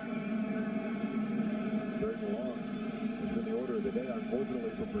 3rd and long. It's been the order of the day,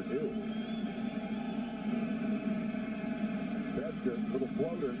 unfortunately, for Purdue. Trefsker, little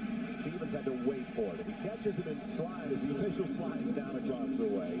floater. Stevens had to wait for it. If he catches it in stride as the official slides down across the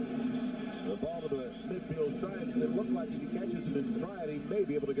way, the ball to the midfield stride, it looked like if he catches it in stride, he may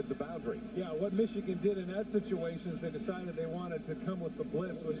be able to get the boundary. Yeah, what Michigan did in that situation is they decided they wanted to come with the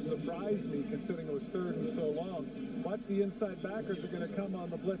blitz, which surprised me considering it was 3rd and so long. Watch the inside backers are going to come on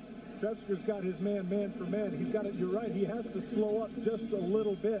the blitz. Trefsker's got his man for man. He's got it, you're right, he has to slow up just a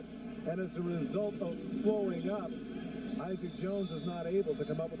little bit. And as a result of slowing up, Isaac Jones is not able to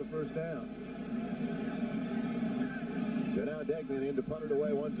come up with a first down. So now Degnan in to punt it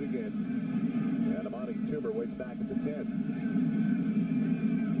away once again. And Amani Toomer waits back at the 10.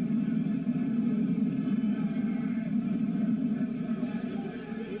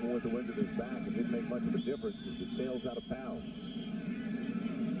 Even with the wind at his back, it didn't make much of a difference as it sails out of bounds.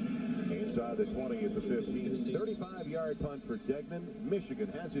 Inside the 20 at the 15. 35-yard punt for Degnan. Michigan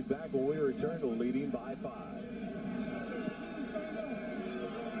has it back when we return to leading by 5.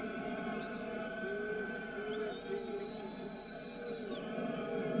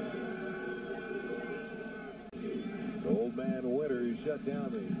 Old man Winters shut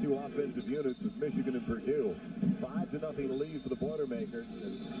down the two offensive units of Michigan and Purdue. 5-0 lead for the Boilermakers.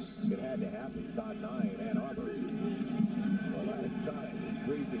 It had to happen. Todd 9, Ann Arbor. The last time, it's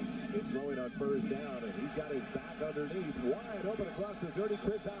freezing. It's throwing on first down, and he's got his back underneath. Wide open across the 30,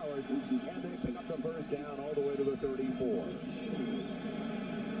 Chris Howard. And they pick up the first down all the way to the 34.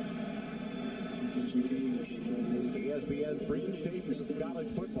 ESPN's presentation of college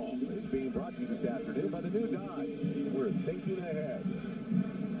football is being brought to you this afternoon by the new Dodge. We're thinking ahead.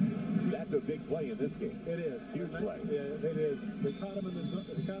 That's a big play in this game. It is. Huge play. Yeah, it is. They caught him in the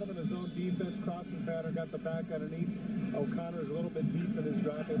zone defense, crossing pattern, got the back underneath. O'Connor's a little bit deep in his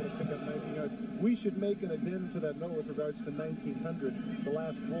drop, able to pick up 19 yards. We should make an addendum to that note with regards to 1900, the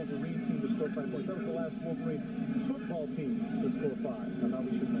last Wolverine team to score 5 points. That was the last Wolverine football team to score 5. I thought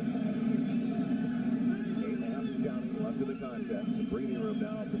we should mention that. 8.5 counting left in the contest. The breathing room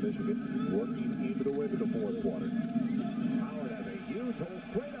now for Michigan, working into the wind in the 4th quarter. Howard has a huge hole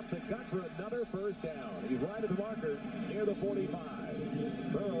straight up the gut for another first down. He's right at the marker near the 45.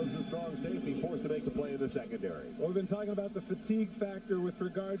 Burroughs, a strong safety, forced to make the play in the secondary. Well, we've been talking about the fatigue factor with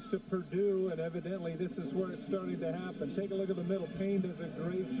regards to Purdue, and evidently this is where it's starting to happen. Take a look at the middle. Payne does a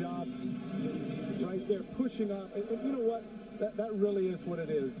great job right there, pushing off. And you know what? That really is what it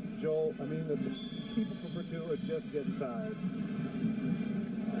is, Joel. I mean, the people from Purdue are just getting tired.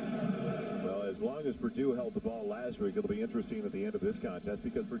 Well, as long as Purdue held the ball last week, it'll be interesting at the end of this contest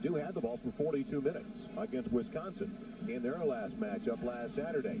because Purdue had the ball for 42 minutes against Wisconsin in their last matchup last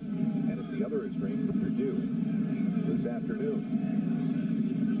Saturday. And at the other extreme for Purdue this afternoon.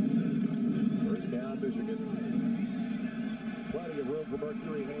 First down, Michigan. Plenty of room for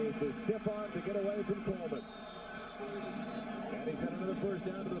Mercury Hayes to stiff arm to get away from Coleman. And he's got another first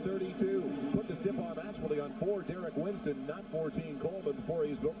down to the 32. Put the stiff arm actually on 4 Derek Winston, not 14 Coleman, before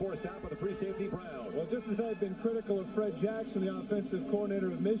he's forced out by the free safety Brown. Well, just as I've been critical of Fred Jackson, the offensive coordinator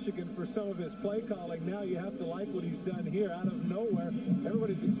of Michigan, for some of his play calling, now you have to like what he's done here. Out of nowhere,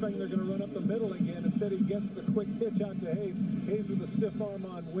 everybody's expecting they're going to run up the middle again. Instead, he gets the quick pitch out to Hayes. Hayes with a stiff arm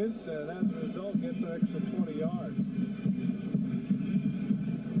on Winston, and as a result, gets an extra 20 yards.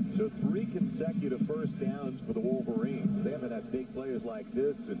 So 3 consecutive first downs for the Wolverines. They haven't had big players like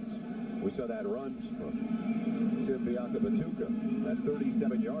this since we saw that run from Tim Biakabatuka, that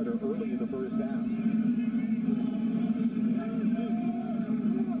 37-yarder early in the first half.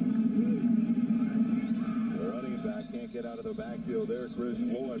 The running back can't get out of the backfield there. Chris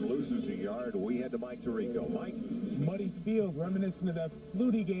Floyd loses a yard. We head to Mike Tirico. Mike? Muddy field, reminiscent of that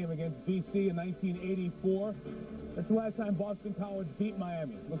Flutie game against BC in 1984. That's the last time Boston College beat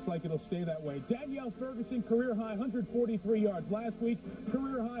Miami. Looks like it'll stay that way. Danielle Ferguson, career-high 143 yards last week.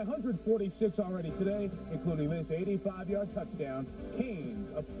 Career-high 146 already today, including this 85-yard touchdown.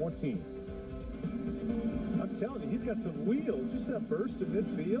 Canes up 14. I'm telling you, he's got some wheels. Just that burst to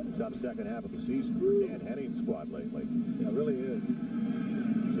midfield. Top second half of the season for Dan Henning's squad lately. Yeah, it really is.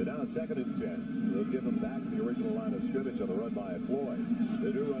 So now it's 2nd and 10. They'll give him back to the original line of scrimmage on the run by Floyd.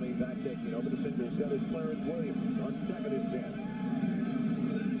 The new running back taking over the single set is Clarence Williams on 2nd and 10.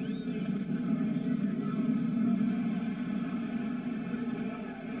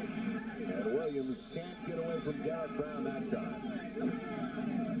 Williams can't get away from Garrett Brown that time.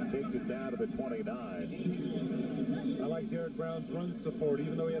 Takes it down to the 29. I like Garrett Brown's run support,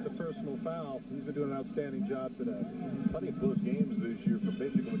 even though he had the personal foul. He's been doing an outstanding job today. Plenty of close games this year for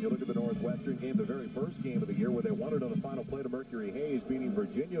Michigan. When you look at the Northwestern game, the very first game of the year, where they won it on the final play to Mercury Hayes, beating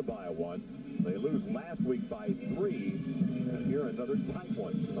Virginia by 1. They lose last week by 3. And here another tight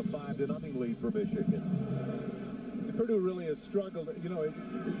one, a 5-0 lead for Michigan. Purdue really has struggled. You know, in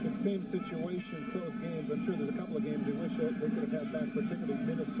same situation, close games. I'm sure there's a couple of games they wish they could have had back, particularly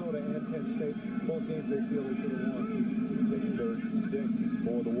Minnesota and Penn State. Both games they feel they should have won. Big 3rd and 6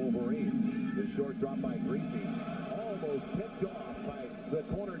 for the Wolverines. The short drop by Greasy. Almost picked off by the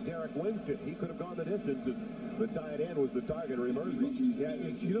corner, Derek Winston. He could have gone the distance as the tight end was the target, Remersley. Yeah,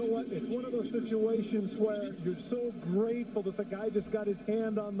 you know what? It's one of those situations where you're so grateful that the guy just got his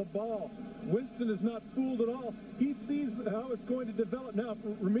hand on the ball. Winston is not fooled at all. He sees how it's going to develop. Now,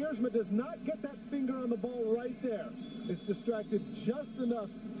 Remersma does not get that finger on the ball right there. It's distracted just enough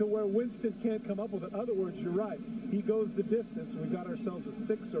to where Winston can't come up with it. In other words, you're right. He goes the distance. We got ourselves a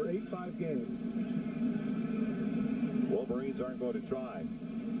 6 or 8-5 game. Wolverines aren't going to try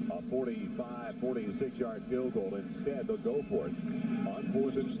a 45, 46-yard field goal. Instead, they'll go for it on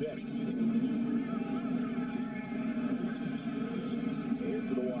 4th and 6.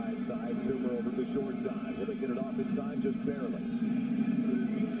 To the wide side, Toomer over the short side. Will they get it off in time? Just barely.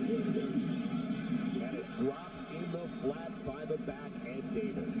 And it's dropped in the flat by the back end,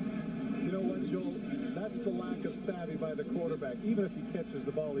 Davis. You know what, Joel? That's the lack of savvy by the quarterback. Even if he catches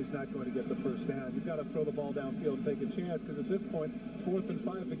the ball, he's not going to get the first down. You've got to throw the ball downfield and take a chance, because at this point, 4th and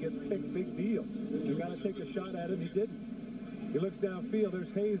 5, if it gets picked, big deal. You've got to take a shot at it. He didn't. He looks downfield.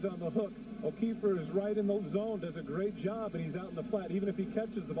 There's Hayes on the hook. O'Keefer is right in the zone, does a great job, and he's out in the flat. Even if he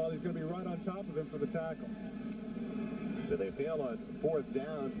catches the ball, he's going to be right on top of him for the tackle. So they fail on 4th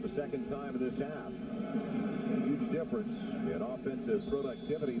down for the second time in this half. A huge difference in offensive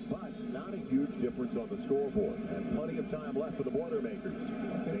productivity, but not a huge difference on the scoreboard. And plenty of time left for the Boilermakers.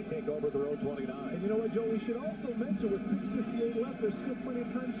 They take over their own 29. And you know what, Joe? We should also mention with 6:58 left, there's still plenty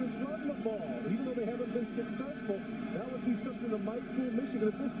of time to run the ball. Even though they haven't been successful, that would be something that might fool Michigan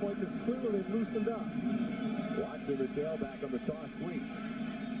at this point, because clearly they've loosened up. Watson, the tailback on the toss sweep.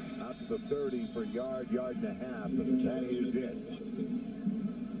 Out to the 30 for yard and a half, and that is it.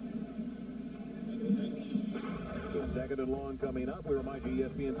 So 2nd and long coming up. We remind you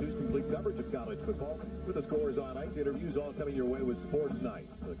ESPN2's complete coverage of college football with the scores on ice. Interviews all coming your way with Sports Night.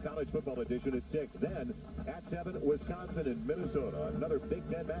 The college football edition at 6. Then at 7, Wisconsin and Minnesota. Another Big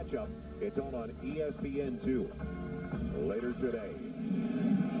Ten matchup. It's all on ESPN2 later today.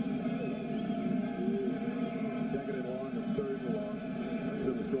 2nd and long and 3rd and long.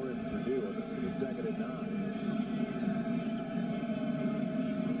 To the story from Purdue. And this is the 2nd and 9.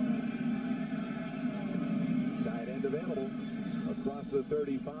 Available across the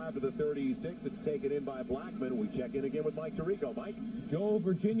 35 to the 36. It's taken in by Blackman. We check in again with Mike Tirico. Mike? Joe,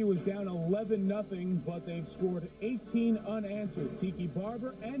 Virginia was down 11-0, but they've scored 18 unanswered. Tiki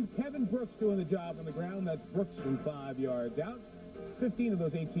Barber and Kevin Brooks doing the job on the ground. That's Brooks from 5 yards out. 15 of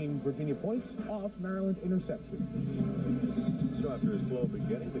those 18 Virginia points off Maryland interception. So after a slow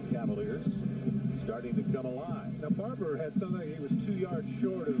beginning, the Cavaliers starting to come alive. Now, Barber had something. He was 2 yards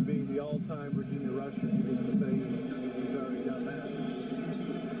short of being the all-time Virginia rusher. Needless to say, he's already done that.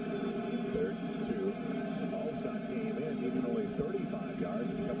 3rd and 2. Allstott came in, even only 35 yards.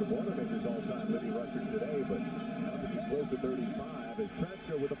 Become the Boilermakers all-time leading rusher today, but he's close to 35. As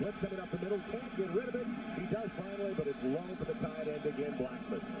Tresker with a blitz coming up the middle, can't get rid of it. He does finally, but it's low for the tight end again,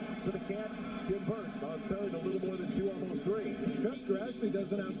 Blackman. So they can't convert on 3rd, a little more than 2, almost 3. Tresker actually does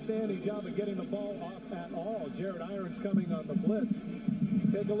an outstanding job of getting the ball off at all. Jared Irons coming on the blitz.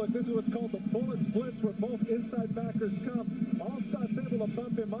 Take a look. This is what's called the Bullets blitz, where both inside backers come. Allstott's able to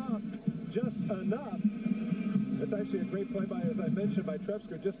bump him off just enough. That's actually a great play by, as I mentioned, by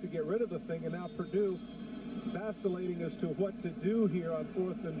Tresker just to get rid of the thing. And now Purdue vacillating as to what to do here on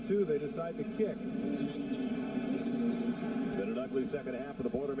 4th and 2. They decide to kick. It's been an ugly second half for the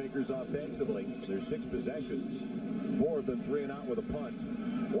Boilermakers offensively. There's 6 possessions. 4 of them 3 and out with a punt.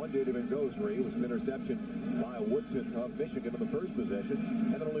 One didn't even go 3. It was an interception by Woodson of Michigan in the first possession.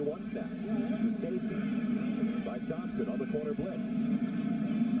 And then only 1 snap. The safety by Thompson on the corner blitz.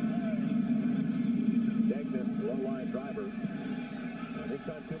 Degnan low line driver. And this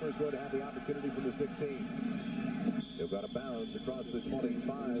time Timmer's going to have the opportunity from the 16. They've got a bounce across the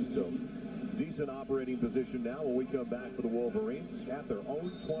 25, so decent operating position now when we come back for the Wolverines at their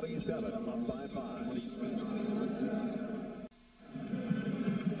own 27, up by 5.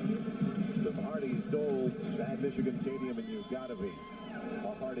 Some hearty souls at Michigan Stadium, and you've got to be.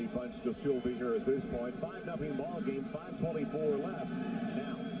 A hearty bunch to still be here at this point. 5-0 ball game, 5:24 left.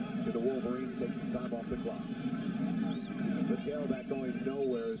 Now, to the Wolverines take some time off the clock. The tailback going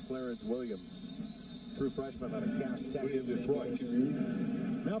nowhere is Clarence Williams. True freshman out of Cass Tech in Detroit.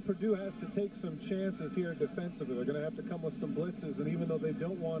 Now Purdue has to take some chances here defensively. They're going to have to come with some blitzes, and even though they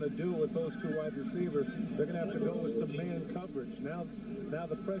don't want to do it with those two wide receivers, they're going to have to go with some man coverage. Now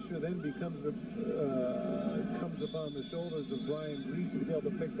the pressure then becomes comes upon the shoulders of Brian Greasy to be able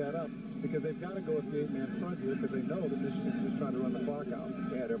to pick that up, because they've got to go with the 8-man front here, because they know that Michigan's just trying to run the clock out.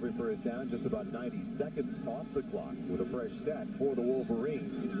 And every first down, just about 90 seconds off the clock with a fresh set for the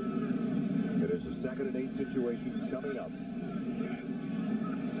Wolverines. It is a 2nd and 8 situation coming up.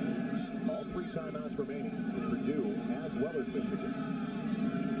 All 3 timeouts remaining for Purdue as well as Michigan.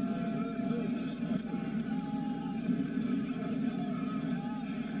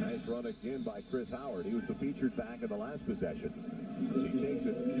 Nice run again by Chris Howard. He was the featured back in the last possession. He takes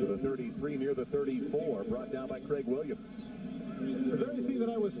it to the 33, near the 34, brought down by Craig Williams. The very thing that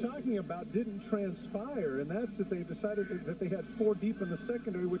I was talking about didn't transpire, and that's that they decided that they had 4 deep in the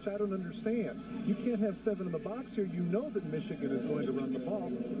secondary, which I don't understand. You can't have 7 in the box here. You know that Michigan is going to run the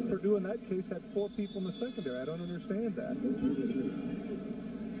ball. Purdue, in that case, had 4 people in the secondary. I don't understand that.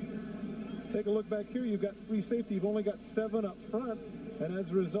 Take a look back here. You've got free safety. You've only got 7 up front, and as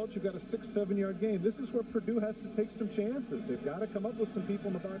a result, you've got a 6-7-yard gain. This is where Purdue has to take some chances. They've got to come up with some people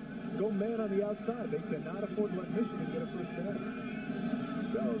in the box. Go man on the outside. They cannot afford to let Michigan get a first down.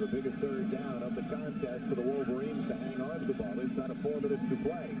 So the biggest third down of the contest for the Wolverines to hang on to the ball inside of 4 minutes to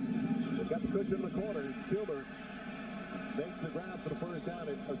play. They've got the cushion in the corner. Tilmer makes the ground for the first down.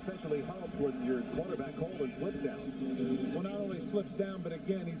 It especially helps when your quarterback Coleman slips down. Well, not only slips down, but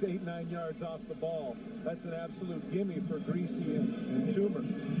again, he's 8-9 yards off the ball. That's an absolute gimme for Greasy and Toomer.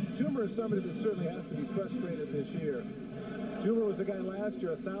 Toomer is somebody that certainly has to be frustrated this year. Toomer was a guy last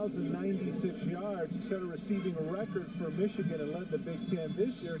year, 1,096 yards. He set a receiving record for Michigan and led the Big Ten.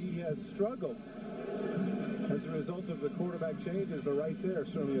 This year, he has struggled as a result of the quarterback changes. But right there,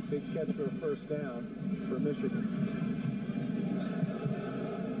 certainly a big catch for a first down for Michigan.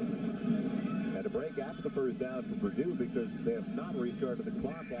 And a break after the first down for Purdue because they have not restarted the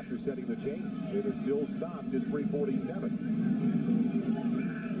clock after setting the chains. It is still stopped at 3:47.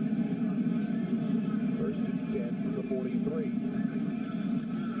 First and 10 from the 43.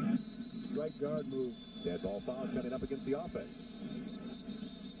 Right guard move. Dead ball foul coming up against the offense.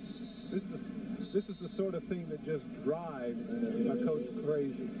 This is the sort of thing that just drives a coach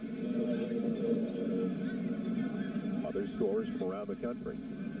crazy. Other scores from around the country.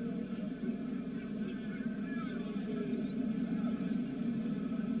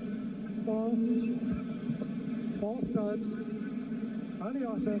 Ball starts on the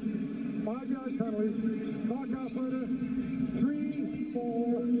offense. 5-yard penalty. Clock operator. 3, 4,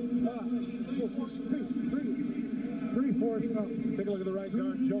 3-4 stops. Take a look at the right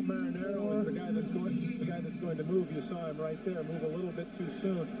guard. Joe Marinaro is the guy that's going to move. You saw him right there. Move a little bit too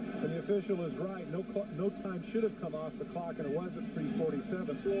soon. And the official is right. No time should have come off the clock, and it was at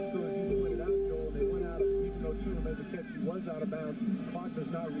 3:47. So as you pointed out, Joel, they went out of, even though Toomer made the catch, he was out of bounds. The clock does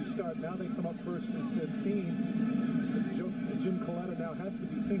not restart. Now they come up first and 15. Jim Coletta now has to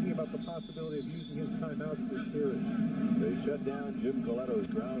be thinking about the possibility of using his timeouts this series. They shut down Jim Coletto's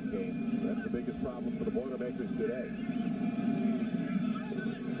ground game. That's the biggest problem for the Boilermakers today.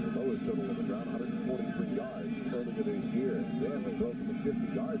 The lowest total on the ground, 143 yards earlier this year. They haven't broken the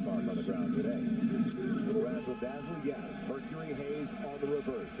 50-yard mark on the ground today. Little razzle-dazzle, yes. Mercury Hayes on the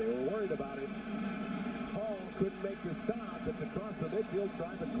reverse. They were worried about it. Hall couldn't make the stop. It's across the midfield,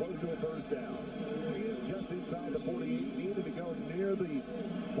 trying to close to a first down. He is just inside the 48. Needed to go near the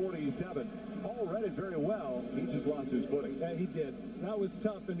 47. Hall read it very well. He just lost his footing. Yeah, he did. That was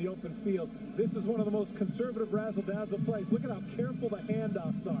tough in the open field. This is one of the most conservative razzle-dazzle plays. Look at how careful the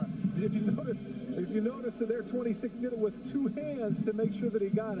handoffs are. If you notice that their 26 did it with 2 hands to make sure that he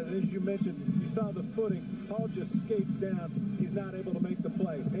got it. And as you mentioned, you saw the footing. Hall just skates down. He's not able to make the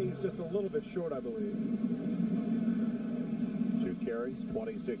play. Hayes just a little bit short, I believe. 2 carries,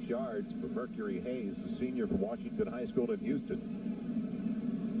 26 yards for Mercury Hayes, the senior from Washington High School in Houston.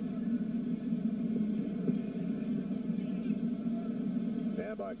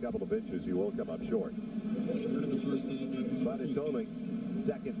 And by a couple of inches, he will come up short. But it's only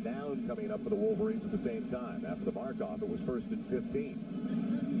second down coming up for the Wolverines at the same time. After the mark-off, it was 1st and 15.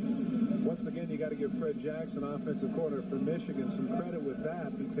 Once again, you got to give Fred Jackson, offensive coordinator for Michigan, some credit with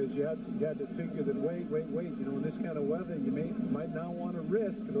that, because you had to figure that, wait, you know, in this kind of weather, you might not want to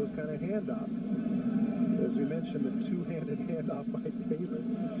risk those kind of handoffs. As we mentioned, the two-handed handoff by Davis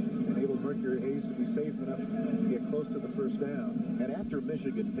enabled Mercury Hayes to be safe enough to get close to the first down. And after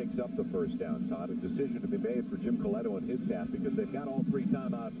Michigan picks up the first down, Todd, a decision to be made for Jim Coletto and his staff, because they've got all 3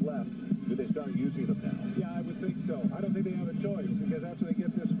 timeouts left. Do they start using them now? Yeah, I would think so. I don't think they have a choice, because after they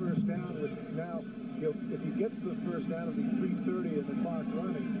get this first down, if he gets the first down, it'll be 3:30 and the clock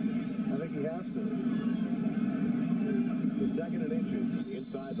running. I think he has to. The 2nd and inches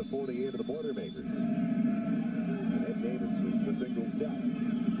inside the 48 of the Boilermakers. And Ed Davis sweeps the single step.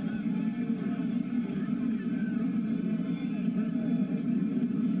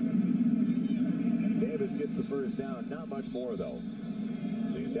 Davis gets the first down. Not much more, though.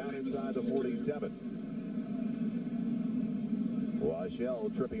 So he's down inside the 47. Washell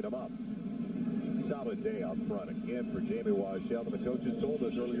tripping him up. Solid day up front again for Jamie Washell. And the coaches told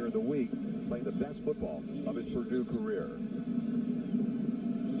us earlier in the week, playing the best football of his Purdue career.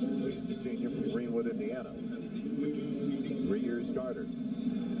 He's the senior from Greenwood, Indiana. 3-year starter.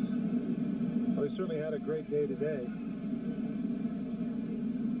 Well, he certainly had a great day today.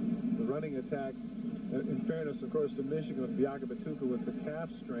 The running attack, in fairness, of course, to Michigan with Biaka Batuka with the calf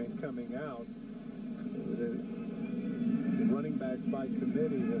strain coming out. The running backs by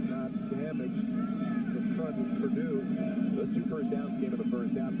committee have not damaged the front of Purdue. Those 2 first downs came in the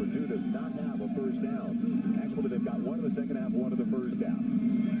first half. Purdue does not have a first down. Actually, they've got 1 in the second half, 1 in the first half.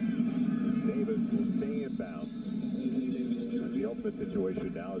 Davis will stay inbound. That's the ultimate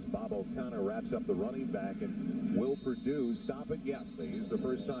situation now as Bob O'Connor wraps up the running back. And will Purdue stop it? Yes. They use the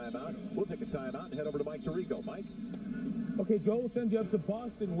first timeout. We'll take a timeout and head over to Mike Tirico. Mike? Okay, Joe, we'll send you up to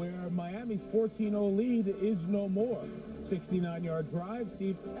Boston, where Miami's 14-0 lead is no more. 69-yard drive.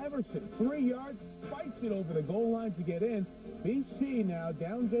 Steve Everson, 3 yards, fights it over the goal line to get in. BC now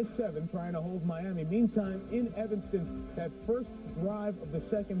down just 7, trying to hold Miami. Meantime, in Evanston, that first drive of the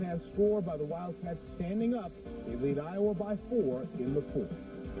second half score by the Wildcats standing up. They lead Iowa by 4 in the 4th.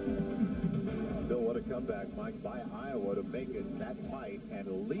 Still what a comeback, Mike, by Iowa to make it that tight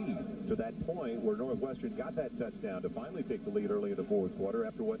and lead to that point where Northwestern got that touchdown to finally take the lead early in the 4th quarter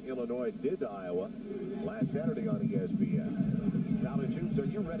after what Illinois did to Iowa last Saturday on ESPN. College Hoops, are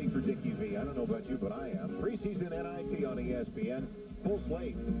you ready for Dickie V? I don't know about you, but I am. Preseason NIT on ESPN. Full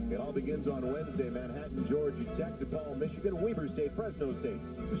slate. It all begins on Wednesday. Manhattan, Georgia Tech, DePaul, Michigan, Weber State, Fresno State.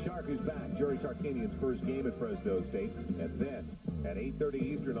 The Shark is back. Jerry Tarkanian's first game at Fresno State. And then at 8:30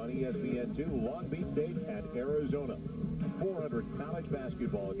 Eastern on ESPN2, Long Beach State and Arizona. 400 college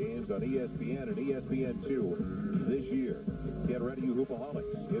basketball games on ESPN and ESPN2 this year. Get ready, you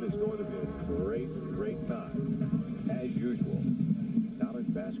Hoopaholics. It is going to be a great, great time. As usual,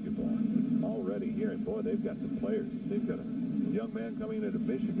 college basketball already here. And boy, they've got some players. They've got a young man coming into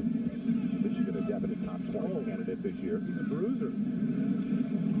Michigan. Michigan, a definite top 20 candidate this year. He's a bruiser.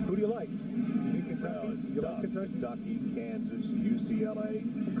 Who do you like? You think Kentucky? You like Kentucky, Kansas, UCLA.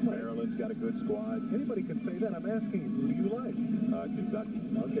 Maryland's got a good squad. Anybody could say that. I'm asking, who do you like? Kentucky.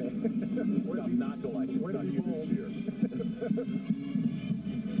 Okay. Tough not to like Kentucky this year.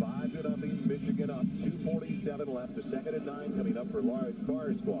 5-0, Michigan up. 2:47 left. A 2nd and 9 coming up for Lawrence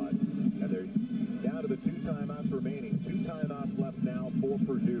Carr's squad. And they're down to the 2 timeouts remaining. 2 timeouts left now for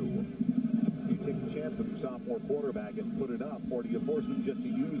Purdue. Do you take a chance with your sophomore quarterback and put it up, or do you force them just to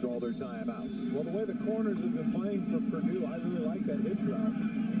use all their timeouts? Well, the way the corners have been playing for Purdue, I really like that hitch route.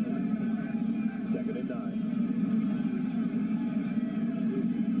 2nd and 9.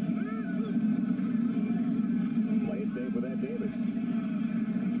 Play it safe with Ed Davis.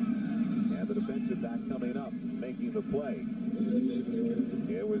 And the defensive back coming up, making the play.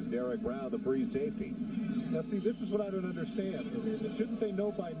 It was Derek Brown, the free safety. Now, see, this is what I don't understand. Shouldn't they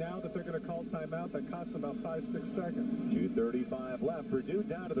know by now that they're going to call timeout? That costs about 5-6 seconds. 2:35 left. Purdue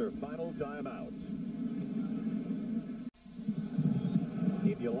down to their final timeouts.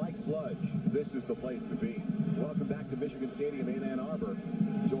 If you like sludge, this is the place to be. Welcome back to Michigan Stadium in Ann Arbor.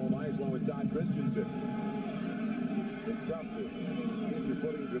 Joel Meyerslow and Todd Christensen. It's tough to get your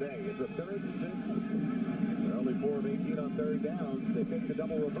footing today. It's a 3rd and 6. They're only 4 of 18 on 3rd downs. They take the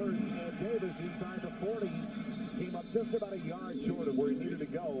double reverse, and Davis inside the 40. Came up just about a yard short of where he needed to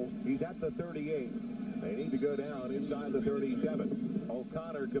go. He's at the 38. They need to go down inside the 37.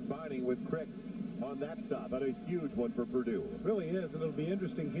 O'Connor combining with Crick on that stop. But a huge one for Purdue. It really is, and it'll be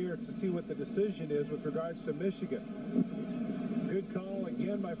interesting here to see what the decision is with regards to Michigan. Good call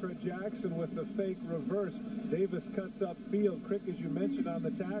again by Fred Jackson with the fake reverse. Davis cuts upfield. Crick, as you mentioned on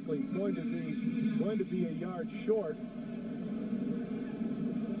the tackle, he's going to be a yard short.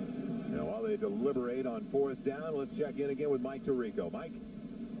 Now, while they deliberate on 4th down, let's check in again with Mike Tirico. Mike?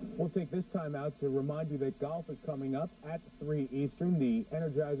 We'll take this time out to remind you that golf is coming up at 3 Eastern, the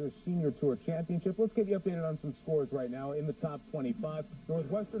Energizer Senior Tour Championship. Let's get you updated on some scores right now in the top 25.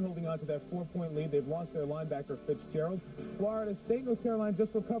 Northwestern holding on to that 4-point lead. They've lost their linebacker, Fitzgerald. Florida State, North Carolina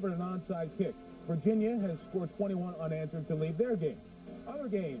just recovered an onside kick. Virginia has scored 21 unanswered to lead their game. Other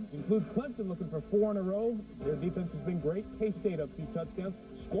games include Clemson looking for 4 in a row. Their defense has been great. K-State up 2 touchdowns.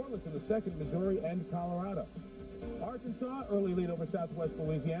 Scoreless in the second, Missouri and Colorado. Arkansas, early lead over Southwest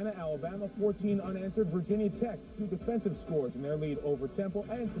Louisiana. Alabama, 14 unanswered. Virginia Tech, 2 defensive scores in their lead over Temple.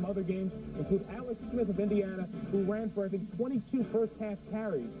 And some other games include Alex Smith of Indiana, who ran for, I think, 22 first-half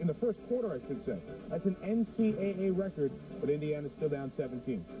carries in the first quarter, I should say. That's an NCAA record, but Indiana's still down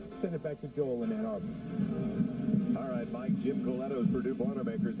 17. Send it back to Joel in Ann Arbor. All right, Mike. Jim Coletto's Purdue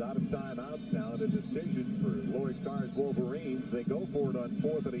Boilermakers out of timeouts now. And a decision for Lloyd Carr's Wolverines. They go for it on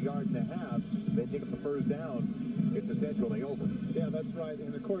 4th and a yard and a half. They pick up the first down. It's essentially over. Yeah, that's right.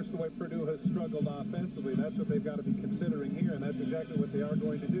 And, of course, the way Purdue has struggled offensively, that's what they've got to be considering here, and that's exactly what they are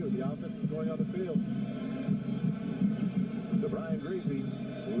going to do. The offense is going on the field. So Brian Greasy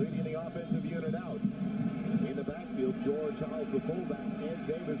leading the offensive unit out. In the backfield, George Howell, the fullback, Ed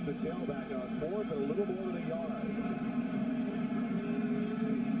Davis, the tailback on 4th and a little more than a yard.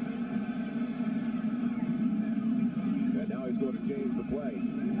 And now he's going to change the play.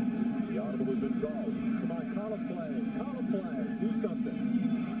 The audible has been called. Come on, call a play. Call a play. Do something.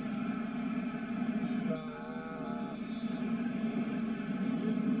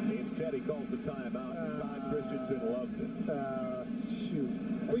 Instead, he calls the timeout. Todd Christensen loves it. Shoot.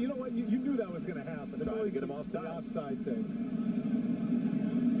 Well, you know what? You knew that was going to happen. It's Trying to get him offside. The offside thing.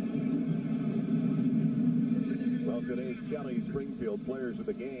 Well, today's Kelly Springfield players of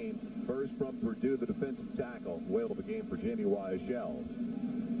the game. First from Purdue, the defensive tackle. Whale of the game for Jamie Weishell.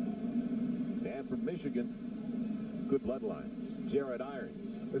 And from Michigan, good bloodlines, Jared Irons.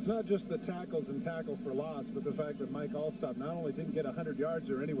 It's not just the tackles and tackle for loss, but the fact that Mike Allstott not only didn't get 100 yards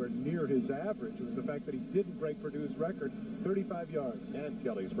or anywhere near his average, it was the fact that he didn't break Purdue's record, 35 yards. And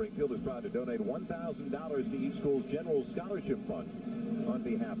Kelly Springfield is proud to donate $1,000 to each school's general scholarship fund on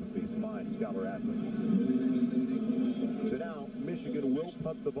behalf of these fine scholar athletes. So now, Michigan will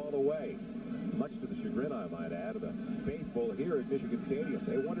punt the ball away. Much to the chagrin, I might add, of the faithful here at Michigan Stadium.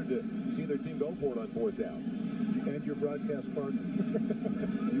 They wanted to see their team go for it on 4th down. And your broadcast partner.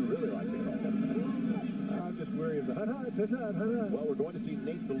 You really like the call. I'm just worried of the hut. Well, we're going to see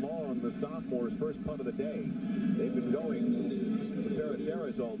Nate DeLong, the sophomore's first punt of the day. They've been going to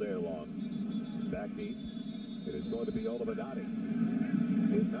Paraceras all day long. Back deep. It is going to be Olivadotti.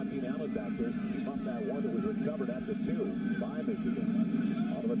 They've not seen Allen back there since he bumped that one that was recovered at the 2 by Michigan.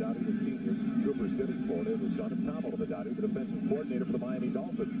 Olivadotti, the senior, Cooper City, Florida, the son of Tom Olivadotti, the defensive coordinator for the Miami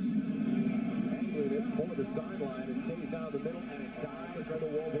Dolphins. Angling it for the sideline and stays down the middle, and it dies for the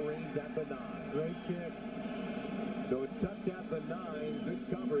Wolverines at the 9. Great kick. So it's tucked at the 9.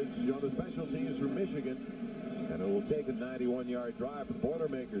 Good coverage on the special teams for Michigan. And it will take a 91-yard drive for the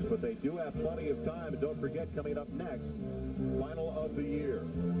Boilermakers, but they do have plenty of time. And don't forget, coming up next, final of the year,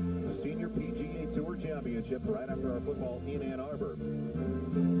 the Senior PGA Tour Championship right after our football in Ann Arbor.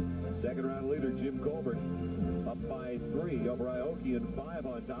 Second-round leader Jim Colbert up by 3 over Aoki and 5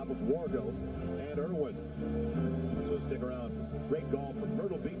 on top of Wargo and Irwin. So stick around. Great golf from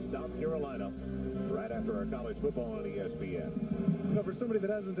Myrtle Beach, South Carolina, right after our college football on ESPN. You know, for somebody that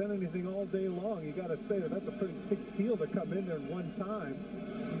hasn't done anything all day long, you got to say that that's a pretty big deal to come in there in one time.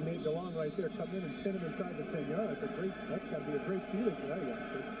 See Nate DeLong right there, come in and pin him inside the 10 yards. That's got to be a great feeling for that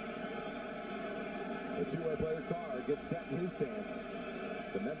youngster. The two-way player Carr gets set in his stance.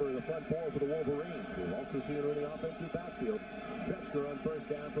 The member of the front four for the Wolverines. We'll also see it in the offensive backfield. Kretschmer on first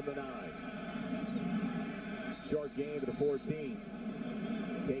down from the 9. Short gain to the 14.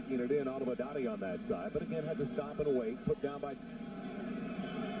 Taking it in, Olivadotti on that side, but again had to stop and wait. Put down by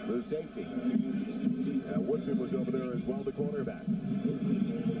blue safety. Woodson was over there as well, the cornerback.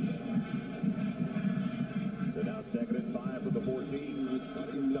 So now 2nd and 5 for the 14.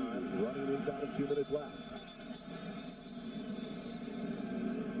 Plenty of time, running inside of 2 minutes left.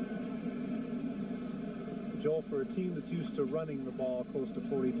 Joel, for a team that's used to running the ball close to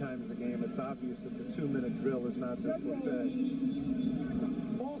 40 times a game, it's obvious that the 2-minute drill is not their forte.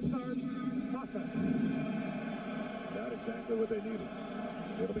 Ball starts. Offense. Not exactly what they needed.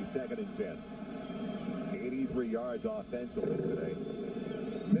 It'll be 2nd and 10. 83 yards offensively today.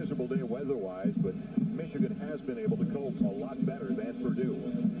 Miserable. miserable day weather-wise, but Michigan has been able to cope a lot better than Purdue.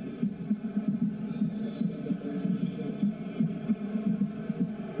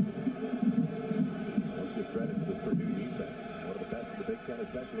 Let's give credit to the Purdue defense. One of the best in the Big Ten,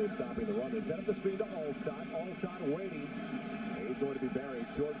 especially in stopping the run. They set up the screen to Allstott. Allstott waiting. He's going to be buried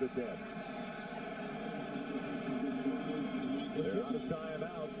short of the 10. They're out of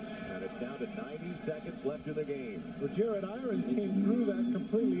timeouts, and it's down to 90 seconds left in the game. Well, Jared Irons came through that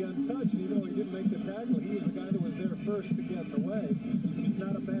completely untouched. Even though he didn't make the tackle, he was the guy that was there first to get in the way. It's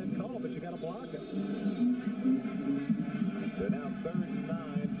not a bad call, but you got to block it. They're now 3rd and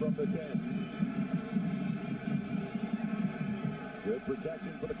 9 from the 10. Good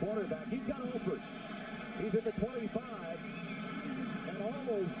protection for the quarterback. He's got Alford. He's at the 25.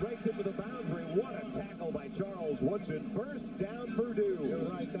 Almost breaks it to the boundary. What a tackle by Charles Woodson. First down, Purdue. You're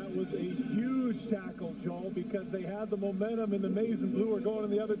right. That was a huge tackle, Joel, because they had the momentum and the maize and blue are going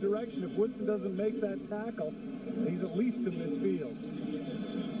in the other direction. If Woodson doesn't make that tackle, he's at least in midfield.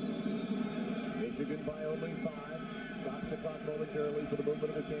 Michigan by only 5. Stops the clock momentarily for the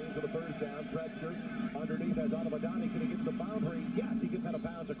movement of the chains for the first down. Tretzker underneath as Automadani. Can he get to the boundary? Yes, he gets out of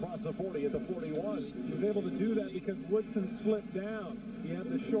bounds across the 40 at the 41. He was able to do that because Woodson slipped down. He had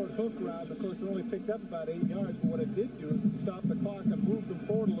the short hook route. Of course, it only picked up about 8 yards, but what it did do is it stopped the clock and moved them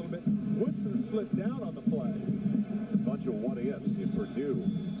forward a little bit. Woodson slipped down on the play. A bunch of what-ifs if Purdue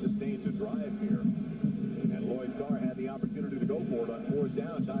sustains a drive here. And Lloyd Carr had the opportunity to go for it on 4th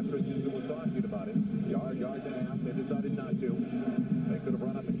down. Todd Christensen was talking about it. Yard and a half. They decided not to. They could have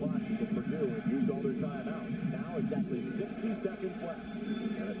run out the clock because Purdue had used all their timeouts. Now exactly 60 seconds left.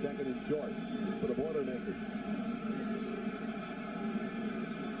 And a second and short for the Boilermakers.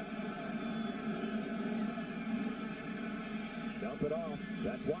 Dump it off.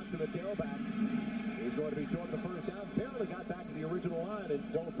 That's Watson, the tailback. He's going to be short of the first down. Barely got back to the original line.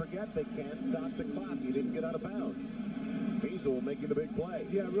 And don't forget, they can't stop the clock. He didn't get out of bounds. Diesel making the big play.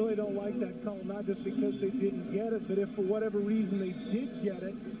 Yeah, I really don't like that call, not just because they didn't get it, but if for whatever reason they did get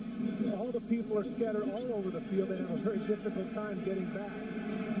it, all the people are scattered all over the field. They have a very difficult time getting back.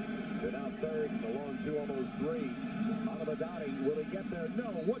 They're now 3rd and a long 2, almost 3. Automadani, will he get there?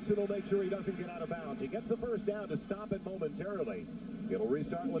 No. Woodson will make sure he doesn't get out of bounds. He gets the first down to stop it momentarily. It'll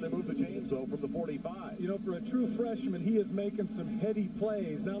restart when they move the chains, though, from the 45. You know, for a true freshman, he is making some heady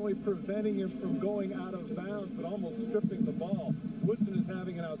plays, not only preventing him from going out of bounds, but almost stripping the ball. Woodson is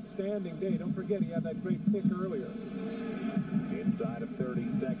having an outstanding day. Don't forget, he had that great pick earlier. Inside of 30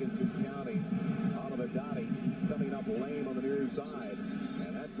 seconds and counting. Automadani coming up lame on the near side,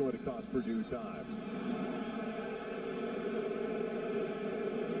 and that's going to cost Purdue time.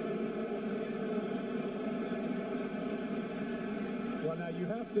 Well, now you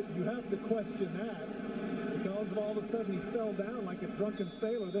have to question that because of all of a sudden he fell down like a drunken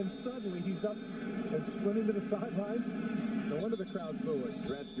sailor. Then suddenly he's up and sprinting to the sidelines. No wonder the crowd's booing.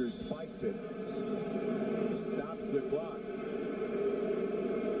 Tretzker spikes it. Stops the clock.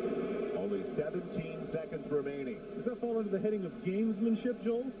 Only 17 seconds remaining. Does that fall under the heading of gamesmanship,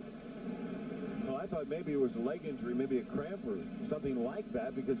 Joel? Well, I thought maybe it was a leg injury, maybe a cramp or something like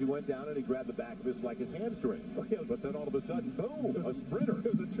that, because he went down and he grabbed the back of his, like his hamstring. Oh, yeah, but then all of a sudden, boom, a sprinter.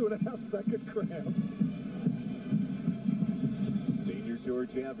 It was a 2.5-second cramp. Senior Tour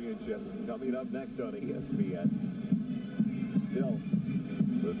Championship coming up next on ESPN. Still,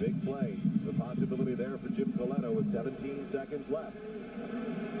 the big play, the possibility there for Jim Coletto with 17 seconds left.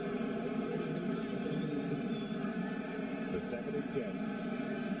 The 2nd and 10.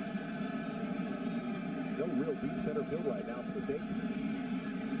 No real deep center field right now for the safeties.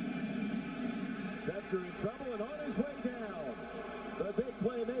 Tretzker in trouble and on his way down. The big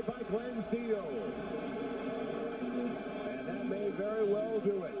play made by Glenn Steele. And that may very well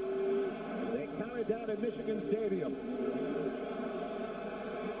do it. They count it down at Michigan Stadium.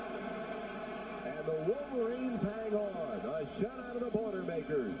 And the Wolverines hang on. A shutout of the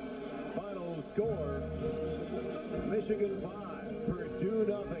Boilermakers. Final score, Michigan 5, Purdue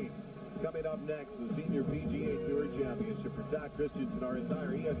nothing. Coming up next, the Senior PGA Tour Championship. For Zach Christensen, our entire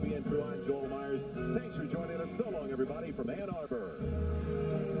ESPN crew, I'm Joel Myers. Thanks for joining us. So long, everybody, from Ann Arbor.